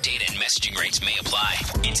 Standard data and messaging rates may apply.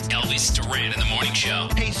 It's Elvis Duran in the Morning Show.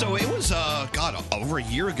 Hey, so it was, over a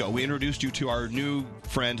year ago, we introduced you to our new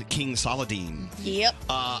friend, King Saladin. Yep.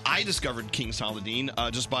 I discovered King Saladin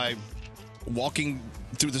just by walking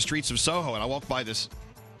through the streets of Soho, and I walked by this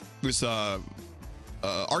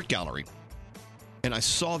art gallery, and I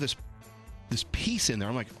saw this piece in there.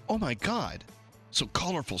 I'm like, oh my God, so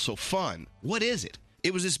colorful, so fun. What is it?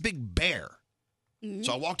 It was this big bear. Mm-hmm.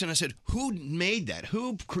 So I walked in and I said, who made that?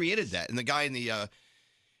 Who created that? And the guy in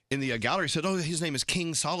the gallery said, oh, his name is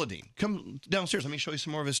King Saladin. Come downstairs. Let me show you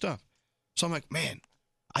some more of his stuff. So I'm like, man,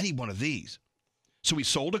 I need one of these. So we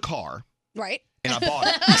sold a car. Right. And I bought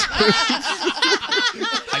it.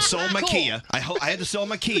 I sold my Kia. I had to sell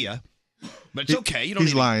my Kia. But it's okay. You don't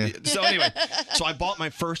He's need lying. So anyway, so I bought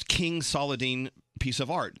my first King Saladin piece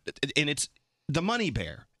of art. And it's the money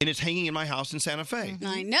bear. And it's hanging in my house in Santa Fe.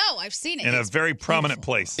 I know. I've seen it. In a It's very prominent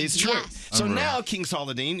place. It's true. Yes. So All right. now, King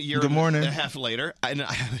Saladin, you're Good morning. a half later, and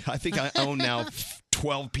I think I own now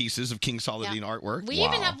 12 pieces of King Saladin artwork. We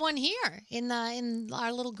even have one here in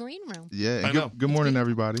our little green room. Yeah. I And know. good morning,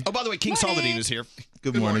 everybody. Oh, by the way, King Saladin is here.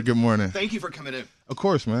 Good morning. Good morning. Thank you for coming in. Of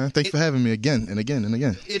course, man. Thanks for having me again and again and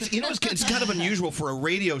again. It's kind of unusual for a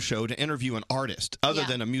radio show to interview an artist other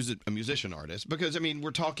than a musician artist, because I mean we're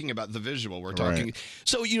talking about the visual. We're talking Right.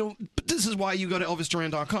 so this is why you go to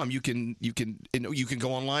ElvisDuran.com. You can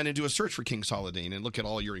go online and do a search for King Saladin and look at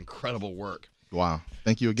all your incredible work. Wow.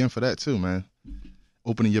 Thank you again for that too, man.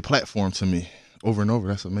 Opening your platform to me over and over.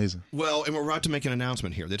 That's amazing. Well, and we're about to make an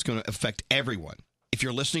announcement here that's going to affect everyone. If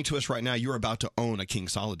you're listening to us right now, you're about to own a King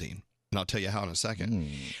Saladin. And I'll tell you how in a second.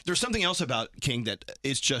 There's something else about King that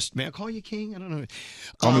is just, may I call you King? I don't know.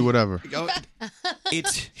 Call me whatever.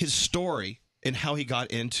 It's his story and how he got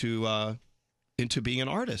into being an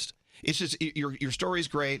artist. It's just, your story's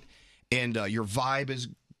great, and your vibe is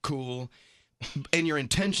cool, and your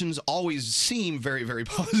intentions always seem very, very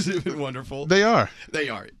positive and wonderful. They are. They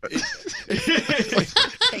are.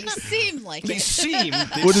 They seem like They it. seem.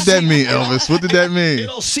 What did that mean, Elvis? What did that mean? It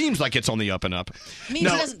all seems like it's on the up and up. Means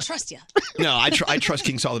he doesn't trust you. No, I trust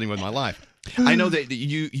King Saladin with my life. I know that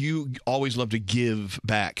you always love to give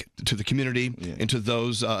back to the community and to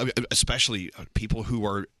those, especially people who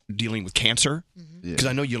are dealing with cancer. Because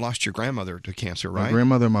I know you lost your grandmother to cancer, right? My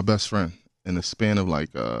grandmother and my best friend in the span of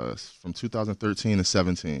from 2013 to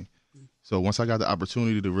 17. So once I got the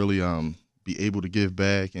opportunity to really be able to give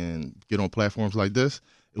back and get on platforms like this,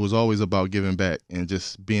 it was always about giving back and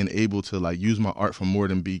just being able to use my art for more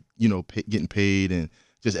than getting paid and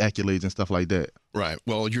just accolades and stuff like that. Right.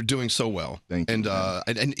 Well, you're doing so well. Thank you.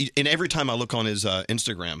 And every time I look on his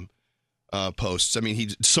Instagram posts, I mean,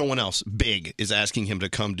 someone else big is asking him to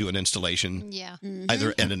come do an installation. Yeah.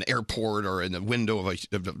 Either at an airport or in the window of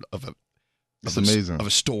It's amazing. Of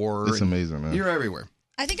a store. It's amazing, man. You're everywhere.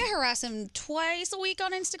 I think I harass him twice a week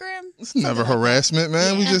on Instagram. It's never harassment,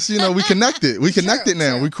 man. We just, we connected. We connected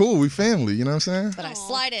now. We cool. We family. You know what I'm saying? But I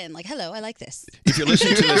slide in like, hello, I like this. If you're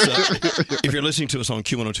listening to us, on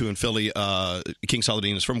Q102 in Philly, King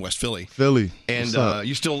Saladin is from West Philly. Philly. And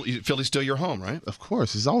Philly's still your home, right? Of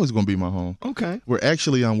course. It's always going to be my home. Okay. We're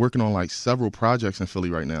actually working on several projects in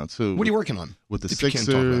Philly right now, too. What are you working on? With the If you can't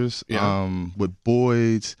talk about it. Sixers, with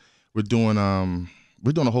Boyd's. We're doing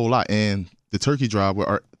a whole lot. And the turkey drive,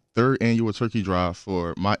 our third annual turkey drive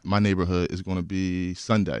for my neighborhood is going to be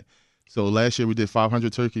Sunday. So last year we did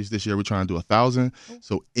 500 turkeys. This year we're trying to do 1,000.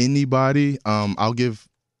 So anybody, I'll give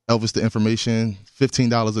Elvis the information,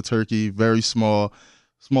 $15 a turkey, very small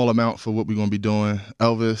amount for what we're going to be doing.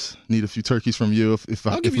 Elvis, need a few turkeys from you if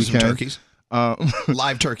I'll give you some turkeys.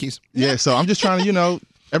 Live turkeys. Yeah, so I'm just trying to,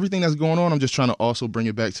 everything that's going on, I'm just trying to also bring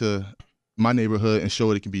it back to my neighborhood and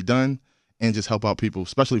show it can be done. And just help out people,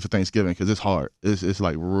 especially for Thanksgiving, because it's hard. It's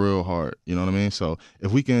real hard. You know what I mean? So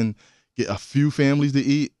if we can get a few families to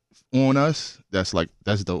eat on us, that's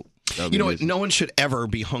dope. You know what? No one should ever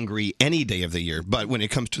be hungry any day of the year, but when it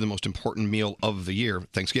comes to the most important meal of the year,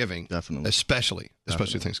 Thanksgiving, definitely, especially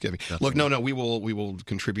Thanksgiving. Definitely. Look, no, we will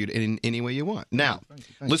contribute in any way you want. Now, Thank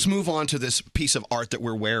you. Let's move on to this piece of art that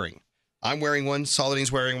we're wearing. I'm wearing one.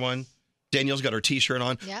 Saladin's wearing one. Danielle's got her T-shirt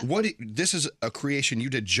on. Yeah. This is a creation you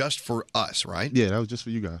did just for us, right? Yeah, that was just for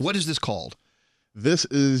you guys. What is this called? This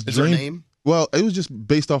is there a name? Well, it was just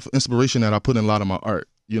based off inspiration that I put in a lot of my art.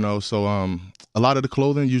 So a lot of the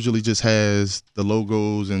clothing usually just has the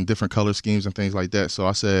logos and different color schemes and things like that. So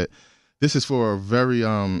I said, this is for a very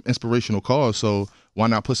inspirational cause. So why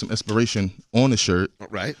not put some inspiration on the shirt?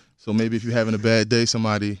 Right. So maybe if you're having a bad day,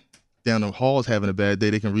 somebody down the hall is having a bad day,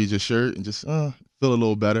 they can read your shirt and just feel a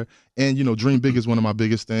little better. And, dream big is one of my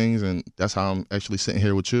biggest things. And that's how I'm actually sitting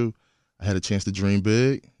here with you. I had a chance to dream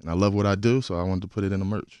big, and I love what I do, so I wanted to put it in the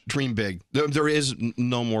merch. Dream big. There is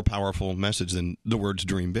no more powerful message than the words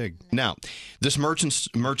dream big. Now, this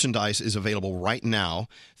merchandise is available right now,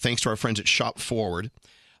 thanks to our friends at Shop Forward.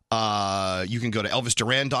 You can go to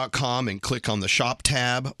ElvisDuran.com and click on the shop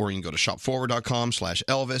tab, or you can go to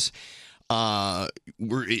shopforward.com/Elvis.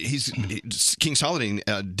 King Saladin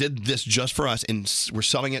did this just for us, and we're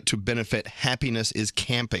selling it to benefit Happiness is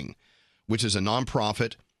Camping, which is a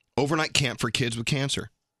nonprofit overnight camp for kids with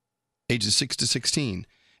cancer, ages 6 to 16,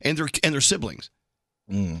 and their siblings.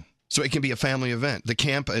 So it can be a family event. The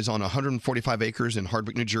camp is on 145 acres in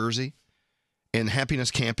Hardwick, New Jersey, and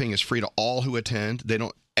Happiness Camping is free to all who attend. They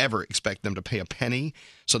don't ever expect them to pay a penny,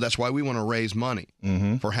 so that's why we want to raise money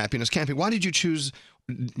for Happiness Camping. Why did you choose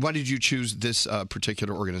this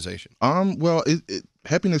particular organization? Well,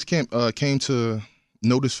 Happiness Camp came to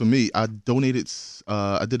notice for me. I donated.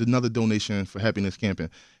 I did another donation for Happiness Camping,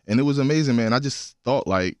 and it was amazing, man. I just thought,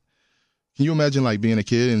 like, can you imagine like being a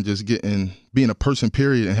kid and just being a person,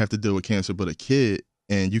 period, and have to deal with cancer, but a kid,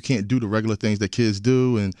 and you can't do the regular things that kids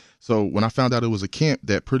do. And so when I found out it was a camp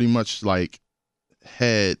that pretty much like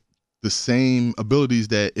had the same abilities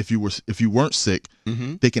that if you weren't sick,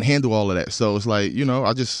 they can handle all of that. So it's like,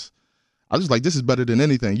 I just like, this is better than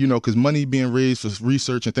anything, because money being raised for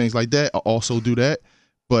research and things like that, I also do that.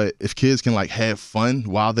 But if kids can like have fun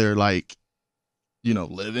while they're like,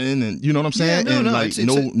 living, and you know what I'm saying,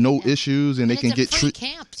 no issues, and they can get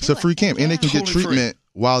treatment. It's a free camp, and they can get treatment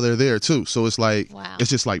while they're there too. So it's like,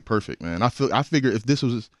 it's just like perfect, man. I figure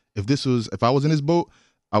if I was in this boat,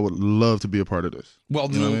 I would love to be a part of this. Well,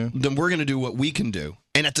 then we're going to do what we can do,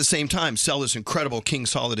 and at the same time sell this incredible King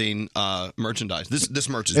Saladin merchandise. This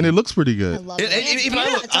merch is, and it looks pretty good. I love it. Even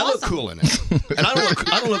I look cool in it, and I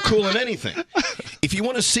don't look cool in anything. If you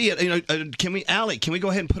want to see it, can we go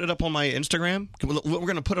ahead and put it up on my Instagram? We're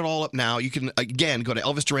going to put it all up now. You can again go to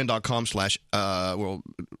ElvisDuran.com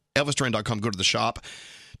ElvisDuran.com. Go to the shop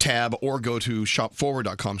tab, or go to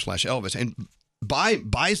shopforward.com/Elvis and buy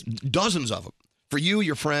dozens of them. For you,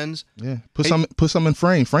 your friends. Yeah. Put some in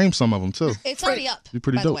frame. Frame some of them, too. It's already up, Be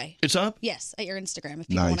pretty by dope. the way. It's up? Yes, at your Instagram if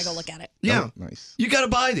people want to go look at it. Yeah. Nice. You got to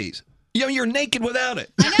buy these. You're naked without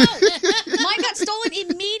it. I know. Mine got stolen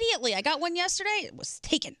immediately. I got one yesterday. It was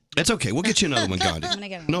taken. That's okay. We'll get you another one, Gandhi. I'm gonna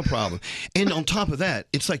get No problem. And on top of that,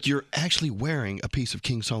 it's like you're actually wearing a piece of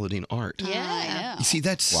King Saladin art. Yeah, I know. You see,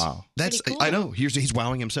 that's Pretty cool. I know. He's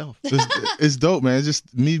wowing himself. It's dope, man. It's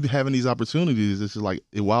just me having these opportunities. It's just like,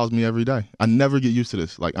 it wows me every day. I never get used to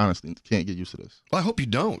this. Like, honestly, can't get used to this. Well, I hope you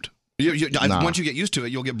don't. Once you get used to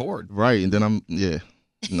it, you'll get bored. Right, and then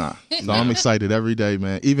Nah. So I'm excited every day,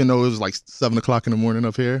 man. Even though it was like 7 o'clock in the morning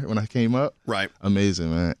up here when I came up. Right.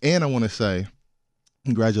 Amazing, man. And I want to say,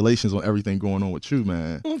 congratulations on everything going on with you,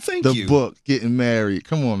 man. Well, thank you. you. The book, getting married.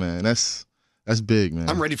 Come on, man. That's big,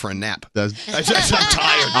 man. I'm ready for a nap. I'm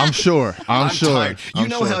tired. I'm sure. I'm sure. Tired. You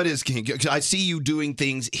know how it is, King. I see you doing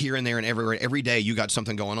things here and there and everywhere. Every day you got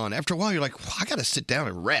something going on. After a while, you're like, I got to sit down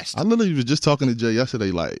and rest. I literally was just talking to Jay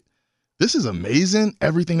yesterday, like, this is amazing,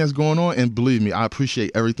 everything that's going on. And believe me, I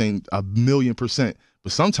appreciate everything 1,000,000%.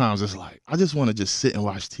 But sometimes it's like, I just want to just sit and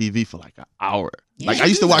watch TV for like an hour. Like, I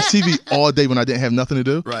used to watch TV all day when I didn't have nothing to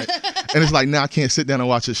do. Right. And it's like, now I can't sit down and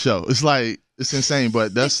watch a show. It's like, it's insane.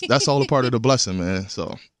 But that's all a part of the blessing, man.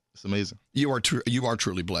 So it's amazing. You are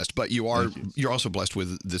truly blessed. But you're also blessed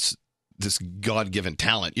with this God-given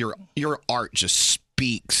talent. Your art just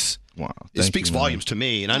speaks. Wow. It speaks volumes to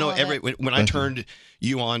me. And I know when I turned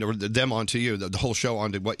you on, or them on to you, the whole show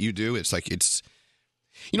onto what you do, it's like, a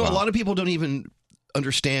lot of people don't even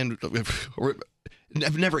understand or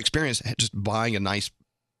have never experienced just buying a nice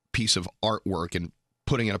piece of artwork and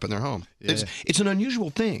putting it up in their home. Yeah. It's an unusual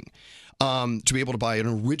thing to be able to buy an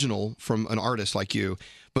original from an artist like you.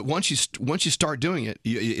 But once you start doing it,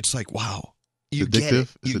 it's like, wow. You addictive. Get it.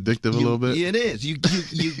 It's addictive a little bit. It is. You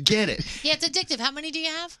get it. Yeah, it's addictive. How many do you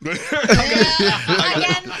have?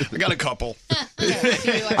 I got a couple.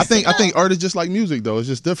 I think art is just like music, though. It's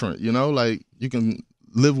just different, Like, you can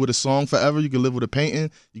live with a song forever. You can live with a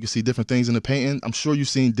painting. You can see different things in the painting. I'm sure you've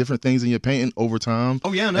seen different things in your painting over time.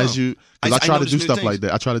 Oh, yeah, no. Because I try to do stuff things. like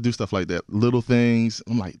that. I try to do stuff like that. Little things.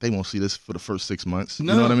 I'm like, they won't see this for the first 6 months.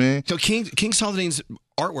 No. You know what I mean? So King Saladin's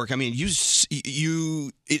artwork, I mean,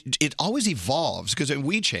 it always evolves because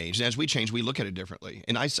we change. And as we change, we look at it differently.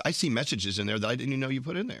 And I see messages in there that I didn't even know you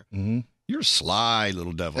put in there. Mm-hmm. You're a sly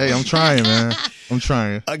little devil. Hey, I'm trying, man. I'm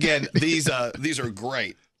trying. Again, these are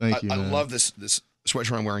great. Thank you, I man. love this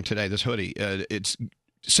sweatshirt I'm wearing today, this hoodie. It's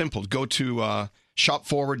simple. Go to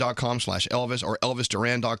shopforward.com/Elvis or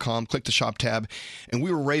elvisduran.com. Click the shop tab. And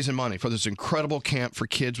we were raising money for this incredible camp for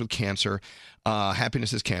kids with cancer.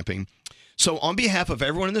 Happiness is Camping. So on behalf of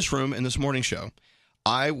everyone in this room in this morning show,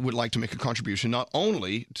 I would like to make a contribution not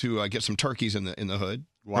only to get some turkeys in the hood.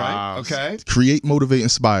 Wow. Right? Okay. Create, motivate,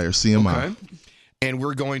 inspire. CMI. Okay. And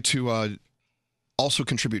we're going to also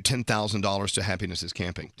contribute $10,000 to Happiness is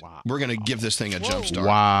Camping. Wow. We're going to give this thing a jump start.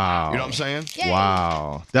 Wow. You know what I'm saying?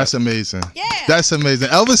 Wow. That's amazing. Yeah. That's amazing.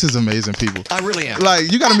 Elvis is amazing, people. I really am.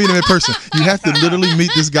 Like, you got to meet him in person. You have to literally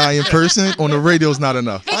meet this guy in person. On the radio's not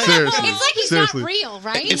enough. Seriously. It's like he's Seriously. not real,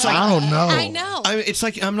 right? It's like, I don't know. I know. It's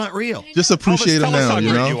like I'm not real. Just appreciate Elvis, him tell us now, how you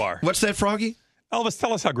great know? you are. What's that, Froggy? Elvis,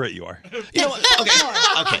 tell us how great you are. You know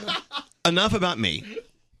what? Okay. Enough about me.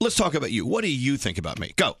 Let's talk about you. What do you think about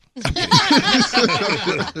me? Go. I'm kidding.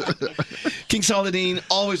 King Saladin,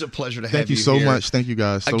 always a pleasure to have you. Thank you so here. much. Thank you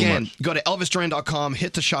guys so Again, much. go to elvisduran.com,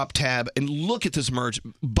 hit the shop tab, and look at this merch.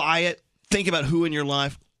 Buy it. Think about who in your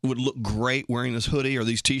life would look great wearing this hoodie or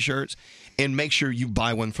these T-shirts, and make sure you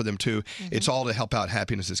buy one for them too. It's all to help out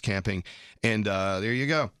Happiness is Camping. And there you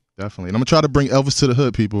go. Definitely. And I'm going to try to bring Elvis to the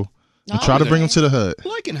hood, people. I'm try to bring him to the hood.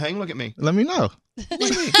 Well, I can hang. Look at me. Let me know.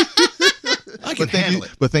 I can handle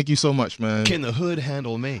it. But thank you so much, man. Can the hood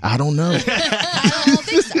handle me? I don't know.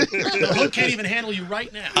 The hood can't even handle you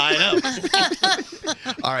right now. I know.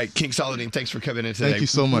 All right, King Saladin, thanks for coming in today. Thank you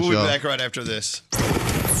so much, We'll be y'all. back right after this.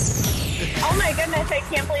 Oh my goodness, I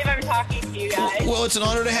can't believe I'm talking to you guys. Well, it's an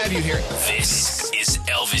honor to have you here. This is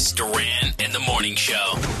Elvis Duran and the Morning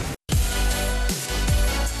Show.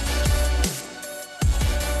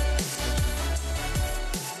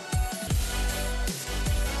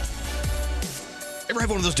 Ever have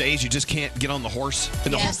one of those days you just can't get on the horse,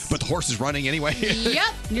 and but the horse is running anyway? Yep.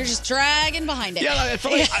 You're just dragging behind it. Yeah, I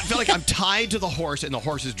feel like I'm tied to the horse, and the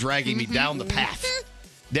horse is dragging me down the path,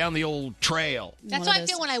 down the old trail. That's how I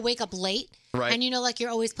feel when I wake up late. Right. And like you're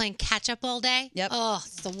always playing catch up all day. Yep. Oh,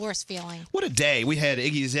 it's the worst feeling. What a day. We had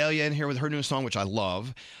Iggy Azalea in here with her new song, which I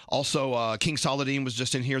love. Also, King Saladin was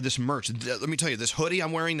just in here. This merch. Let me tell you, this hoodie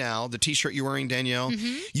I'm wearing now, the T-shirt you're wearing, Danielle,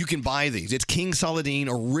 you can buy these. It's King Saladin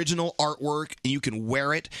original artwork, and you can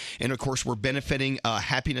wear it. And, of course, we're benefiting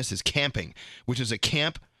Happiness is Camping, which is a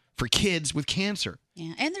camp for kids with cancer.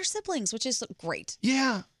 Yeah, and their siblings, which is great.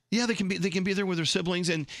 Yeah. Yeah, they can be there with their siblings,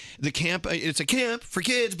 and the camp. It's a camp for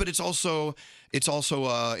kids, but it's also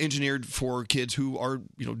engineered for kids who are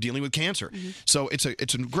dealing with cancer. So it's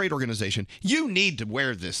a great organization. You need to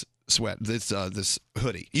wear this this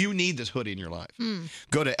hoodie. You need this hoodie in your life.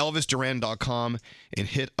 Go to elvisduran.com and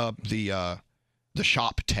hit up the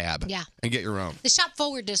shop tab. Yeah. And get your own. The Shop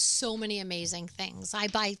Forward does so many amazing things. I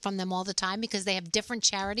buy from them all the time because they have different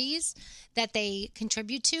charities that they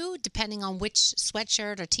contribute to depending on which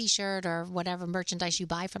sweatshirt or T-shirt or whatever merchandise you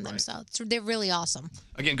buy from them. So they're really awesome.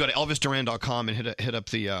 Again, go to elvisduran.com and hit up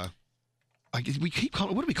the we keep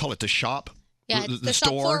calling it, what do we call it? The shop? Yeah, the Shop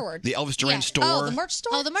store, Forward. the Elvis Duran store. Oh, the merch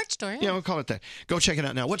store. Oh, the merch store. Yeah, we'll call it that. Go check it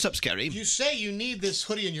out now. What's up, Scary? If you say you need this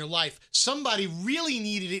hoodie in your life, somebody really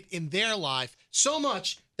needed it in their life so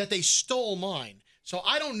much that they stole mine. So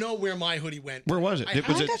I don't know where my hoodie went. Where was it? I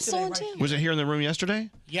got stolen too. Was it here in the room yesterday?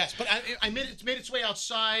 Yes, but it's made its way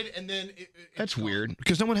outside, and then That's weird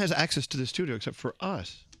because no one has access to the studio except for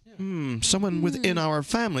us. Someone within our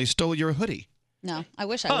family stole your hoodie. No, I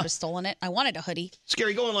wish I would have stolen it. I wanted a hoodie.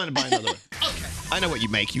 Scary, go online and buy another one. Okay. I know what you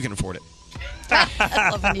make. You can afford it. I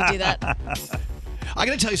love when you do that. I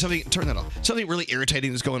got to tell you something. Turn that off. Something really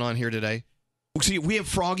irritating is going on here today. See, we have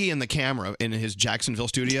Froggy in the camera in his Jacksonville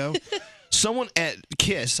studio. Someone at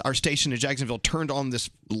KISS, our station in Jacksonville, turned on this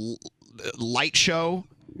light show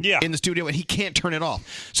in the studio, and he can't turn it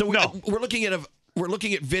off. So we're looking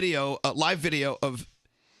at video, live video of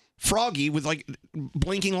Froggy with like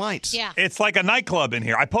blinking lights. Yeah. It's like a nightclub in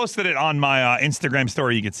here. I posted it on my Instagram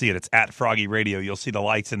story. You can see it. It's at Froggy Radio. You'll see the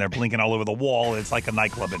lights in there blinking all over the wall. It's like a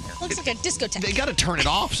nightclub in here. Looks like a discotheque. They got to turn it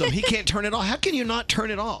off, so he can't turn it off. How can you not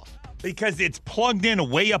turn it off? Because it's plugged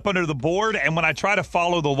in way up under the board, and when I try to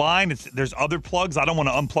follow the line, there's other plugs. I don't want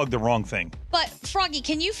to unplug the wrong thing. But, Froggy,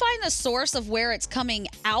 can you find the source of where it's coming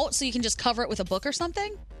out so you can just cover it with a book or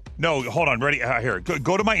something? No, hold on. Ready? Here.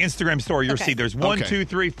 Go to my Instagram story. You'll see there's 1, 2,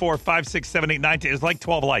 3, 4, 5, 6, 7, 8, 9, 10. It's like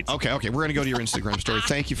 12 lights. Okay. We're going to go to your Instagram story.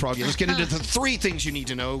 Thank you, Froggy. Let's get into the 3 things you need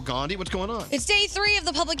to know. Gandhi, what's going on? It's day 3 of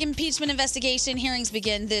the public impeachment investigation. Hearings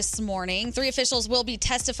begin this morning. 3 officials will be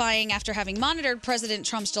testifying after having monitored President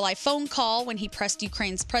Trump's July phone call when he pressed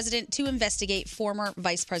Ukraine's president to investigate former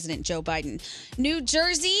Vice President Joe Biden. New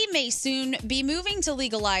Jersey may soon be moving to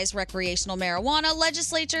legalize recreational marijuana.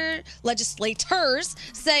 Legislators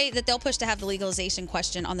say that they'll push to have the legalization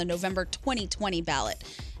question on the November 2020 ballot.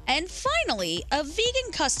 And finally, a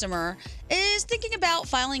vegan customer is thinking about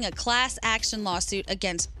filing a class action lawsuit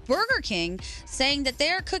against Burger King, saying that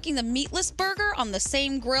they're cooking the meatless burger on the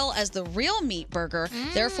same grill as the real meat burger.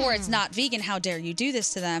 Therefore, it's not vegan. How dare you do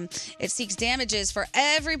this to them? It seeks damages for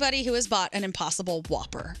everybody who has bought an Impossible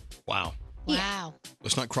Whopper. Wow. Wow.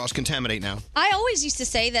 Let's not cross-contaminate now. I always used to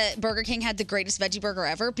say that Burger King had the greatest veggie burger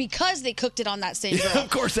ever because they cooked it on that same grill. Of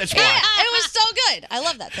course, that's why. Yeah, it was so good. I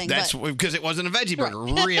love that thing. That's because it wasn't a veggie burger,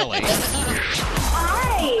 really.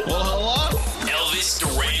 Hi. Well, hello. Elvis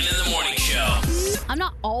Duran in the Morning Show. I'm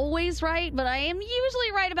not always right, but I am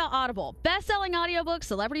usually right about Audible. Best-selling audiobooks,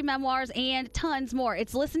 celebrity memoirs, and tons more.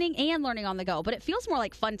 It's listening and learning on the go, but it feels more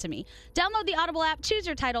like fun to me. Download the Audible app, choose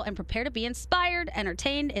your title, and prepare to be inspired,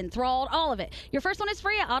 entertained, enthralled, all of it. Your first one is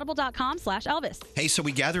free at audible.com/Elvis. Hey, so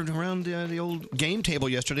we gathered around the old game table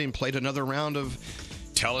yesterday and played another round of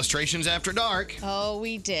Telestrations After Dark. Oh,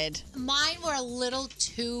 we did. Mine were a little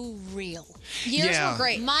too real. Yours were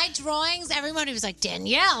great. My drawings, everybody was like,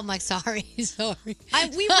 Danielle. I'm like, sorry. We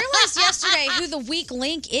realized yesterday who the weak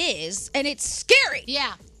link is, and it's Scary.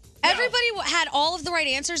 Yeah. Everybody had all of the right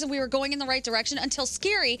answers, and we were going in the right direction until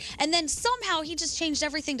Scary, and then somehow he just changed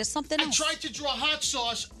everything to something else. I tried to draw hot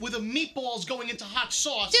sauce with a meatballs going into hot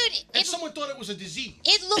sauce. Dude, and someone thought it was a disease.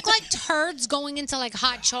 It looked like turds going into like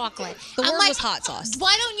hot chocolate. The word like, was hot sauce.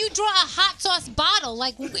 Why don't you draw a hot sauce bottle?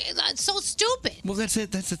 Like, it's so stupid. Well, that's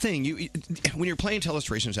it. That's the thing. When you're playing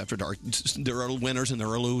Telestrations After Dark, there are winners and there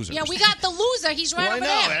are losers. Yeah, we got the loser. He's right over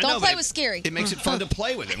there. Don't play with Scary. It makes it fun to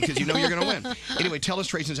play with him because you know you're going to win. Anyway,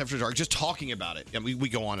 Telestrations After Dark, just talking about it. And we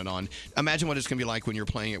go on and on. Imagine what it's going to be like when you're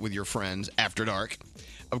playing it with your friends after dark.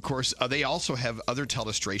 Of course, they also have other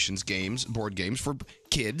Telestrations games, board games for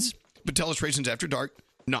kids, but Telestrations After Dark,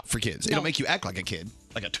 not for kids. It'll make you act like a kid,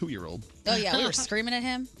 like a 2-year-old. Oh, yeah, we were screaming at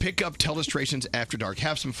him. Pick up Telestrations After Dark.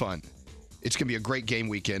 Have some fun. It's going to be a great game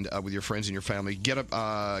weekend with your friends and your family. Get, of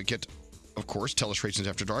course, Telestrations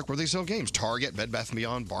After Dark, where they sell games. Target, Bed Bath &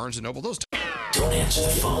 Beyond, Barnes & Noble, those. Don't answer the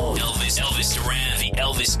phone. Elvis Duran, the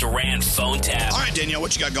Elvis Duran phone tap. All right, Danielle,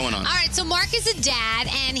 what you got going on? All right, so Mark is a dad,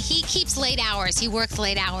 and he keeps late hours. He works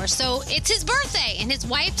late hours. So it's his birthday, and his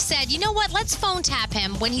wife said, you know what, let's phone tap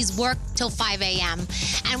him when he's worked till 5 a.m.,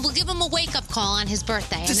 and we'll give him a wake-up call on his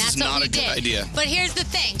birthday. And that's what we did. Idea. But here's the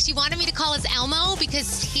thing. She wanted me to call us Elmo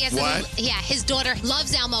because he has his daughter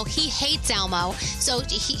loves Elmo. He hates Elmo. So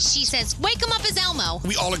she says, wake him up as Elmo.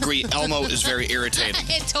 We all agree Elmo is very irritating.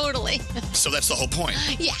 Totally. So that's the whole point.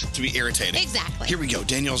 Yeah. To be irritating. Exactly. Here we go.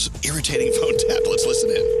 Danielle's irritating phone tap. Let's listen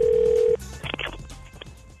in.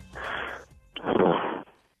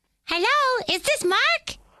 Hello, is this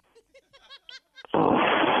Mark?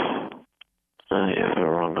 Yeah, the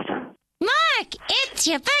wrong number. Mark, it's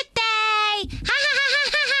your birthday! Ha ha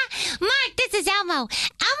ha ha ha! Mark, this is Elmo.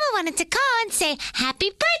 Elmo wanted to call and say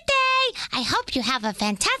happy birthday! I hope you have a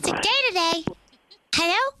fantastic day today.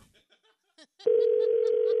 Hello?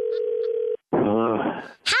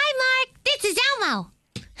 Hi, Mark. This is Elmo.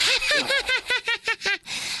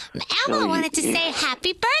 Elmo wanted to say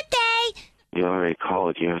happy birthday. You already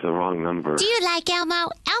called. You have the wrong number. Do you like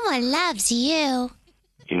Elmo? Elmo loves you.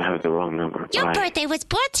 You have the wrong number. Your Bye. birthday was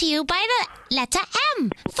brought to you by the letter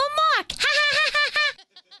M for Mark.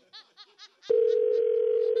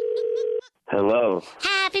 Hello.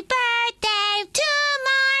 Happy birthday to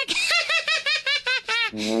Mark.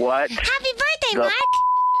 What? Happy birthday, Mark.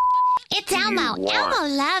 It's Elmo. want? Elmo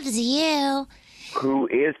loves you. Who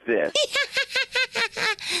is this?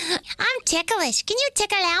 I'm ticklish. Can you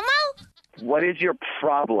tickle Elmo? What is your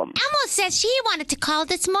problem? Elmo says she wanted to call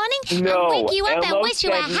this morning No. and wake you up Elmo and wish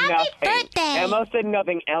you a said happy nothing. birthday. Elmo said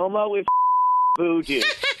nothing. Elmo is voodoo.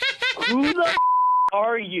 Who the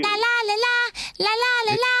are you? La la la la la la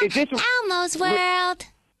la la. Is this Elmo's world.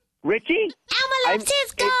 Richie? Elmo loves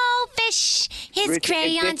his goldfish, his Richie,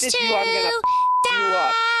 crayons if this too. is you, I'm gonna you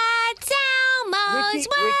up. That's Elmo's Richie,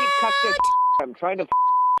 world. Richie, cut this. I'm trying to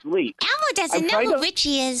sleep. Elmo doesn't know who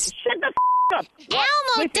Richie is. Shut the up.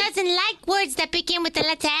 Elmo doesn't like words that begin with the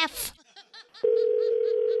letter F.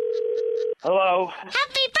 Hello.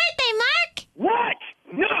 Happy birthday, Mark. What?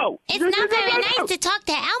 No. It's not very nice to talk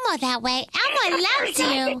to Elmo that way. Elmo loves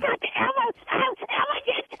you.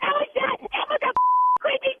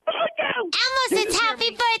 Elmo says happy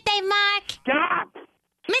birthday, Mark. Stop.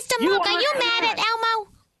 Mr. Mark, are you mad at Elmo?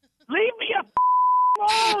 Leave me alone.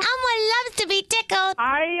 Elmo loves to be tickled.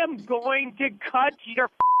 I am going to cut your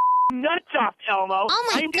nuts off, Elmo.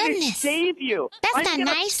 Oh, my I'm going to goodness. save you. That's I'm not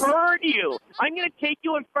gonna nice. burn you. I'm going to take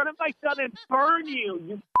you in front of my son and burn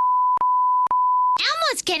you.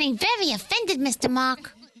 Elmo's getting very offended, Mr.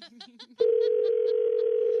 Mark.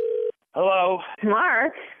 Hello?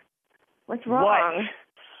 Mark, what's wrong? What?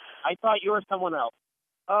 I thought you were someone else.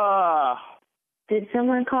 Did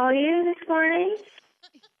someone call you this morning?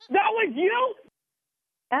 That was you?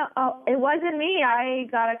 Oh, it wasn't me. I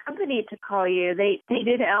got a company to call you. They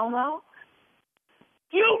did Elmo?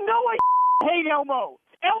 You know I hate Elmo.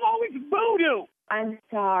 Elmo is voodoo. I'm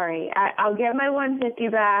sorry. I'll get my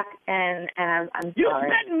 $150 back, and I'm You sorry.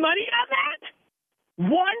 spent money on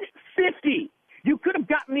that? $150. You could have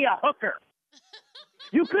gotten me a hooker.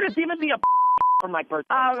 You could have given me a for my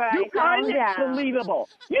birthday. All right, you calm down. Unbelievable.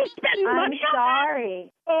 You spent money on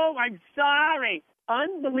sorry. that? Oh, I'm sorry.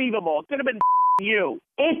 Unbelievable. It could have been you.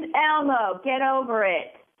 It's Elmo. Get over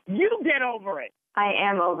it. You get over it. I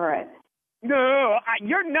am over it. No,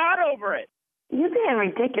 you're not over it. You're being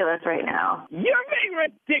ridiculous right now. You're being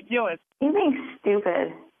ridiculous. You're being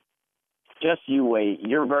stupid. Just you wait.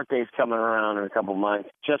 Your birthday's coming around in a couple months.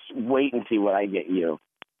 Just wait and see what I get you.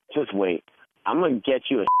 Just wait. I'm going to get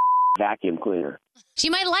you a vacuum cleaner. She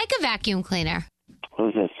might like a vacuum cleaner.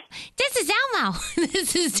 Who's this? This is Elmo.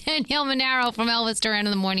 This is Danielle Monaro from Elvis Duran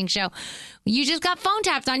in the Morning Show. You just got phone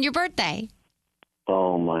tapped on your birthday.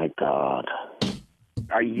 Oh, my God.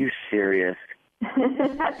 Are you serious?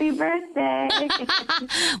 Happy birthday.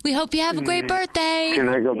 We hope you have a great birthday. Can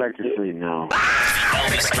I go back to sleep now?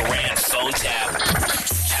 Elvis Duran phone tap.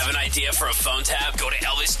 Have an idea for a phone tap? Go to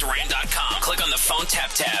ElvisDuran.com. Click on the phone tap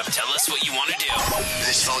tab. Tell us what you want to do.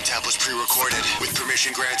 This phone tap was pre-recorded with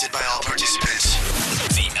permission granted by all participants.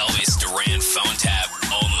 The Elvis Duran phone tap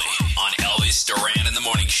only on Elvis Duran in the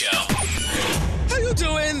Morning Show. How you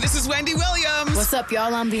doing? This is Wendy Williams. What's up,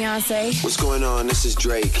 y'all? I'm Beyonce. What's going on? This is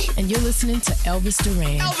Drake. And you're listening to Elvis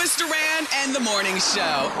Duran. Elvis Duran and the Morning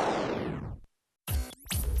Show.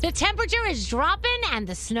 The temperature is dropping and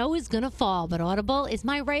the snow is going to fall, but Audible is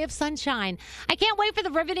my ray of sunshine. I can't wait for the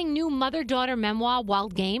riveting new mother-daughter memoir,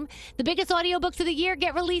 Wild Game. The biggest audiobooks of the year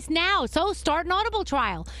get released now, so start an Audible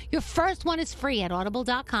trial. Your first one is free at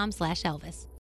audible.com/Elvis.